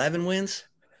team, 11 wins?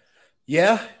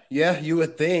 Yeah, you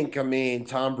would think. I mean,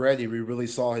 Tom Brady, we really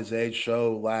saw his age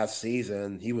show last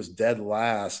season. He was dead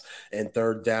last in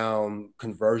 3rd down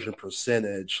conversion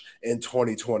percentage in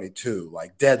 2022,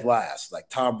 like dead last. Like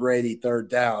Tom Brady, 3rd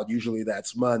down, usually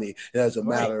that's money. It doesn't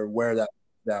matter where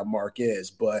that mark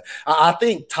is. But I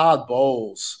think Todd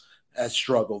Bowles has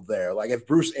struggled there. Like if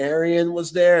Bruce Arians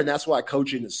was there, and that's why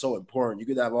coaching is so important. You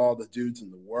could have all the dudes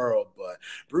in the world, but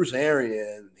Bruce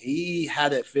Arians, he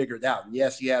had it figured out. And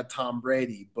yes, he had Tom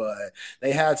Brady, but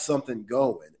they had something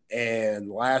going. And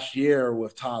last year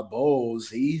with Todd Bowles,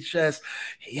 he has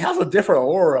a different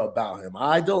aura about him.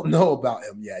 I don't know about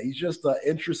him yet. He's just an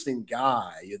interesting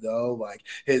guy, like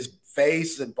his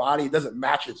face and body doesn't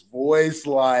match his voice.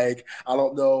 Like, I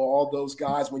don't know, all those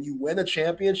guys, when you win a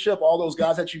championship, all those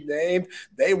guys that you named,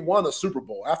 they won a Super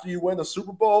Bowl. After you win a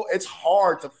Super Bowl, it's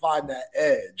hard to find that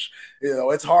edge.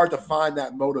 It's hard to find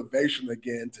that motivation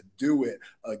again to do it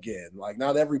again. Like,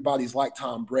 not everybody's like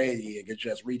Tom Brady and can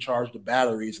just recharge the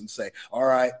batteries and say, all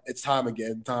right, it's time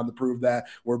again, time to prove that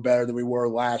we're better than we were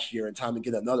last year and time to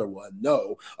get another one.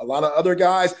 No, a lot of other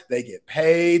guys, they get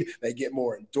paid, they get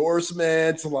more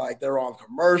endorsements, like they're on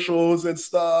commercials and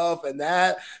stuff, and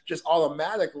that just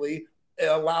automatically it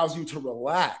allows you to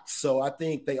relax. So I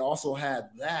think they also had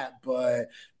that, but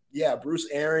yeah, Bruce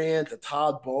Arians, the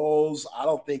Todd Bowles, I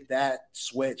don't think that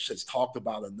switch is talked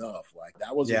about enough. Like,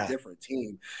 that was a different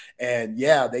team. And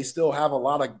yeah, they still have a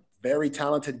lot of very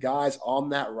talented guys on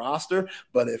that roster,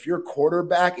 but if your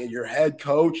quarterback and your head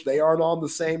coach, they aren't on the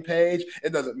same page,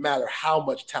 it doesn't matter how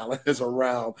much talent is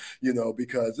around,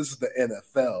 because this is the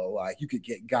NFL. Like, you could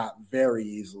get got very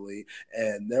easily,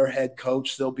 and their head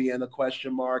coach still being a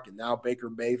question mark, and now Baker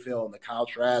Mayfield and the Kyle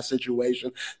Trask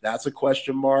situation, that's a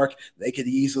question mark. They could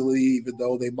easily, even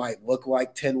though they might look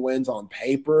like 10 wins on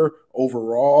paper,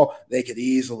 overall, they could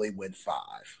easily win 5.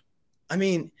 I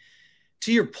mean,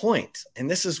 to your point, and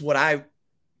this is what I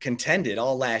contended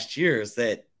all last year, is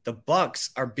that the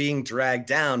Bucs are being dragged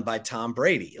down by Tom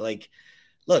Brady. Like,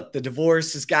 look, the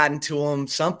divorce has gotten to him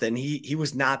something. He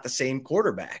was not the same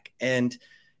quarterback. And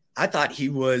I thought he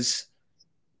was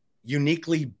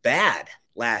uniquely bad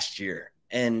last year.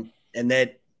 And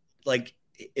that, like,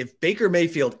 if Baker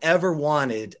Mayfield ever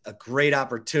wanted a great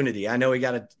opportunity, I know he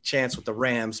got a chance with the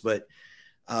Rams, but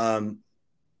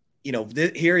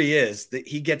here he is, that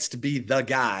he gets to be the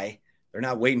guy. They're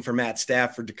not waiting for Matt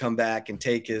Stafford to come back and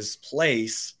take his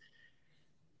place.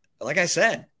 Like I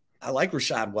said, I like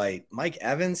Rachaad White. Mike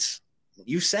Evans,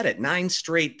 you said it, 9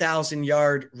 straight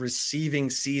 1,000-yard receiving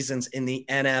seasons in the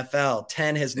NFL.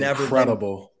 10's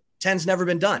never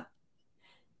been done.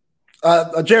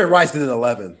 Jerry Rice did it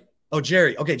 11. Oh,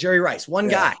 Jerry. Okay, Jerry Rice. One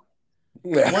guy.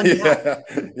 Yeah. One guy.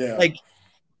 Yeah. Like,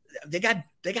 they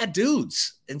got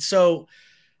dudes. And so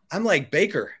I'm like,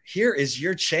 Baker, here is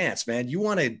your chance, man. You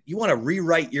want to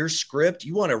rewrite your script.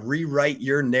 You want to rewrite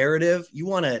your narrative. You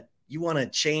want to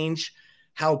change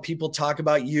how people talk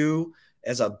about you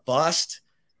as a bust,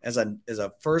 as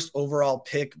a first overall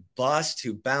pick bust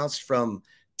who bounced from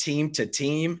team to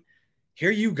team.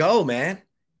 Here you go, man.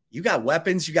 You got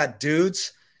weapons. You got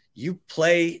dudes. You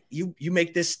play. You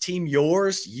make this team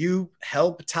yours. You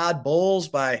help Todd Bowles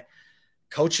by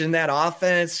coaching that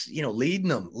offense, leading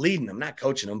them, not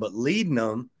coaching them, but leading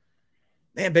them.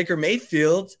 Man, Baker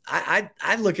Mayfield, I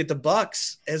look at the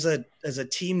Bucs as a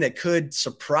team that could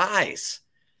surprise.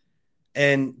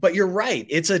 But you're right.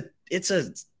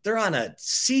 They're on a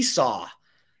seesaw,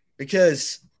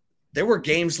 because there were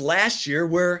games last year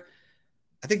where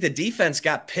I think the defense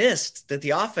got pissed that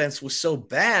the offense was so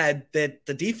bad that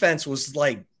the defense was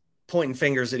like pointing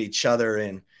fingers at each other.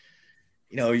 And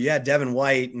you had Devin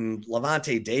White and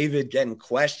Levante David getting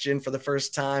questioned for the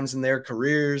first times in their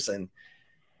careers. And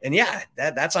yeah,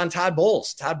 that's on Todd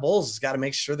Bowles. Todd Bowles has got to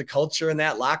make sure the culture in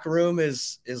that locker room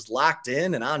is locked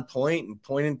in and on point and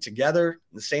pointing together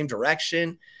in the same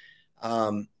direction.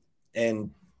 And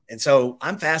so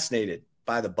I'm fascinated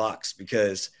by the Bucs,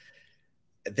 because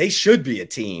they should be a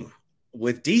team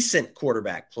with decent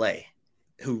quarterback play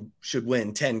who should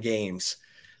win 10 games.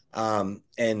 The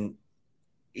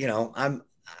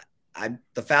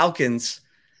Falcons,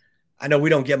 I know we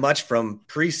don't get much from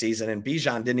preseason, and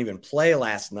Bijan didn't even play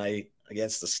last night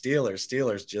against the Steelers.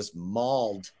 Steelers just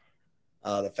mauled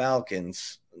the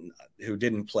Falcons, who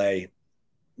didn't play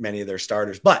many of their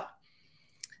starters. But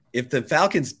if the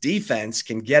Falcons defense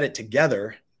can get it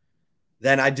together,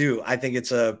 then I think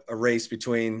it's a race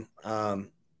between the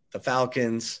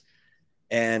Falcons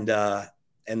and the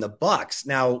Bucs.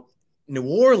 Now, New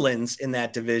Orleans in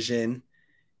that division,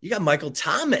 you got Michael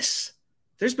Thomas.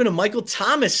 There's been a Michael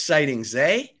Thomas sighting,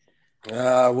 Zay.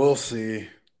 We'll see.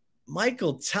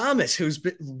 Michael Thomas, who's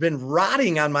been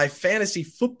rotting on my fantasy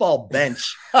football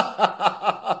bench,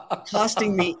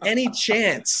 costing me any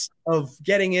chance of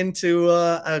getting into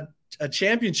a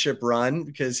championship run,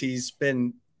 because he's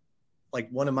been like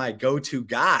one of my go-to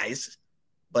guys,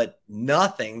 but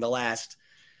nothing the last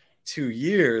 2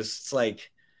 years. It's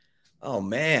like, oh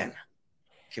man,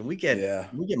 Can we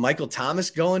get Michael Thomas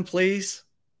going, please?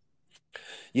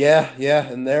 Yeah,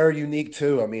 and they're unique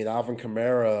too. I mean, Alvin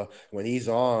Kamara, when he's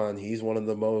on, he's one of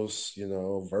the most,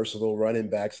 versatile running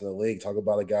backs in the league. Talk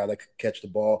about a guy that could catch the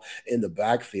ball in the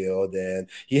backfield. And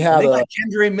he had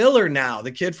Kendre Miller now,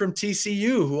 the kid from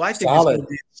TCU, who I think is going to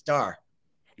be a star.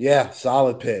 Yeah,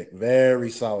 solid pick. Very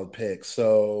solid pick.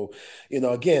 So,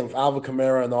 again, Alvin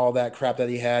Kamara and all that crap that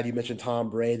he had, you mentioned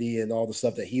Tom Brady and all the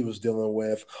stuff that he was dealing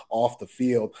with off the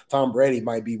field. Tom Brady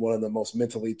might be one of the most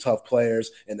mentally tough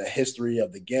players in the history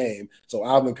of the game. So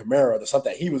Alvin Kamara, the stuff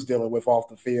that he was dealing with off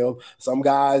the field, some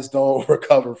guys don't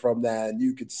recover from that. And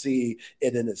you could see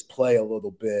it in his play a little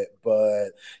bit. But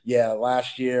yeah,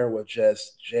 last year with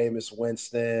just Jameis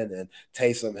Winston and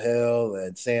Taysom Hill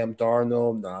and Sam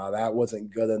Darnold, that wasn't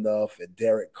good enough. And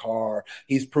Derek Carr,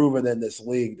 he's proven in this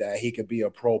league that he could be a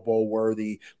Pro Bowl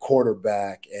worthy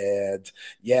quarterback. And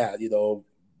yeah,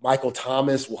 Michael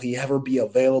Thomas, will he ever be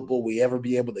available? Will he ever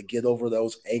be able to get over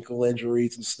those ankle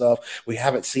injuries and stuff? We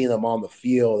haven't seen him on the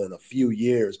field in a few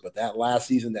years, but that last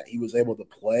season that he was able to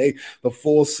play the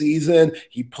full season,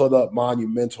 he put up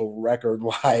monumental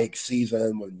record-like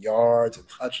season with yards and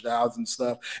touchdowns and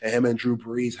stuff. And him and Drew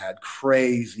Brees had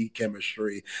crazy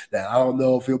chemistry that I don't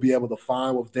know if he'll be able to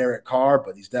find with Derek Carr,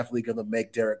 but he's definitely going to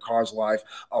make Derek Carr's life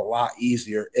a lot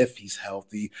easier if he's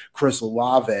healthy. Chris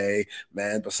Olave,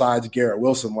 man, besides Garrett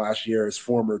Wilson, last year, his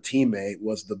former teammate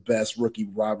was the best rookie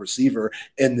wide receiver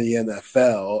in the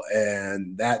NFL.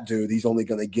 And that dude, he's only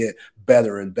going to get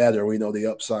better and better. We know the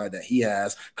upside that he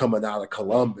has coming out of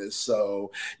Columbus.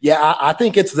 So, yeah, I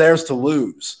think it's theirs to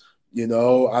lose.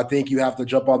 I think you have to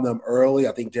jump on them early.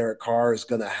 I think Derek Carr is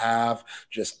going to have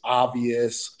just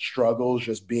obvious struggles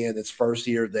just being his first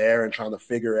year there and trying to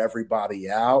figure everybody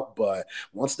out. But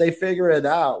once they figure it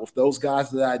out, with those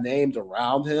guys that I named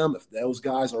around him, if those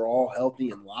guys are all healthy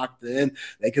and locked in,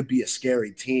 they could be a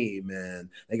scary team. And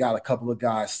they got a couple of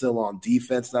guys still on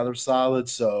defense that are solid.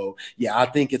 So, yeah, I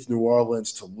think it's New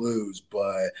Orleans to lose.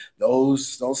 But don't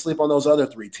sleep on those other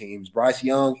three teams. Bryce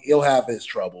Young, he'll have his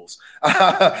troubles.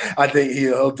 I think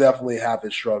he'll definitely have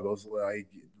his struggles.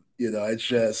 It's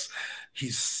just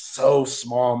he's so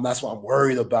small, and that's what I'm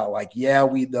worried about. Like, yeah,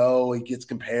 we know he gets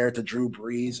compared to Drew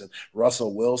Brees and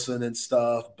Russell Wilson and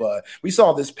stuff, but we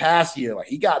saw this past year, like,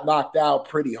 he got knocked out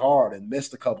pretty hard and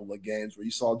missed a couple of games where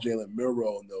you saw Jalen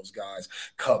Milroe and those guys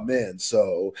come in.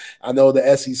 So I know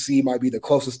the SEC might be the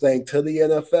closest thing to the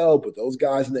NFL, but those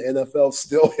guys in the NFL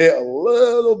still hit a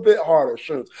little bit harder,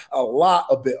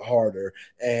 a bit harder.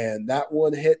 And that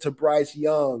one hit to Bryce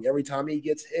Young, every time he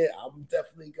gets hit, I'm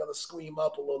definitely going to scream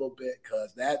up a little bit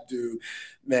because that dude,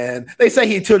 man, they say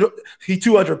he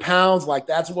 200 pounds. Like,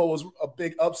 that's what was a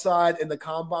big upside in the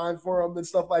combine for him and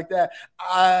stuff like that.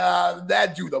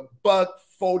 That dude, a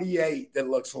 $148, it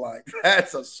looks like.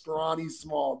 That's a scrawny,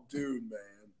 small dude, man.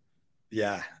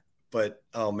 Yeah, but,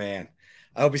 oh, man,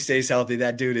 I hope he stays healthy.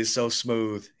 That dude is so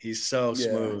smooth. He's so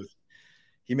smooth.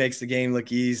 He makes the game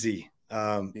look easy.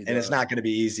 And it's not going to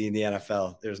be easy in the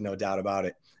NFL. There's no doubt about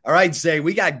it. All right, Zay,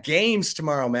 we got games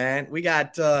tomorrow, man. We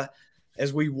got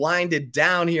as we wind it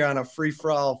down here on a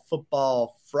free-for-all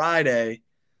football Friday.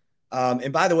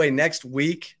 And by the way, next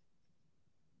week,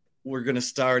 we're going to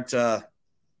start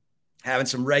having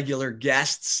some regular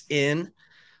guests in.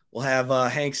 We'll have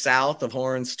Hank South of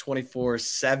Horns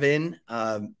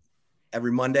 24/7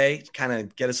 every Monday to kind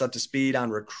of get us up to speed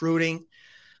on recruiting.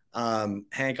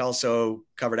 Hank also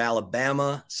covered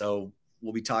Alabama, so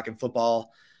we'll be talking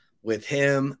football with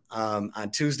him.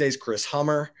 On Tuesdays, Chris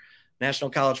Hummer,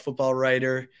 National College Football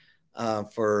writer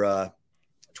for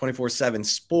 24/7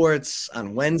 Sports.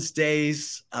 On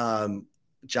Wednesdays,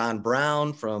 John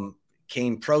Brown from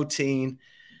Cane Protein.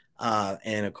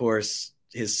 And, of course,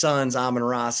 his sons,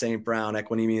 Amon-Ra St. Brown,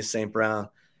 Equanimeous St. Brown.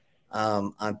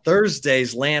 On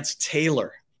Thursdays, Lance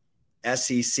Taylor,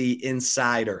 SEC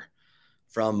Insider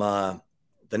from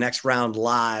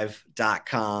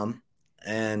thenextroundlive.com.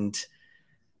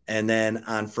 And then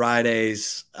on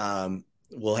Fridays,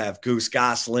 we'll have Goose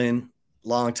Goslin,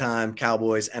 longtime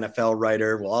Cowboys NFL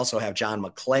writer. We'll also have John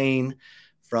McClain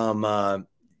from,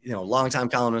 longtime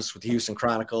columnist with the Houston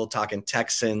Chronicle, talking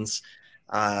Texans.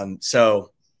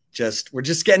 So we're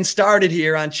just getting started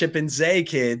here on Chip and Zay,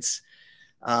 kids.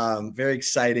 Very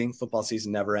exciting. Football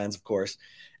season never ends, of course.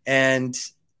 And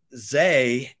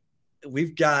Zay,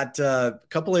 we've got a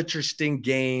couple interesting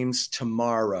games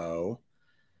tomorrow.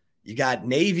 You got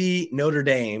Navy, Notre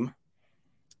Dame.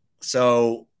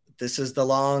 So this is the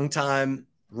long-time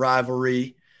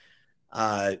rivalry.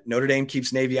 Notre Dame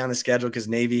keeps Navy on the schedule because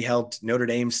Navy helped Notre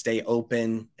Dame stay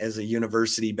open as a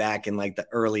university back in like the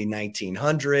early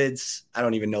 1900s. I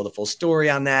don't even know the full story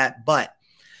on that, but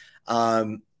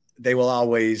they will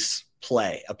always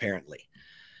play, apparently.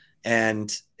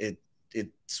 And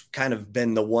it's kind of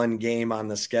been the one game on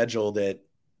the schedule that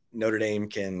Notre Dame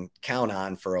can count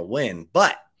on for a win.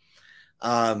 But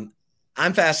I'm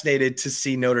fascinated to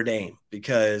see Notre Dame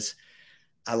because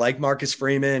I like Marcus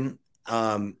Freeman.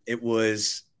 It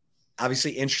was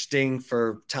obviously interesting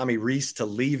for Tommy Rees to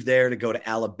leave there to go to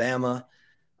Alabama.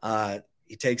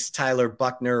 He takes Tyler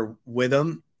Buchner with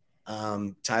him.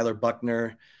 Tyler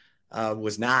Buchner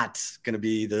was not going to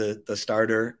be the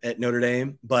starter at Notre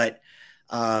Dame, but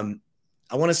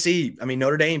I want to see. I mean,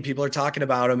 Notre Dame, people are talking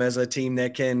about them as a team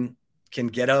that can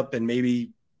get up and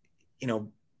maybe,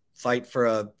 fight for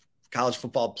a college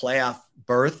football playoff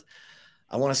berth.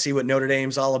 I want to see what Notre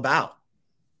Dame's all about.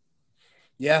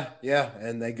 Yeah.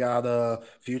 And they got a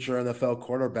future NFL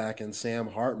quarterback in Sam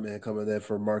Hartman coming in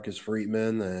for Marcus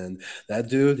Freeman. And that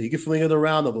dude, he can fling it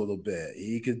around a little bit.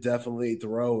 He could definitely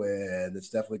throw it. And it's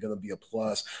definitely going to be a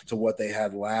plus to what they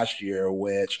had last year,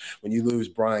 which when you lose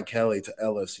Brian Kelly to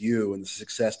LSU and the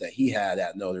success that he had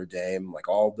at Notre Dame, like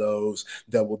all those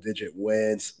double-digit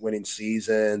winning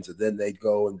seasons, and then they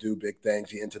go and do big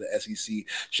things into the SEC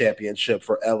championship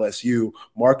for LSU.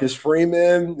 Marcus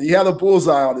Freeman, he had a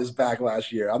bullseye on his back last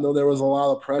year. I know there was a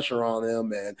lot of pressure on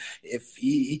him, and if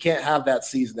he can't have that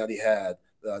season that he had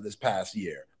this past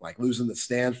year, like losing to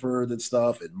Stanford and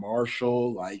stuff and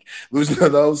Marshall, like losing to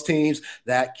those teams,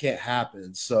 that can't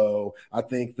happen. So I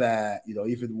think that,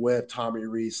 even with Tommy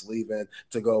Rees leaving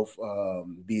to go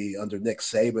be under Nick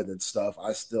Saban and stuff,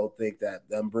 I still think that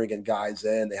them bringing guys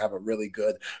in, they have a really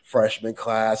good freshman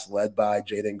class led by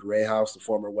Jaden Grayhouse, the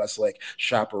former Westlake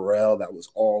Chaparral that was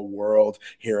all world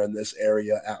here in this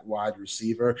area at wide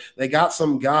receiver. They got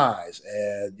some guys,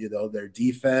 and, their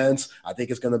defense, I think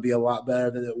it's going to be a lot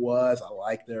better than it was. I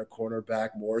like their cornerback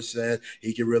Morrison.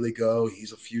 He can really go.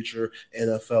 He's a future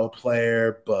NFL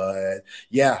player. But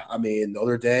yeah, I mean,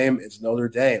 Notre Dame is Notre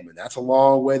Dame, and that's a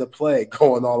long way to play,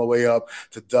 going all the way up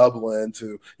to Dublin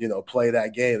to, play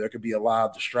that game. There could be a lot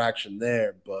of distraction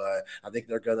there, but I think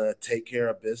they're going to take care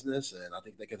of business, and I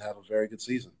think they can have a very good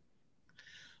season.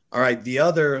 All right. The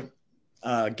other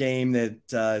game that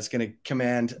is going to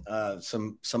command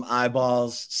some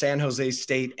eyeballs, San Jose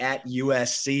State at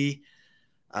USC.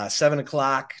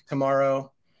 7:00 tomorrow.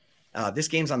 This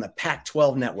game's on the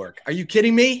Pac-12 network. Are you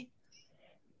kidding me?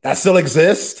 That still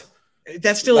exists?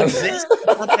 That still exists?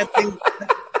 I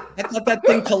thought that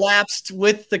thing collapsed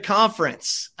with the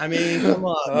conference. I mean, come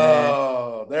on, man.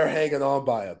 Oh, they're hanging on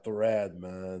by a thread,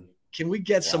 man. Can we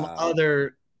get some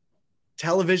other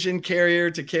television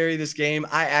carrier to carry this game?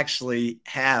 I actually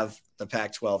have the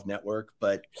Pac-12 network,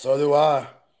 but so do I.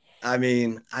 I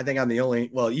mean, I think I'm the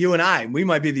only – well, you and we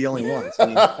might be the only ones. I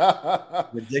mean,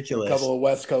 ridiculous. A couple of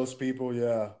West Coast people,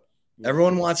 yeah.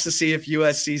 Everyone wants to see if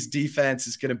USC's defense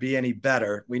is going to be any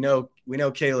better. We know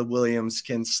Caleb Williams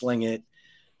can sling it.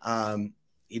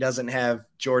 He doesn't have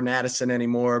Jordan Addison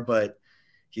anymore, but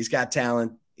he's got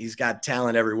talent. He's got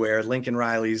talent everywhere. Lincoln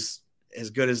Riley's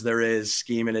as good as there is,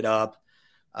 scheming it up,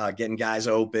 getting guys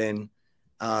open.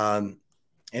 And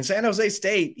San Jose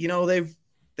State,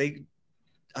 they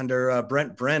under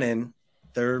Brent Brennan,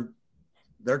 they're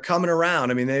coming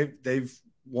around. I mean, they've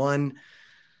won,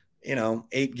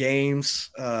 8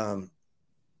 games. The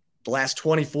last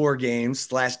 24 games,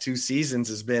 the last 2 seasons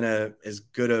has been as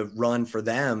good a run for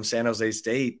them. San Jose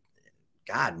State,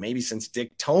 God, maybe since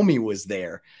Dick Tomey was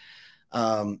there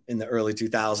in the early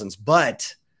 2000s.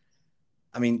 But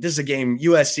I mean, this is a game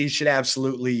USC should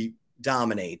absolutely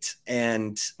dominate.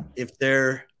 And if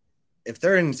they're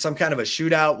in some kind of a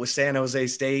shootout with San Jose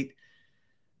State,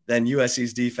 then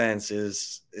USC's defense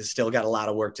is still got a lot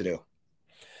of work to do.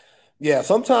 Yeah,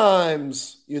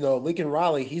 sometimes, Lincoln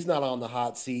Riley, he's not on the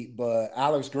hot seat, but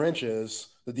Alex Grinch is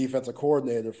the defensive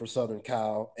coordinator for Southern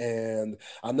Cal. And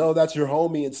I know that's your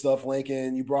homie and stuff,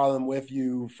 Lincoln. You brought him with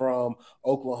you from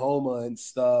Oklahoma and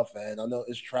stuff. And I know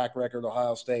his track record,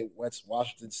 Ohio State,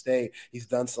 Washington State, he's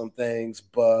done some things,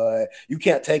 but you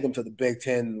can't take him to the Big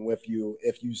Ten with you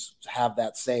if you have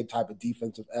that same type of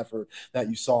defensive effort that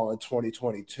you saw in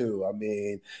 2022. I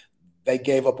mean, they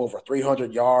gave up over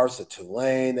 300 yards to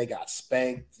Tulane. They got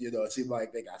spanked. It seemed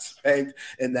like they got spanked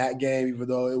in that game, even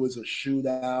though it was a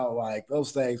shootout. Like,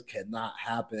 those things cannot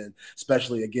happen,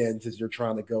 especially, again, since you're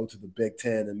trying to go to the Big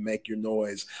Ten and make your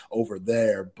noise over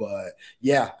there. But,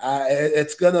 yeah,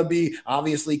 it's going to be –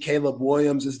 obviously, Caleb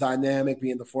Williams is dynamic,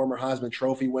 being the former Heisman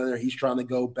Trophy winner. He's trying to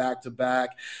go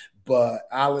back-to-back. But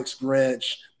Alex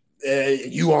Grinch –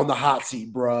 you on the hot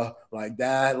seat, bruh. Like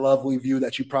that lovely view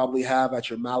that you probably have at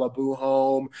your Malibu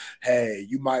home. Hey,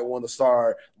 you might want to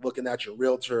start looking at your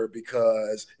realtor,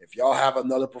 because if y'all have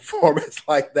another performance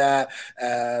like that,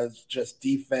 as just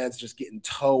defense, just getting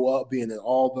toe up, being in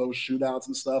all those shootouts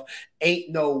and stuff,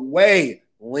 ain't no way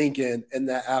Lincoln and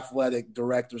that athletic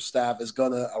director staff is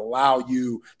going to allow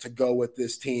you to go with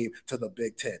this team to the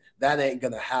Big Ten. That ain't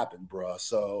going to happen, bro.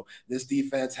 So this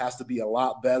defense has to be a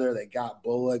lot better. They got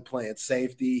Bullock playing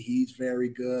safety. He's very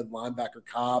good. Linebacker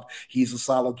Cobb, he's a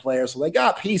solid player. So they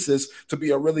got pieces to be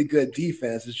a really good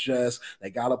defense. It's just they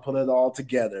got to put it all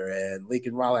together. And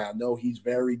Lincoln Riley, I know he's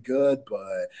very good,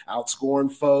 but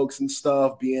outscoring folks and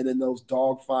stuff, being in those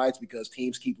dog fights because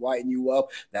teams keep lighting you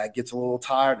up, that gets a little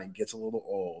tired and gets a little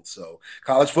old. So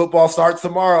college football starts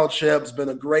tomorrow, Chip. It's been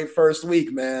a great first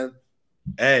week, man.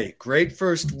 Hey, great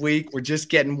first week. We're just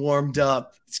getting warmed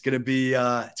up. It's gonna be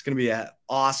an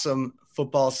awesome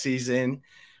football season.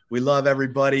 We love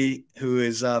everybody who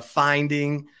is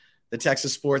finding the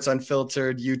Texas Sports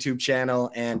Unfiltered YouTube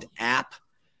channel and app.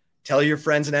 Tell your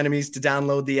friends and enemies to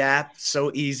download the app.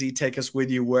 So easy. Take us with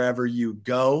you wherever you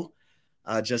go.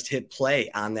 Just hit play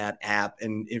on that app.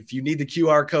 And if you need the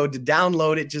QR code to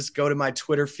download it, just go to my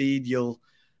Twitter feed. You'll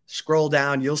scroll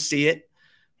down. You'll see it.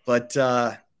 But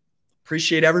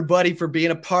appreciate everybody for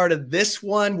being a part of this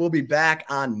one. We'll be back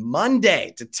on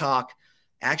Monday to talk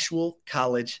actual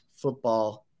college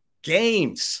football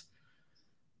games.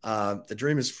 The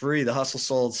dream is free. The hustle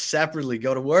sold separately.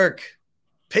 Go to work.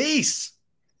 Peace.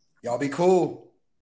 Y'all be cool.